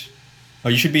it.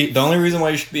 The only reason why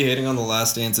you should be hating on The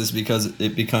Last Dance is because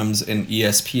it becomes an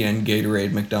ESPN,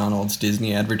 Gatorade, McDonald's,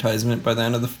 Disney advertisement by the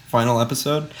end of the final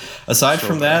episode. Aside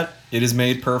from that, it is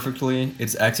made perfectly.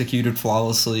 It's executed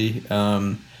flawlessly.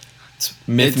 It's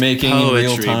myth-making in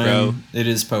real time. Bro. It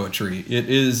is poetry. It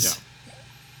is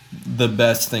the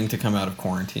best thing to come out of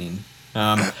quarantine.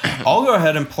 I'll go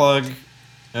ahead and plug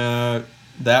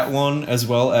that one, as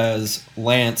well as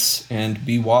Lance and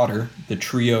Be Water, the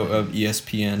trio of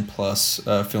ESPN Plus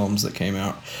films that came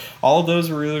out. All of those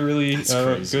were really, really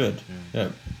good. Yeah,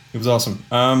 it was awesome.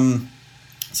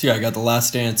 So yeah, I got The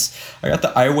Last Dance. I got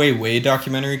the Ai Weiwei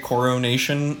documentary,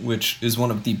 Coronation, which is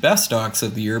one of the best docs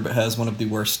of the year, but has one of the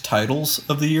worst titles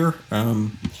of the year.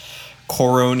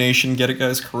 Coronation, get it,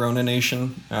 guys? Corona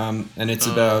Nation. And it's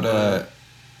about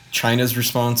China's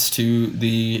response to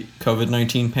the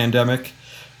COVID-19 pandemic.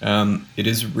 It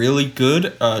is really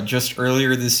good. Just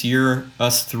earlier this year,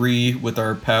 us three with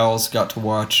our pals got to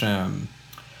watch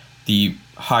the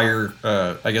higher,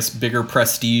 I guess, bigger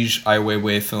prestige Ai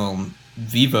Weiwei film,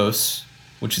 Vivos,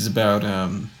 which is about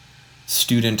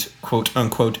student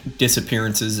quote-unquote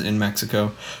disappearances in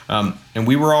Mexico. And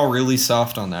we were all really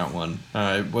soft on that one.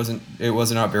 It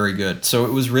was not very good. So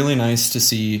it was really nice to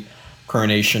see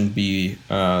Coronation be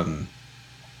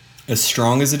as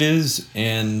strong as it is.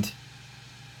 And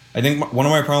I think one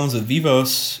of my problems with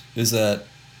Vivos is that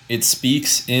it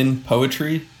speaks in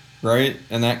poetry, right?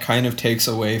 And that kind of takes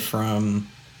away from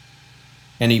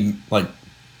any like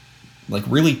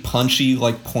really punchy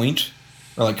point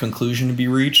or conclusion to be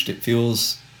reached. It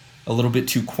feels a little bit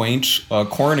too quaint.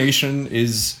 Coronation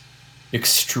is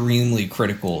extremely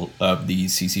critical of the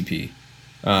CCP.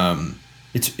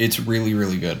 It's really,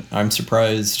 really good. I'm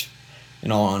surprised,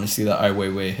 in all honesty, that Ai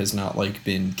Weiwei has not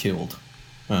been killed.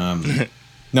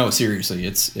 No, seriously,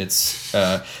 it's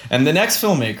and the next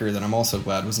filmmaker that I'm also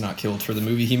glad was not killed for the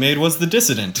movie he made was The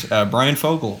Dissident, Brian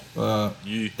Fogel.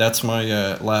 That's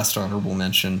my last honorable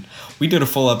mention. We did a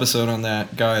full episode on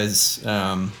that, guys.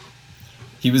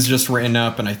 He was just written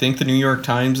up, and I think the New York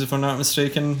Times, if I'm not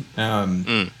mistaken.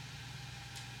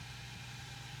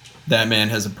 That man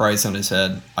has a price on his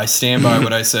head. I stand by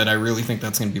what I said. I really think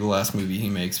that's going to be the last movie he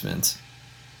makes, Vince.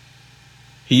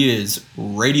 He is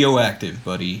radioactive,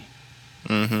 buddy.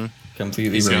 Mm-hmm.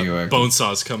 Completely He's radioactive. got bone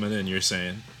saws coming in, you're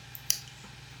saying.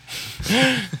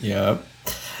 Yep.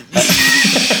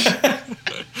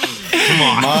 Come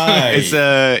on. It's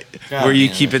where you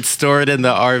keep it stored in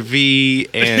the RV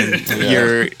and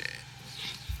you're...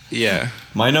 Yeah.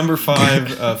 My number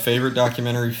 5 favorite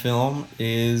documentary film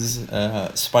is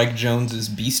Spike Jonze's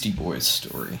Beastie Boys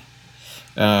story.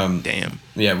 Damn.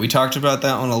 Yeah, we talked about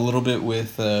that one a little bit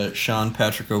with Sean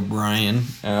Patrick O'Brien.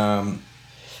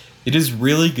 It is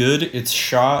really good. It's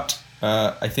shot,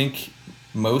 I think,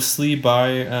 mostly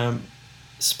by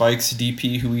Spike's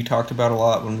DP, who we talked about a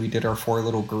lot when we did our Four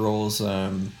Little Girls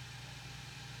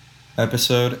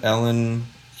episode. Ellen...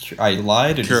 I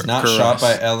lied. It is not shot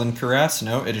by Ellen Carras.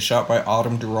 No, it is shot by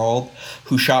Autumn Durald,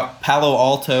 who shot Palo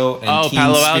Alto and Teen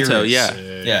Palo Spirits. Alto, yeah.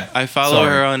 Yeah. I follow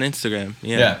her on Instagram.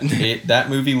 Yeah.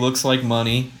 That movie looks like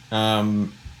money.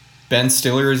 Ben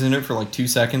Stiller is in it for 2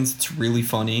 seconds. It's really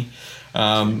funny.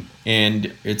 And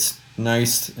it's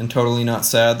nice and totally not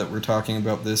sad that we're talking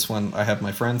about this when I have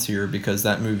my friends here, because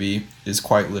that movie is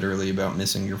quite literally about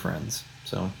missing your friends.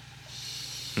 So...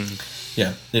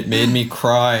 Yeah, it made me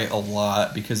cry a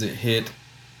lot because it hit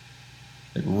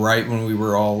right when we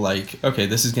were all okay,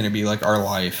 this is going to be our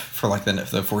life for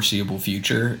the foreseeable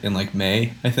future in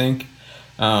May, I think,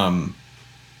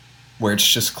 where it's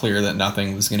just clear that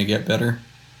nothing was going to get better.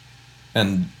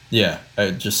 And yeah,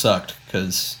 it just sucked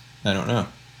because, I don't know,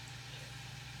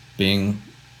 being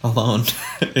alone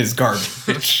is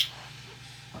garbage.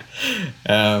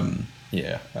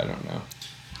 Yeah, I don't know.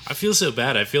 I feel so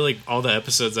bad. I feel like all the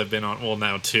episodes I've been on, well,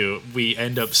 now too, we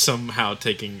end up somehow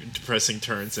taking depressing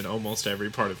turns in almost every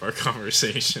part of our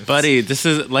conversation. Buddy, this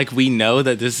is we know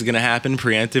that this is going to happen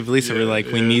preemptively, so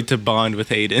we're we need to bond with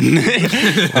Aiden.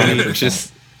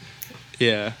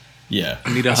 Yeah.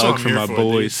 I need a hug from my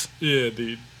boys. Yeah,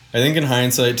 dude. I think in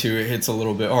hindsight, too, it hits a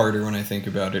little bit harder when I think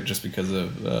about it just because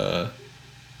of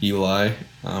Eli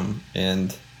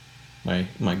and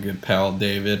my good pal,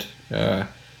 David.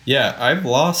 Yeah, I've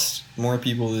lost more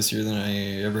people this year than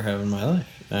I ever have in my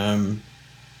life. I'm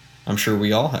sure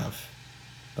we all have.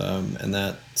 And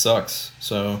that sucks.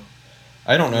 So,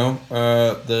 I don't know.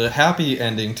 The happy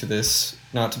ending to this,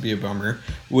 not to be a bummer,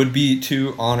 would be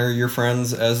to honor your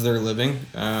friends as they're living,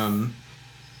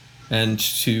 and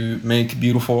to make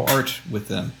beautiful art with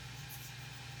them.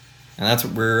 And that's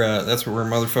what we're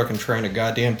motherfucking trying to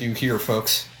goddamn do here,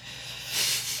 folks.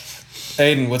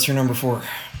 Aiden, what's your number 4?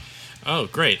 Oh,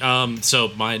 great. So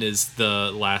mine is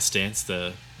The Last Dance,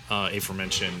 the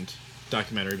aforementioned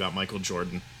documentary about Michael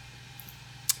Jordan.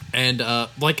 And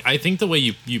I think the way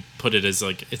you put it is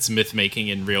it's myth making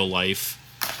in real life,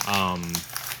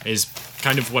 is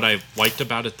kind of what I liked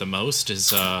about it the most.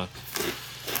 Is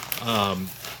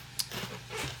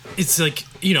it's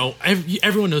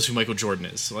everyone knows who Michael Jordan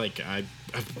is.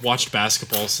 I've watched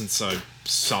basketball since I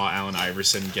saw Allen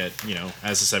Iverson get,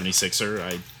 as a 76er.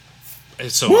 I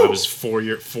was 4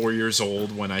 years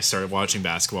old when I started watching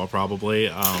basketball, probably.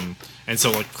 And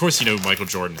so, like, of course, you know who Michael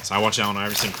Jordan is. I watched Allen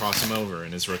Iverson cross him over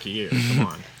in his rookie year.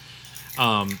 Come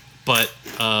on. But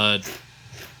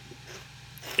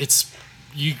it's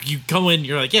you go in,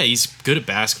 you're like, yeah, he's good at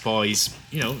basketball. He's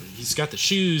got the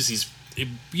shoes.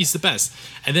 He's the best.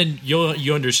 And then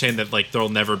you understand that, like, there'll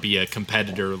never be a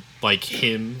competitor like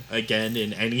him again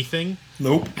in anything.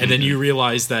 Nope. And then you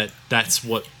realize that that's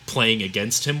what playing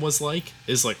against him was like.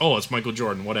 Is like, oh, it's Michael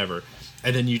Jordan, whatever.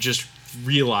 And then you just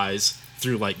realize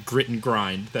through, like, grit and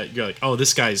grind that you're like, oh,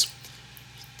 this guy's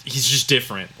he's just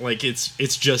different. Like,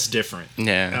 it's just different.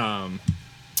 Yeah.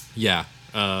 Yeah.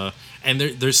 And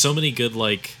there's so many good,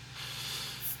 like,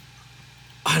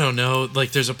 I don't know,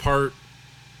 like, there's a part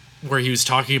where he was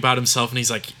talking about himself and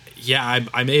he's like, yeah,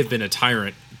 I may have been a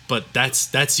tyrant, but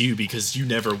that's you because you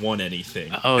never won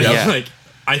anything. Oh, yeah. Like,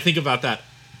 I think about that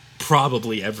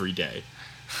probably every day.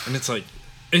 And it's like,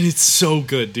 and it's so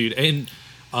good, dude. And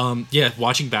yeah,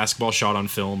 watching basketball shot on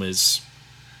film is,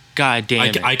 God damn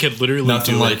it. I could literally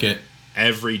Nothing do like it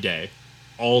every day,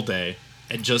 all day,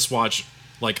 and just watch,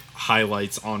 like,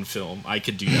 highlights on film. I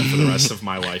could do that for the rest of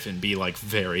my life and be, like,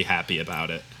 very happy about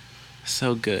it.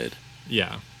 So good.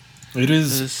 Yeah. It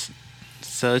is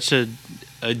such a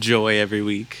joy every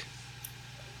week.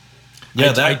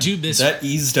 Yeah, I do miss that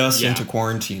eased us Yeah. into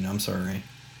quarantine. I'm sorry.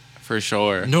 For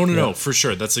sure. No, for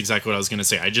sure. That's exactly what I was gonna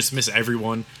say. I just miss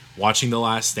everyone watching The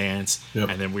Last Dance, Yep.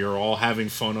 and then we were all having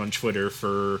fun on Twitter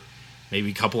for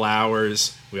maybe a couple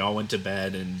hours. We all went to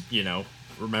bed, and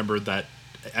remembered that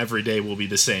every day will be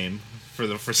the same for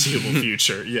the foreseeable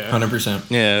future. Yeah, 100%.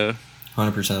 Yeah.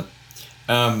 100%.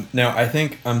 Now, I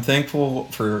think I'm thankful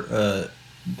for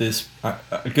this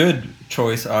a good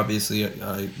choice. Obviously,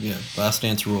 Last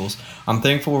Dance rules. I'm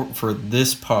thankful for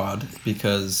this pod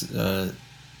because,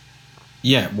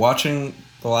 watching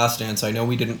The Last Dance. I know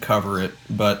we didn't cover it,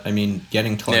 but I mean,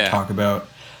 getting to talk about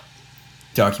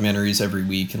documentaries every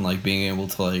week and, like, being able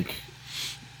to, like,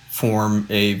 form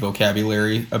a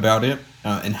vocabulary about it.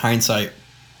 In hindsight,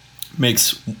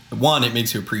 makes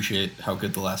you appreciate how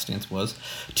good The Last Dance was.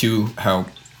 2, how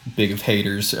big of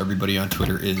haters everybody on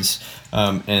Twitter is.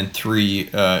 And 3,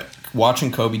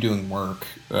 watching Kobe doing work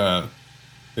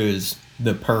is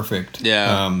the perfect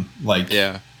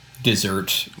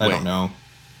dessert. I don't know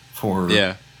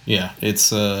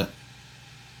it's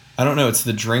I don't know. It's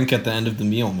the drink at the end of the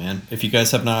meal, man. If you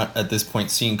guys have not at this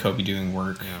point seen Kobe doing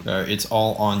work, it's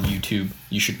all on YouTube.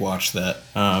 You should watch that.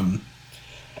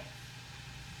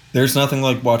 There's nothing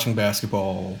like watching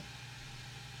basketball,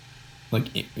 like,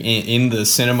 in the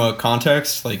cinema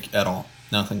context, like, at all.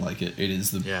 Nothing like it. It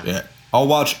is I'll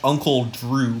watch Uncle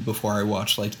Drew before I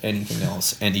watch, like, anything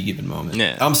else any given moment.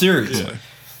 Yeah. I'm serious. Yeah.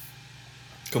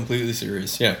 Completely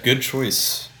serious. Yeah, good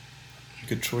choice.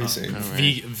 Good choice, Abe.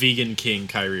 Right. Vegan King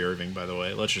Kyrie Irving, by the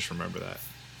way. Let's just remember that.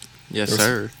 Yes,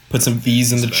 sir. Put some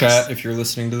V's in the chat if you're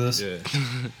listening to this. Yeah.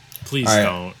 Please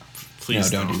don't.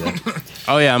 Please don't do that.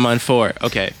 Oh, yeah, I'm on 4.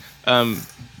 Okay.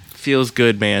 Feels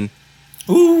good, man.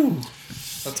 Ooh.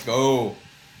 Let's go.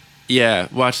 Yeah,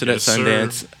 watched it at Yes,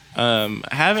 Sundance.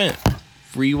 I haven't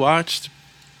rewatched,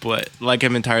 but, like,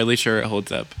 I'm entirely sure it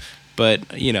holds up. But,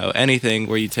 anything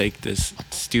where you take this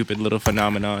stupid little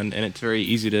phenomenon and it's very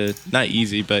easy to, not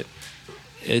easy, but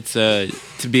it's to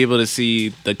be able to see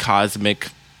the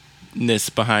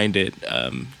cosmicness behind it,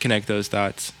 connect those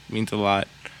dots means a lot.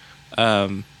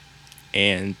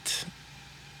 And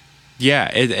yeah,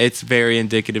 it's very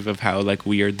indicative of how, like,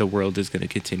 weird the world is going to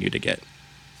continue to get.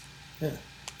 Yeah,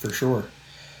 for sure.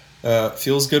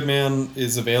 Feels Good Man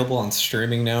is available on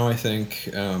streaming now, I think.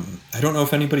 I don't know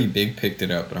if anybody big picked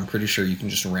it up, but I'm pretty sure you can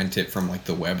just rent it from, like,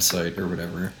 the website or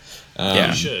whatever.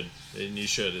 You should. And you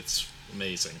should. It's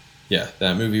amazing. Yeah,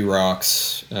 that movie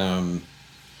rocks.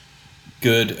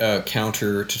 Good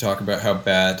counter to talk about how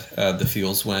bad the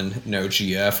Feels When No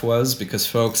GF was, because,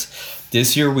 folks,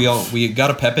 this year we got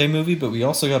a Pepe movie, but we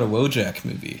also got a Wojak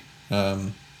movie.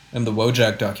 And the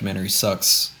Wojak documentary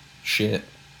sucks shit.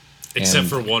 Except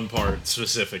for one part,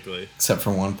 specifically. Except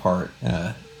for one part.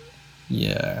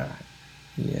 Yeah.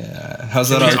 How's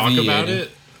Can that we RV? talk about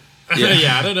it?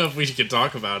 Yeah, I don't know if we could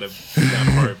talk about it,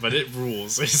 that part, but it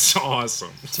rules. It's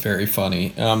awesome. It's very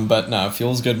funny. But no,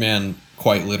 Feels Good Man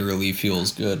quite literally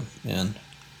feels good, man.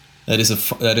 That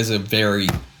is a very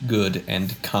good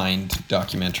and kind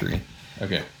documentary.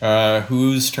 Okay.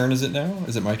 Whose turn is it now?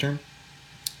 Is it my turn?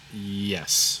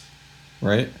 Yes.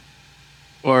 Right?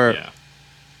 Or yeah.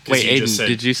 Wait, Aiden,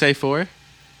 did you say 4?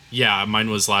 Yeah,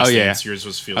 mine was Last Dance. Yours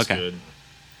was Feels Good.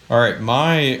 All right,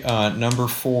 my number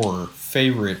 4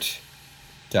 favorite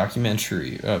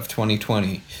documentary of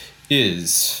 2020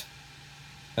 is,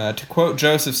 to quote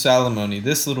Joseph Salamone,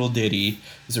 this little ditty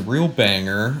is a real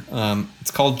banger.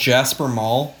 It's called Jasper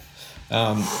Mall.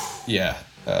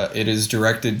 It is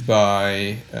directed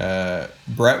by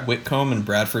Brett Whitcomb and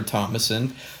Bradford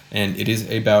Thomason, and it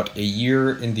is about a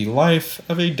year in the life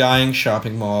of a dying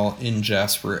shopping mall in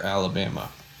Jasper, Alabama.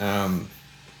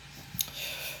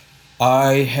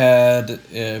 I had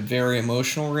a very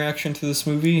emotional reaction to this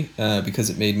movie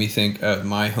because it made me think of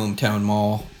my hometown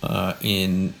mall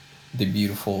in the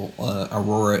beautiful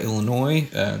Aurora, Illinois,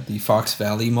 the Fox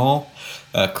Valley Mall.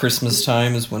 Christmas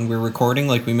time is when we're recording,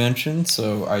 like we mentioned,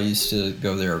 so I used to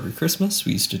go there every Christmas.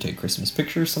 We used to take Christmas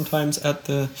pictures sometimes at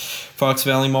the Fox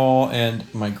Valley Mall,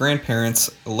 and my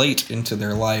grandparents, late into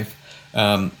their life,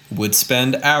 would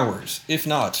spend hours, if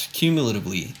not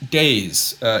cumulatively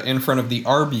days, in front of the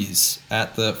Arby's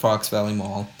at the Fox Valley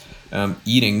Mall,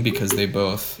 eating because they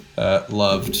both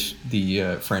loved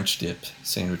the French dip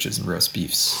sandwiches and roast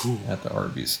beefs at the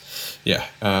Arby's. Yeah,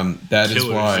 that is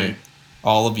why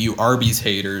all of you Arby's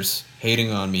haters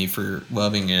hating on me for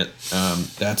loving it,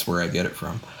 that's where I get it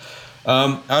from.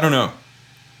 I don't know.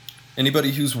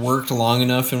 Anybody who's worked long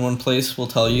enough in one place will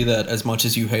tell you that as much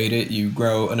as you hate it, you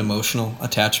grow an emotional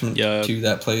attachment to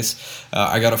that place.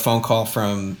 I got a phone call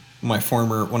from one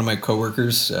of my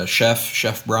coworkers,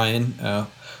 Chef Brian,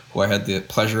 who I had the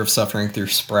pleasure of suffering through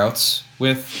Sprouts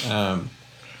with.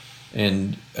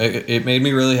 And it made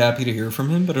me really happy to hear from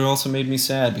him, but it also made me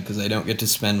sad because I don't get to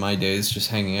spend my days just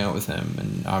hanging out with him.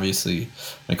 And obviously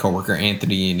my coworker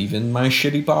Anthony and even my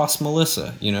shitty boss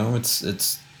Melissa,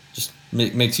 it's just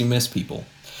makes you miss people.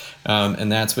 And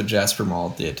that's what Jasper Mall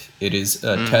did. It is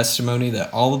a testimony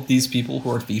that all of these people who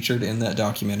are featured in that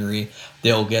documentary,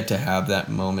 they'll get to have that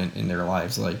moment in their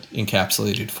lives, like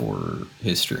encapsulated for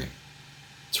history.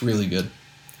 It's really good.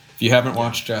 If you haven't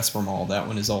watched Jasper Mall, that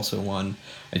one is also one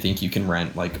I think you can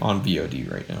rent like on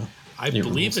VOD right now. I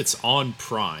believe it's on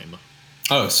Prime.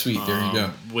 Oh, sweet. There you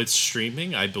go. With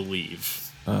streaming, I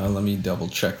believe. Let me double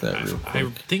check that real quick. I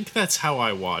think that's how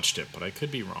I watched it, but I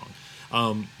could be wrong.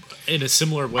 In a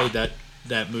similar way,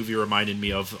 that movie reminded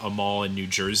me of a mall in New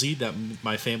Jersey that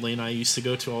my family and I used to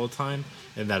go to all the time,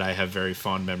 and that I have very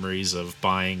fond memories of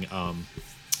buying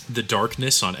The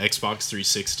Darkness on Xbox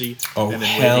 360. Oh, and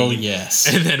then hell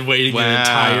yes. And then waiting an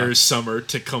entire summer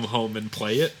to come home and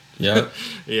play it. Yep.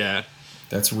 Yeah.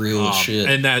 That's real as shit.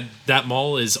 And that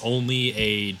mall is only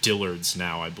a Dillard's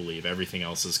now, I believe. Everything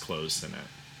else is closed in it.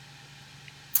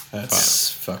 That's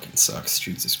fucking sucks.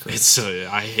 Jesus Christ.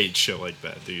 I hate shit like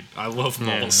that, dude. I love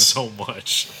malls so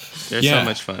much. They're so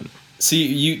much fun.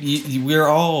 See, we're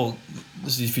all,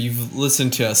 if you've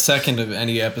listened to a second of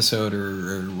any episode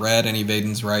or read any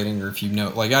Vaden's writing, or if you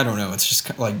know, like, I don't know, it's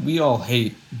just like, we all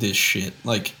hate this shit.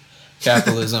 Like,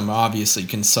 capitalism obviously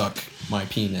can suck my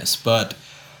penis, but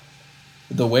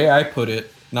the way I put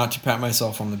it, not to pat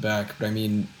myself on the back, but I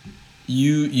mean,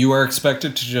 you are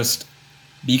expected to just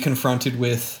be confronted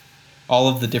with all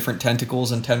of the different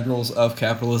tentacles and tendrils of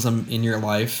capitalism in your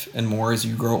life and more as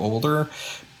you grow older.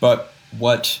 But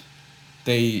what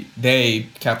they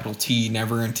capital T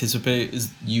never anticipate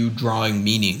is you drawing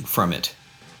meaning from it.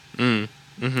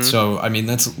 Mm-hmm. So I mean,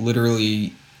 that's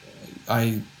literally,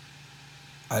 I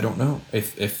don't know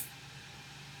if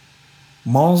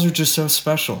malls are just so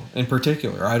special. In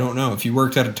particular, I don't know if you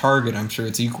worked at a Target, I'm sure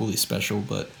it's equally special,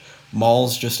 but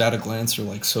malls just at a glance are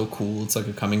like so cool. It's like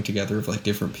a coming together of like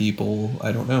different people.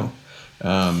 I don't know.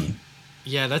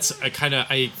 Yeah, that's what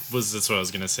I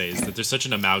was gonna say, is that there's such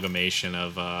an amalgamation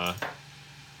of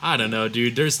I don't know,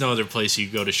 dude. There's no other place you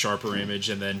go to Sharper Image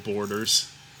and then Borders.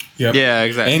 Yep. Yeah,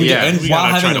 exactly. And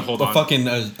while having a fucking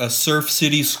a Surf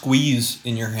City squeeze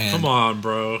in your hand. Come on,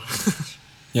 bro.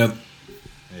 Yep.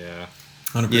 Yeah.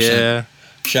 100%. Yeah.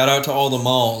 Shout out to all the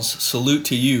malls. Salute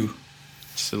to you.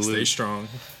 Salute. Stay strong.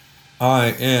 I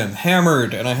am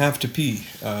hammered and I have to pee.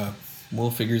 We'll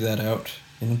figure that out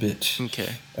in a bit.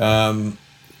 Okay.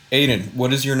 Aiden,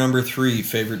 what is your number 3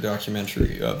 favorite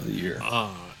documentary of the year?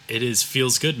 It is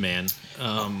Feels Good, Man.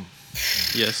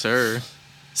 Yes, sir.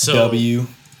 So, W.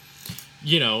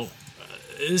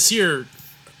 This year,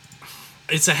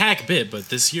 it's a hack bit, but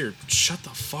this year, shut the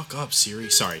fuck up,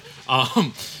 Siri. Sorry.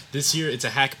 This year it's a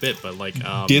hack bit, but like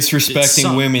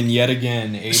disrespecting women yet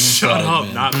again. Aiden Shut up,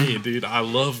 man. Not me, dude. I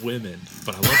love women,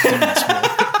 but I love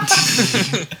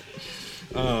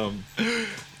women more.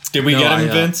 Did we get him,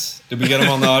 Vince? Did we get him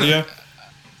on the audio?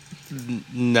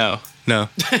 No.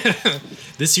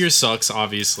 This year sucks,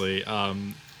 obviously.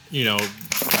 I've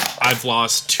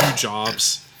lost 2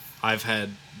 jobs. I've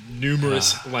had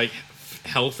numerous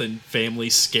health and family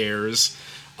scares.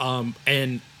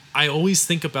 And I always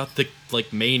think about the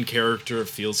like main character of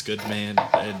Feels Good Man,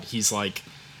 and he's like,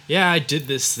 yeah, I did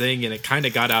this thing and it kind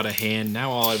of got out of hand.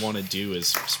 Now all I want to do is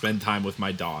spend time with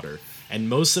my daughter. And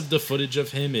most of the footage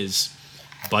of him is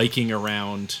biking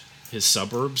around his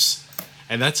suburbs.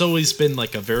 And that's always been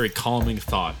like a very calming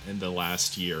thought in the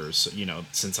last years, you know,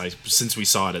 since we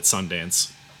saw it at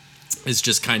Sundance. It's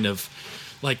just kind of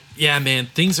like, yeah, man,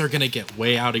 things are going to get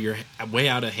way out of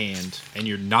hand, and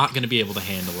you're not going to be able to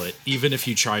handle it, even if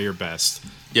you try your best.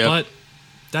 Yep. But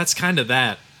that's kind of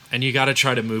that, and you got to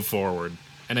try to move forward.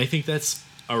 And I think that's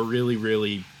a really,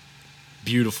 really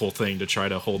beautiful thing to try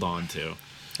to hold on to.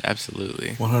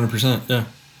 Absolutely. 100%. Yeah.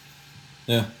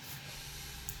 Yeah.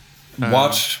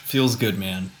 Watch Feels Good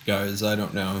Man, guys. I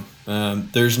don't know.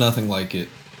 There's nothing like it.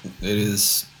 It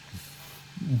is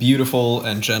beautiful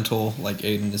and gentle, like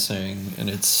Aiden is saying, and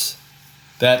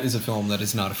that is a film that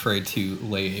is not afraid to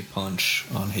lay a punch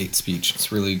on hate speech.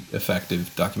 It's really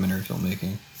effective documentary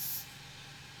filmmaking.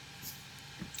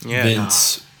 Yeah.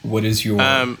 Vince, what is your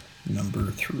number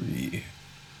 3?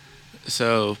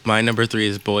 So my number 3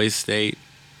 is Boys State.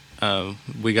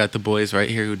 We got the boys right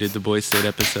here who did the Boys State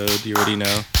episode. You already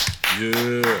know.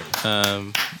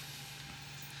 Yeah.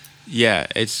 Yeah,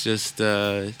 it's just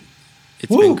it's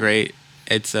been great.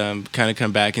 It's kind of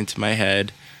come back into my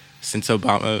head since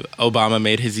Obama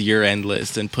made his year-end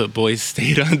list and put Boys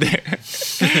State on there.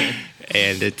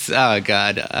 And it's man.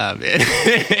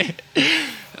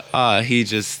 He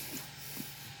just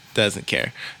doesn't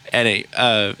care.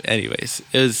 Anyways,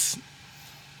 it was,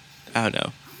 I don't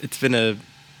know. It's been a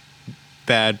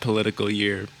bad political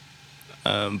year,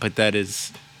 but that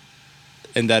is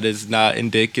not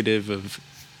indicative of,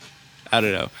 I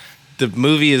don't know. The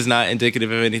movie is not indicative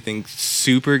of anything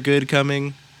super good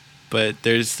coming, but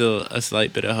there's still a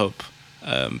slight bit of hope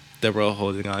that we're all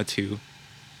holding on to.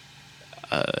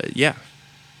 Yeah.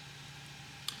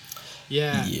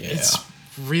 Yeah, it's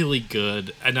really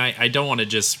good, and I don't want to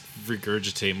just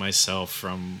regurgitate myself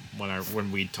from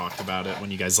when we talked about it when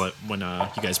you guys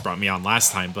brought me on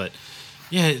last time, but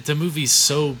yeah, the movie's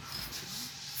so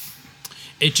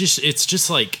it's just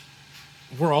like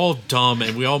we're all dumb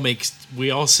and we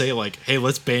all say like, hey,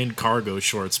 let's ban cargo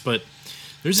shorts, but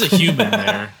there's a human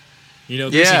there, you know,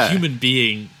 there's a human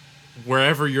being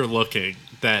wherever you're looking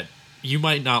that you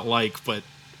might not like, but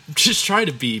just try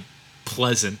to be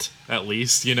pleasant at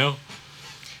least, you know.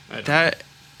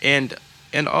 And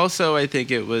also I think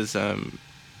it was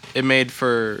it made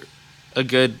for a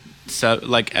good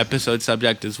episode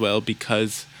subject as well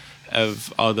because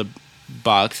of all the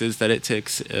boxes that it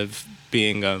ticks of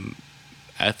being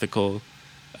ethical,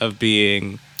 of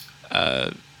being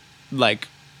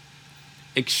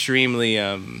extremely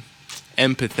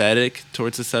empathetic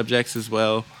towards the subjects as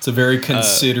well. It's a very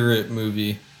considerate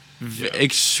movie.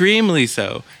 Extremely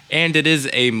so. And it is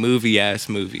a movie-ass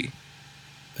movie.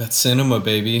 That's cinema,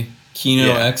 baby.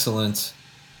 Kino excellence.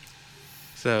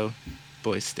 So,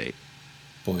 Boys State.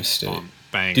 Boys State.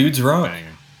 Bang. Dudes rock.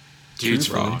 Banger. Dudes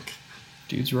rock.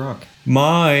 Dudes rock.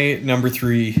 My number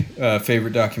 3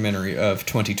 favorite documentary of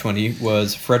 2020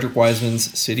 was Frederick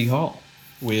Wiseman's City Hall,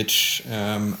 which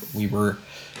we were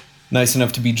nice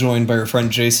enough to be joined by our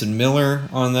friend Jason Miller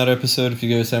on that episode. If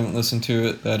you guys haven't listened to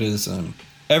it, that is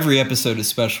every episode is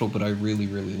special, but I really,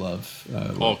 really love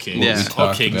all kings.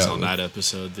 All kings on that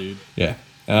episode, dude. Yeah.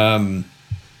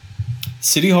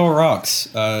 City Hall rocks.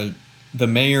 The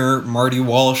mayor, Marty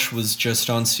Walsh, was just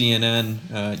on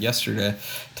CNN yesterday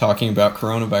talking about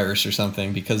coronavirus or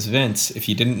something because Vince, if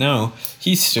you didn't know,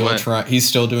 he's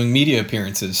still doing media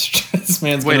appearances. This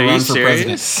man's going to run for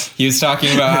president. He was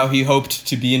talking about how he hoped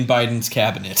to be in Biden's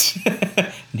cabinet,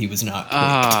 and he was not.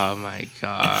 Oh my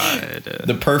god!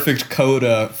 The perfect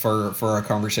coda for our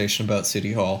conversation about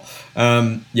City Hall.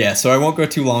 So I won't go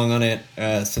too long on it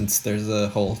since there's a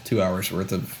whole 2 hours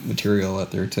worth of material out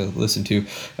there to listen to.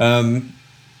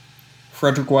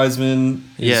 Frederick Wiseman.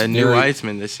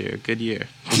 Wiseman this year. Good year.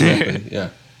 Exactly. Yeah,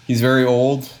 he's very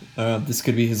old. This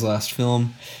could be his last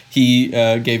film. He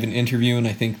gave an interview in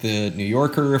I think the New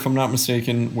Yorker, if I'm not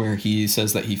mistaken, where he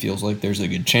says that he feels like there's a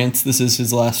good chance this is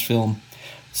his last film.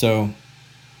 So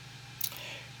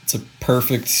it's a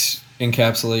perfect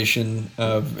encapsulation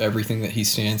of everything that he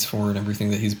stands for and everything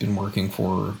that he's been working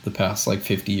for the past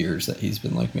 50 years that he's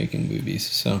been making movies.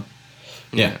 So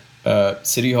yeah.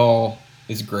 City Hall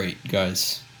is great,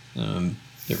 guys.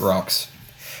 It rocks.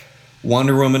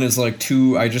 Wonder Woman is I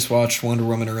just watched Wonder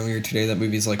Woman earlier today. That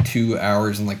movie is 2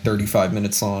 hours and 35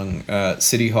 minutes long.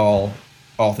 City Hall,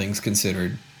 all things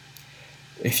considered.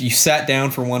 If you sat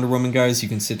down for Wonder Woman, guys, you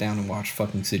can sit down and watch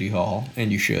fucking City Hall,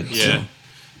 and you should. Yeah.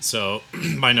 So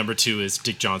my number 2 is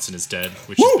Dick Johnson is Dead,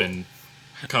 which has been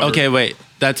covered. Okay, wait.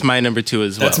 That's my number 2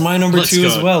 as well. That's my number 2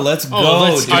 as well. Let's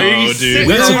go, dude. dude.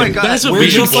 Oh my God. That's what We're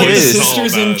just like Boys is all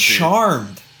sisters about, in dude.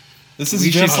 Charmed. This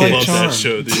is just I like love Charmed. that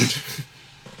show, dude.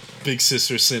 Big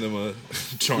Sister Cinema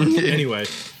Charmed. Anyway.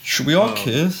 Should we all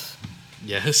kiss?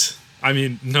 Yes. I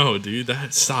mean, no, dude.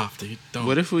 Stop, dude. Don't.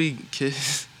 What if we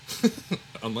kiss?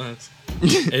 Unless.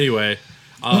 Anyway.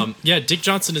 Yeah, Dick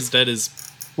Johnson is Dead is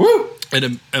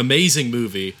an amazing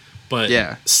movie, but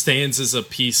stands as a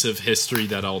piece of history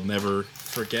that I'll never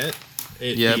forget.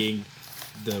 It being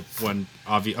the one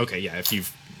obvious. Okay, yeah, if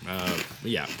you've,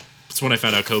 it's when I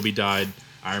found out Kobe died.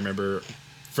 I remember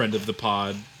friend of the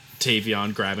pod,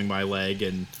 Tavion, grabbing my leg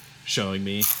and showing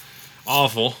me.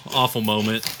 Awful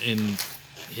moment in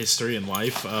history and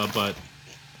life, but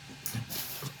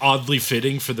oddly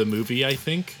fitting for the movie, I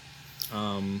think.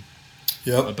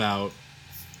 About,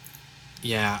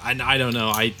 I don't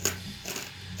know.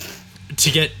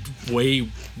 To get way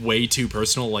too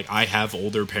personal, like, I have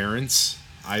older parents.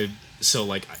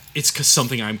 It's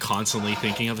something I'm constantly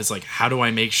thinking of is like, how do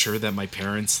I make sure that my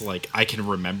parents, like, I can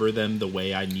remember them the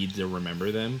way I need to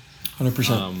remember them?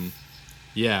 100%.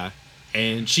 Yeah,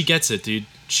 and she gets it, dude.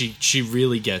 She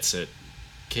really gets it.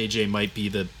 KJ might be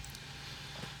the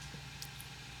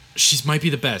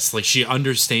best. Like, she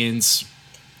understands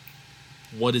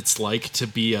what it's like to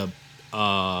be a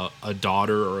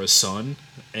daughter or a son,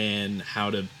 and how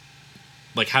to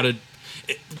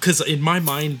because in my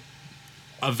mind,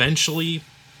 eventually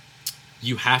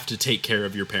you have to take care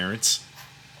of your parents,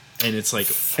 and it's like,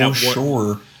 for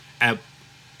sure.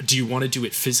 Do you want to do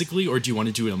it physically or do you want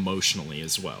to do it emotionally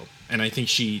as well? And I think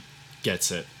she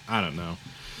gets it. I don't know.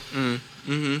 I'm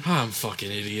a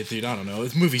fucking idiot, dude. I don't know.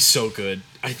 This movie's so good.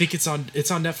 I think it's on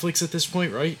Netflix at this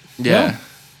point, right? Yeah.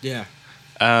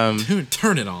 Dude,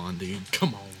 turn it on, dude.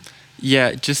 Come on.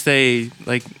 Yeah, just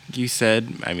like you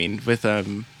said, I mean, with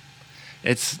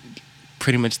it's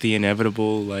pretty much the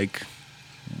inevitable, like,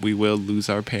 we will lose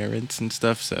our parents and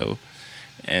stuff, so,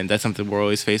 and that's something we're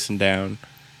always facing down.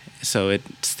 So it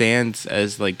stands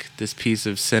as like this piece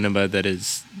of cinema that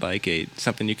is like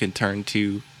something you can turn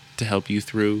to help you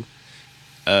through,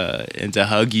 and to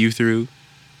hug you through,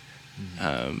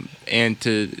 and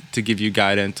to give you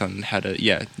guidance on how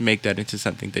to make that into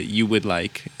something that you would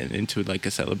like, and into like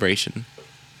a celebration.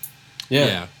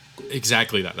 Yeah,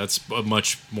 exactly that. That's a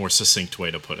much more succinct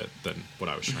way to put it than what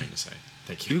I was trying to say.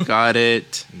 Thank you. You got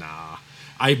it. Nah.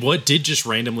 I did just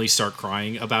randomly start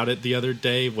crying about it the other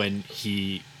day when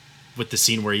with the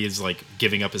scene where he is like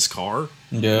giving up his car.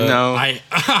 Yeah. No. I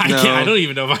can't, I don't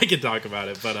even know if I can talk about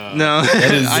it, but no,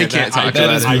 I can't talk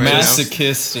about it. That is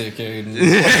masochistic, Aiden.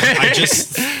 I just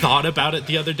thought about it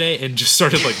the other day and just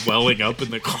started like welling up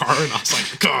in the car, and I was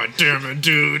like, God damn it,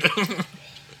 dude.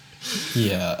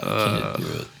 Yeah, I can't do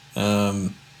it.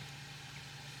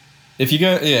 If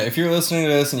you're listening to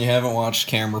this and you haven't watched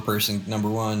Camera Person, number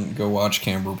one, go watch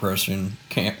Camera Person.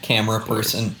 Camera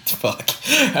Person, fuck.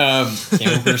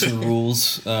 Camera Person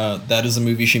rules. That is a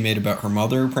movie she made about her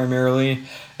mother primarily,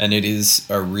 and it is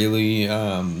a really,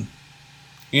 in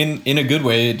a good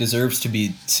way, it deserves to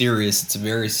be serious. It's a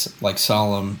very like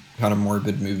solemn, kind of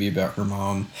morbid movie about her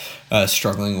mom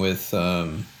struggling with,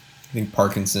 I think,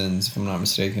 Parkinson's, if I'm not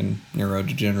mistaken,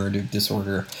 neurodegenerative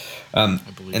disorder. And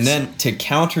then to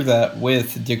counter that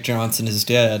with Dick Johnson is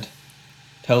Dead,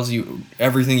 tells you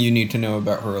everything you need to know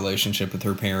about her relationship with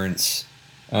her parents,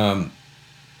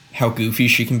 how goofy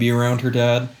she can be around her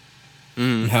dad,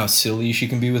 and how silly she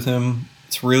can be with him.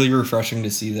 It's really refreshing to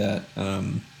see that.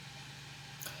 And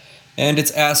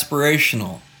it's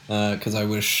aspirational, because I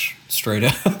wish straight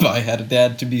up I had a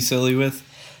dad to be silly with.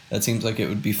 That seems like it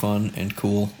would be fun and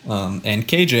cool. And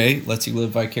KJ lets you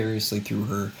live vicariously through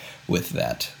her with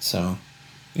that. So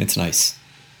it's nice.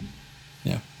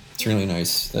 Yeah, it's really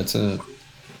nice. That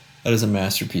is a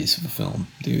masterpiece of a film,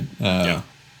 dude.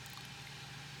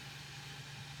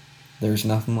 There's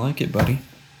nothing like it, buddy.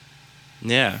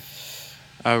 Yeah.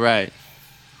 All right.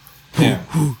 Yeah.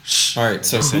 All right,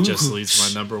 so that just leaves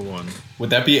my number one.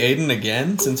 Would that be Aiden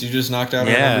again, since you just knocked out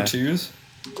our number twos?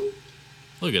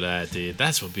 Look at that, dude.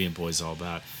 That's what being boys is all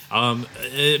about.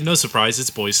 No surprise,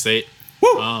 it's Boy State.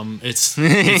 It's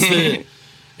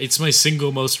my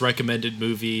single most recommended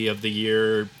movie of the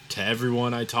year to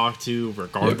everyone I talk to,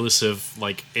 regardless of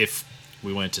like if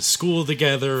we went to school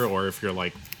together or if you're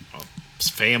like a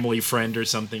family friend or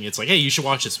something. It's like, hey, you should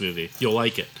watch this movie. You'll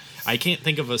like it. I can't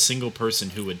think of a single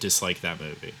person who would dislike that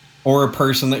movie. Or a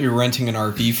person that you're renting an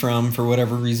RV from for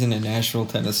whatever reason in Nashville,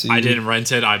 Tennessee. I didn't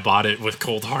rent it. I bought it with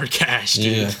cold hard cash,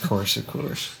 dude. Yeah, of course.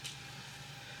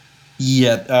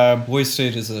 Boy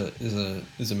State is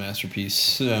a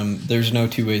masterpiece. There's no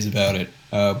two ways about it.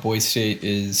 Boy State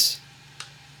is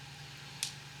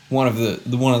one of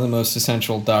the most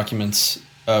essential documents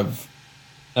of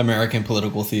American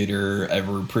political theater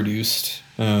ever produced.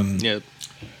 Yep.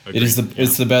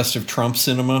 It's the best of Trump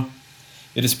cinema.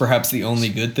 It is perhaps the only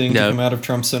good thing to come out of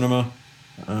Trump cinema.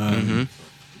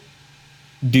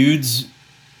 Dudes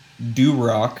do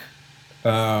rock.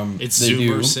 It's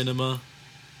Zoomer cinema.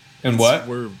 And what?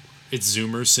 It's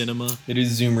Zoomer cinema. It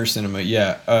is Zoomer cinema.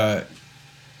 Yeah.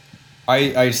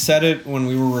 I said it when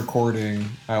we were recording.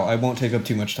 I won't take up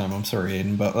too much time. I'm sorry,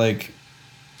 Aiden, but like,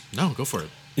 no, go for it.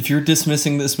 If you're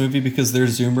dismissing this movie because they're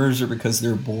Zoomers or because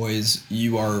they're boys,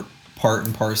 you are part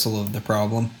and parcel of the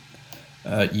problem.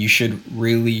 You should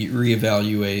really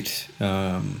reevaluate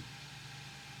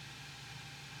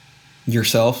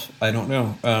yourself. I don't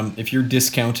know. If you're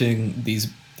discounting these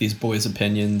boys'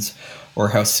 opinions or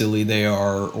how silly they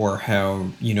are or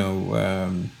how,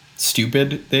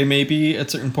 stupid they may be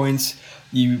at certain points,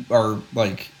 you are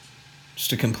like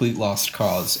just a complete lost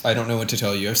cause. I don't know what to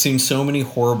tell you. I've seen so many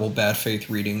horrible bad faith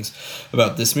readings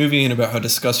about this movie and about how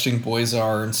disgusting boys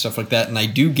are and stuff like that, and I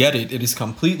do get it. It is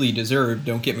completely deserved,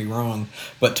 don't get me wrong,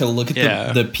 but to look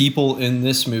at the people in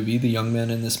this movie, the young men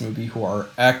in this movie who are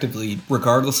actively,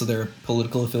 regardless of their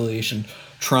political affiliation,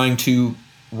 trying to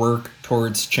work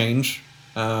towards change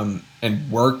and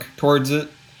work towards it,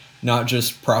 not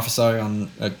just prophesy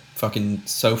on a fucking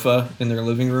sofa in their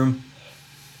living room.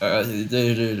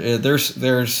 There's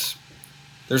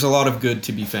a lot of good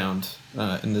to be found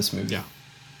in this movie.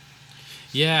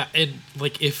 Yeah, and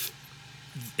like if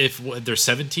they're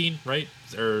 17, right,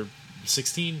 or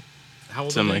 16, how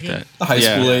old something are they like again? that? High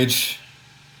school age.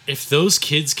 If those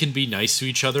kids can be nice to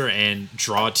each other and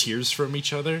draw tears from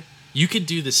each other, you can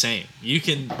do the same. You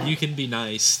can be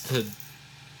nice to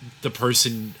the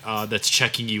person that's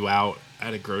checking you out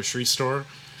at a grocery store.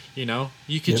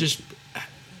 You could just.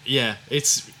 Yeah,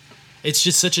 it's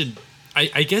just such a.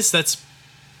 I guess that's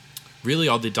really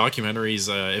all the documentaries.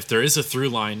 If there is a through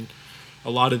line, a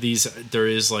lot of these there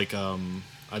is like a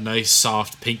nice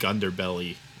soft pink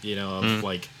underbelly,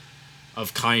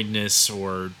 of kindness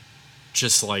or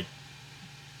just like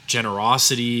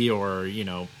generosity or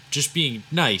just being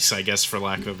nice. I guess for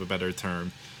lack of a better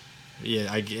term.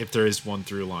 Yeah, if there is one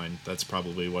through line, that's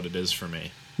probably what it is for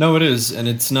me. No, it is, and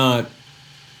it's not.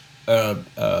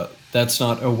 That's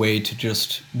not a way to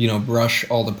just brush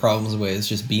all the problems away. It's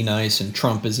just be nice and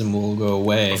Trumpism will go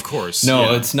away. Of course.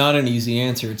 No, It's not an easy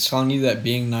answer. It's telling you that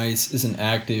being nice is an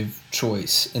active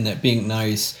choice and that being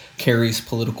nice carries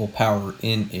political power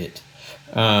in it.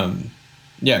 Me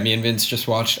and Vince just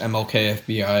watched MLK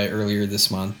FBI earlier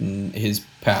this month, and his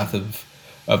path of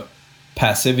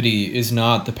passivity is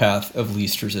not the path of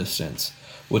least resistance,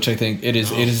 which I think it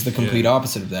is. It is the complete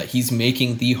opposite of that. He's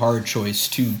making the hard choice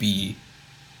to be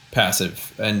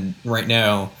passive, and right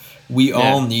now we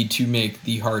all need to make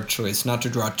the hard choice, not to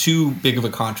draw too big of a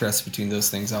contrast between those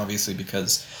things, obviously,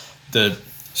 because the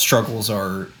struggles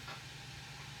are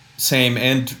same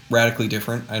and radically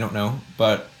different. I don't know,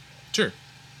 but sure,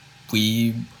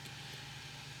 being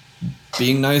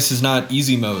nice is not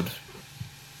easy mode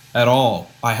at all.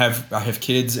 I have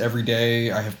kids every day.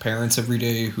 I have parents every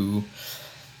day who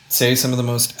say some of the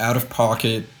most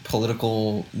out-of-pocket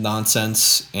political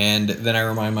nonsense, and then I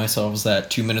remind myself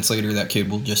that 2 minutes later that kid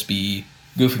will just be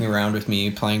goofing around with me,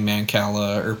 playing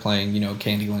Mancala or playing,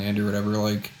 Candyland or whatever.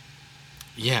 Like,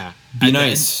 yeah, be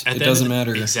nice. It doesn't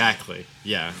matter. Exactly.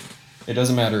 Yeah, it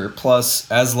doesn't matter.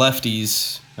 Plus, as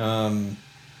lefties,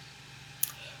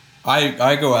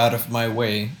 I go out of my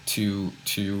way to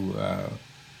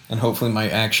and hopefully my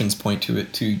actions point to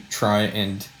it, to try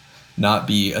and not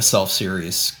be a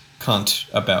self-serious cunt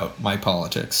about my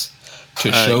politics,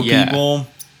 to show people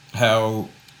how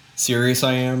serious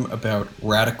I am about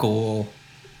radical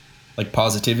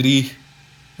positivity.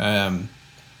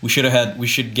 We should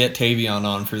get Tavion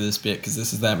on for this bit, because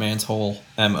this is that man's whole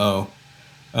MO.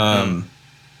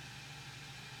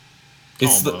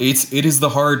 It is the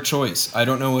hard choice. I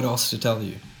don't know what else to tell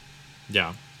you.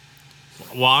 Yeah.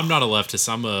 Well, I'm not a leftist.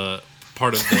 I'm a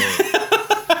part of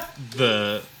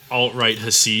the alt-right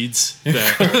Hasids.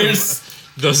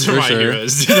 Those are my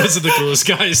heroes. Those are the coolest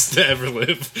guys to ever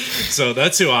live. So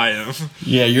that's who I am.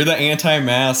 Yeah, you're the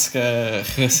anti-mask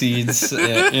Hasids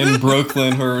in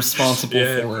Brooklyn who are responsible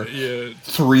for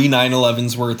 3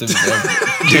 9/11s worth of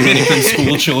Dominican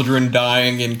school children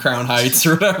dying in Crown Heights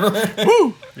or whatever.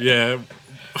 Woo! Yeah.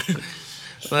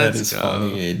 That is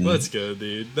funny, Aiden. Let's go,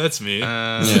 dude. That's me.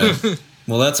 Yeah.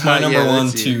 Well, that's my number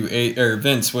one too.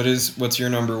 Vince, what's your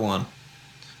number one?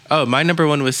 Oh, my number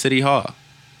one was City Hall.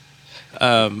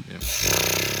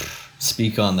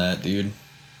 Speak on that, dude.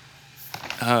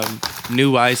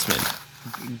 New Wiseman,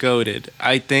 goated.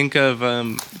 I think of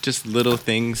just little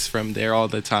things from there all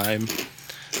the time.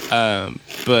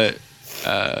 But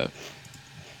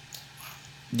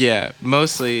yeah,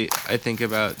 mostly I think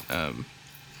about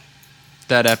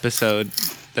that episode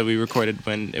that we recorded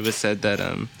when it was said that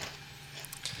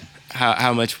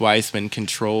how much Wiseman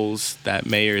controls that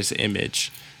mayor's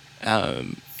image.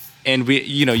 And we,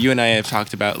 you and I have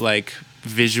talked about like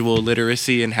visual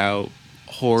literacy and how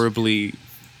horribly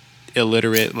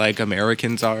illiterate like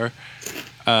Americans are.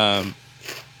 And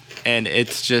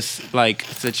it's just like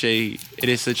it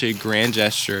is such a grand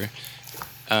gesture,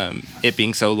 it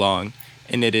being so long.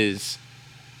 And it is,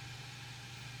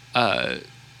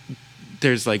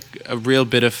 there's like a real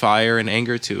bit of fire and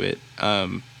anger to it,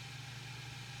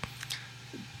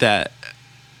 that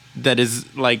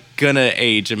is like gonna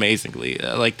age amazingly.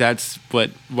 Like that's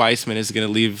what Wiseman is gonna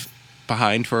leave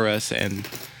behind for us. And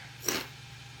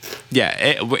yeah,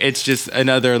 it's just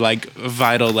another like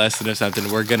vital lesson of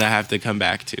something we're gonna have to come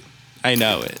back to. I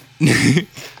know it.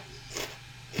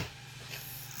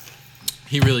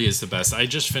 He really is the best. I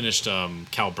just finished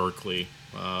Cal Berkeley.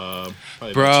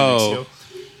 Probably Bro.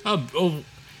 2 weeks ago.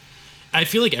 I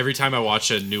feel like every time I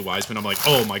watch a new Wiseman, I'm like,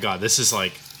 oh my god, this is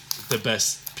like the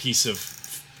best piece of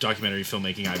documentary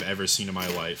filmmaking I've ever seen in my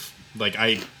life. Like,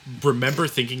 I remember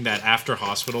thinking that after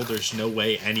Hospital, there's no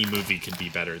way any movie could be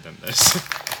better than this.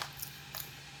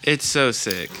 It's so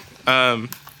sick. I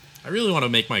really want to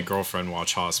make my girlfriend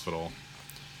watch Hospital.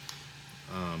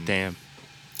 Damn.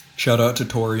 Shout out to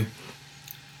Tori.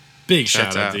 Big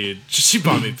shout out, dude. She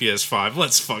bought me PS5.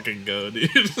 Let's fucking go, dude.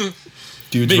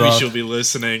 Dudes Maybe rock. she'll be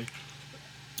listening.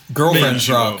 Girlfriends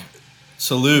rock. won't.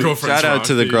 Salute. Girlfriends Shout out rock,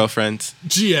 to the dude. girlfriends.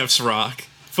 GFs rock.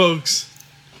 Folks.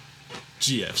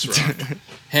 GFs rock.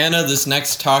 Hannah, this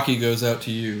next talkie goes out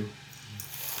to you.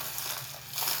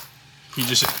 He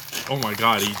just, oh my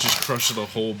god, he just crushed the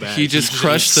whole bag. He just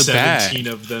crushed the bag. 17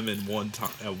 of them in one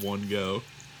time at one go.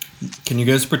 Can you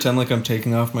guys pretend like I'm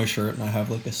taking off my shirt and I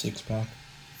have like a 6-pack?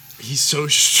 He's so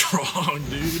strong,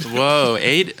 dude. Whoa,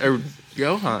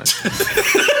 Johan.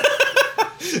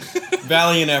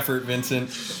 Valiant effort,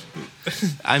 Vincent.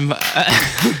 I'm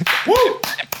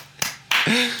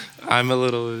a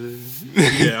little.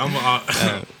 Yeah, I'm.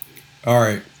 All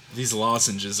right. These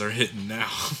lozenges are hitting now.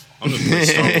 I'm gonna play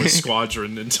Star Wars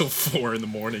Squadron until 4 in the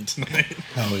morning tonight.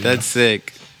 Hell yeah. That's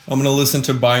sick. I'm gonna listen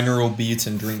to binaural beats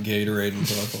and drink Gatorade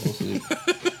until I fall asleep.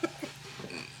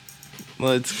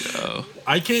 Let's go.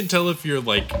 I can't tell if you're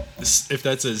like, if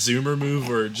that's a Zoomer move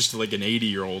or just like an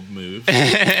 80-year-old move.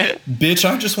 Bitch,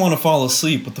 I just want to fall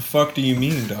asleep. What the fuck do you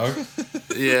mean, dog?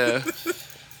 Yeah.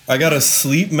 I got a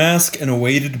sleep mask and a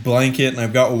weighted blanket, and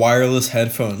I've got wireless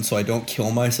headphones so I don't kill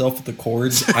myself with the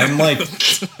cords. I'm like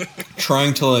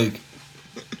trying to like,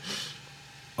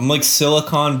 I'm like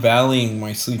Silicon Valleying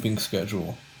my sleeping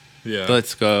schedule. Yeah.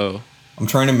 Let's go. I'm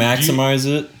trying to maximize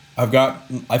it.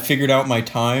 I figured out my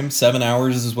time. 7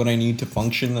 hours is what I need to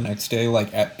function the next day,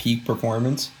 like at peak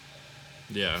performance.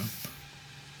 Yeah.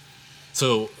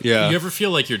 So, Yeah. you ever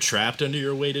feel like you're trapped under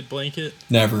your weighted blanket?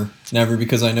 Never,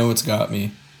 because I know it's got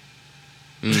me.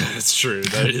 That's true.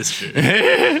 That is true.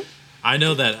 I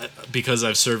know that because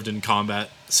I've served in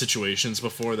combat situations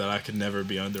before that I could never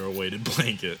be under a weighted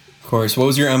blanket. Of course. What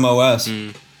was your MOS?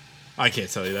 I can't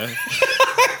tell you that.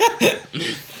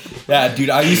 Yeah, dude,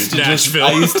 I used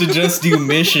to just do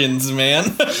missions, man.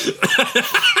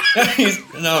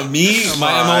 No,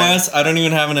 my MOS, I don't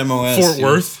even have an MOS. Fort dude.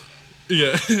 Worth?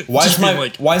 Yeah. Why Just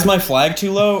being why is my flag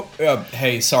too low?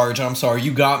 Hey, Sarge, I'm sorry.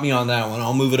 You got me on that one.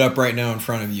 I'll move it up right now in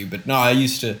front of you. But no, I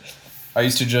used to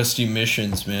just do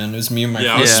missions, man. It was me and my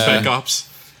I was Spec Ops.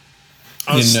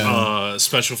 I was You know.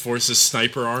 Special Forces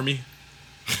Sniper Army.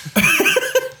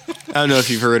 I don't know if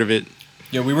you've heard of it.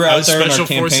 Yeah, we were I out was there in our Special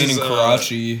campaign in Forces,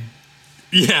 Karachi.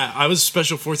 Yeah, I was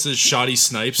Special Forces Shoddy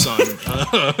Snipes on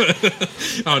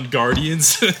on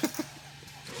Guardians.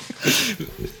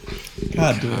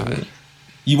 God damn it.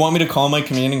 You want me to call my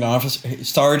commanding officer?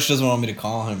 Sarge doesn't want me to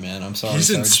call him, man. I'm sorry.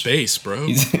 He's in Sarge. space, bro.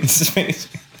 He's in space.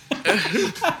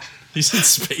 He's in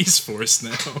Space Force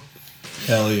now.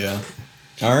 Hell yeah.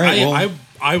 All right.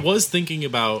 I was thinking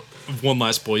about one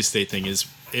last Boys State thing is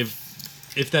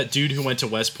if that dude who went to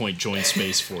West Point joined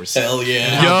Space Force. Hell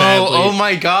yeah. Oh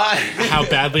my god. How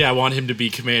badly I want him to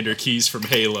be Commander Keyes from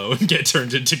Halo and get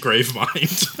turned into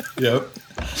Gravemind. Yep.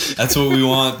 That's what we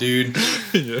want, dude.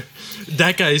 Yeah.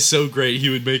 That guy is so great. He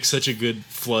would make such a good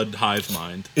Flood hive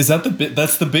mind. Is that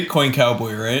that's the Bitcoin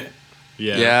cowboy, right?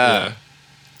 Yeah.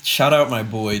 Shout out my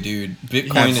boy, dude.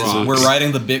 Bitcoin He rocks. we're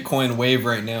riding the Bitcoin wave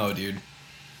right now, dude.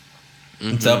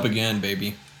 It's up again,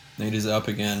 baby. Nate is up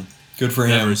again. Good for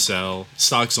Never him. sell.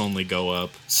 Stocks only go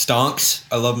up. Stonks.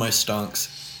 I love my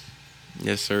stonks.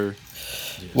 Yes, sir.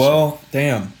 Well,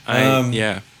 damn.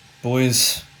 Yeah.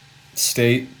 Boys,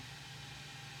 state.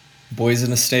 Boys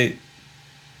in a state.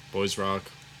 Boys rock.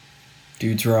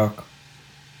 Dudes rock.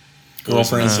 Boys in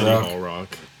Girlfriends City rock. Hall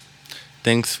rock.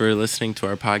 Thanks for listening to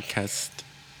our podcast.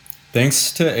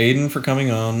 Thanks to Aiden for coming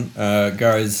on.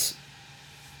 Guys,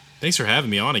 Thanks for having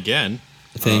me on again.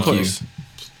 thank you.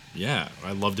 Yeah,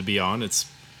 I'd love to be on.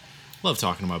 Love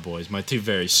talking to my boys. My two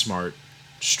very smart,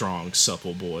 strong,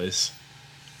 supple boys.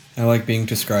 I like being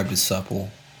described as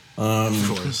supple. Of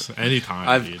course.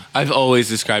 Anytime, dude. I've always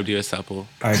described you as supple.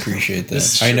 I appreciate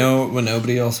This that. is I true. know when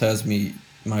nobody else has me,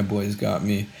 my boys got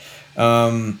me.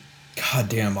 God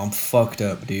damn, I'm fucked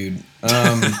up, dude.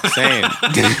 Same.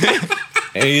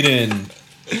 Aiden,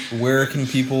 where can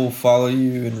people follow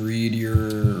you and read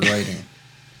your writing?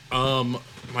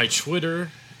 My Twitter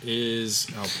is,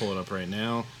 I'll pull it up right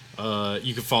now.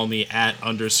 You can follow me at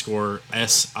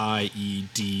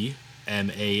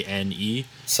 _SIEDMANE.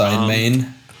 Side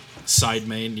main. Side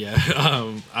main, yeah.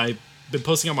 I've been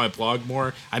posting on my blog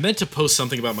more. I meant to post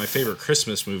something about my favorite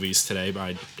Christmas movies today,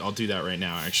 but I'll do that right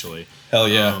now, actually. Hell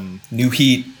yeah. New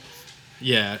heat.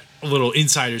 Yeah, a little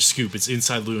insider scoop. It's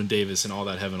Inside Llewyn Davis and All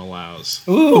That Heaven Allows.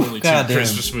 Ooh, Only two goddamn.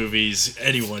 Christmas movies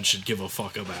anyone should give a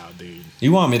fuck about, dude.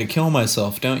 You want me to kill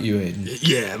myself, don't you, Aiden?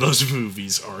 Yeah, those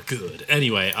movies are good.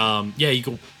 Anyway, yeah, you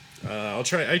go. I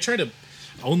try to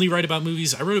only write about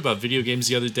movies. I wrote about video games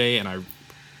the other day, and I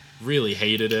really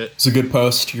hated it. It's a good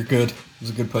post. You're good. It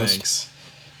was a good post. Thanks.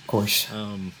 Of course.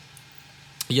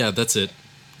 Yeah, that's it.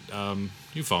 You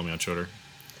can follow me on Twitter.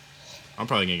 I'm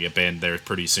probably gonna get banned there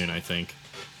pretty soon. I think.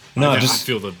 No, I just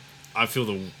feel the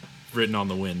written on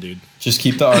the wind, dude. just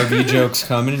keep the RV jokes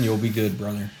coming, and you'll be good,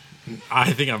 brother.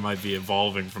 I think I might be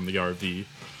evolving from the RV.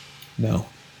 No.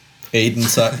 Aiden,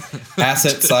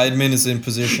 asset sideman is in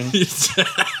position.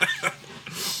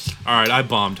 All right, I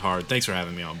bombed hard. Thanks for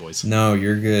having me on, boys. No,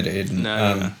 you're good, Aiden.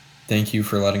 No. Thank you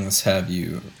for letting us have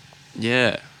you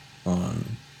Yeah.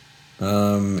 on.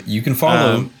 You can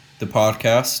follow the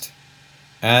podcast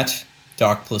at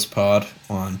DocPlusPod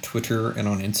on Twitter and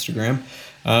on Instagram.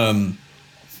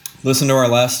 Listen to our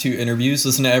last two interviews.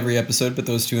 Listen to every episode, but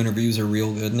those two interviews are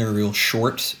real good and they're real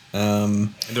short.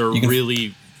 They're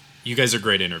really. You guys are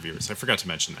great interviewers. I forgot to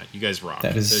mention that. You guys rock.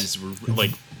 That is-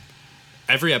 like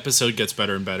every episode gets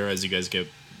better and better as you guys get.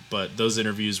 But those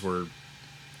interviews were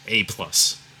A+.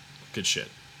 Good shit.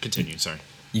 Continue. Sorry.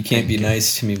 You can't be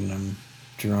nice to me when I'm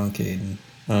drunk, Aiden.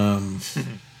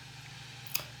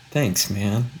 Thanks,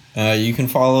 man. You can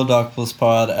follow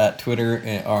DocPlusPod at Twitter.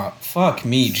 And, fuck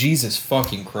me, Jesus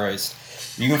fucking Christ.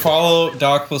 You can follow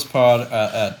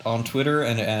DocPlusPod on Twitter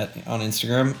and on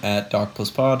Instagram at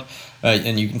DocPlusPod.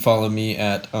 And you can follow me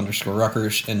at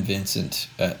 _Ruckers and Vincent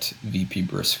at VP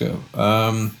Briscoe.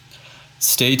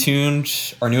 Stay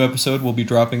tuned. Our new episode will be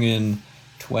dropping in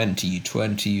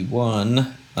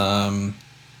 2021.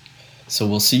 So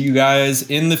we'll see you guys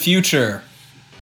in the future.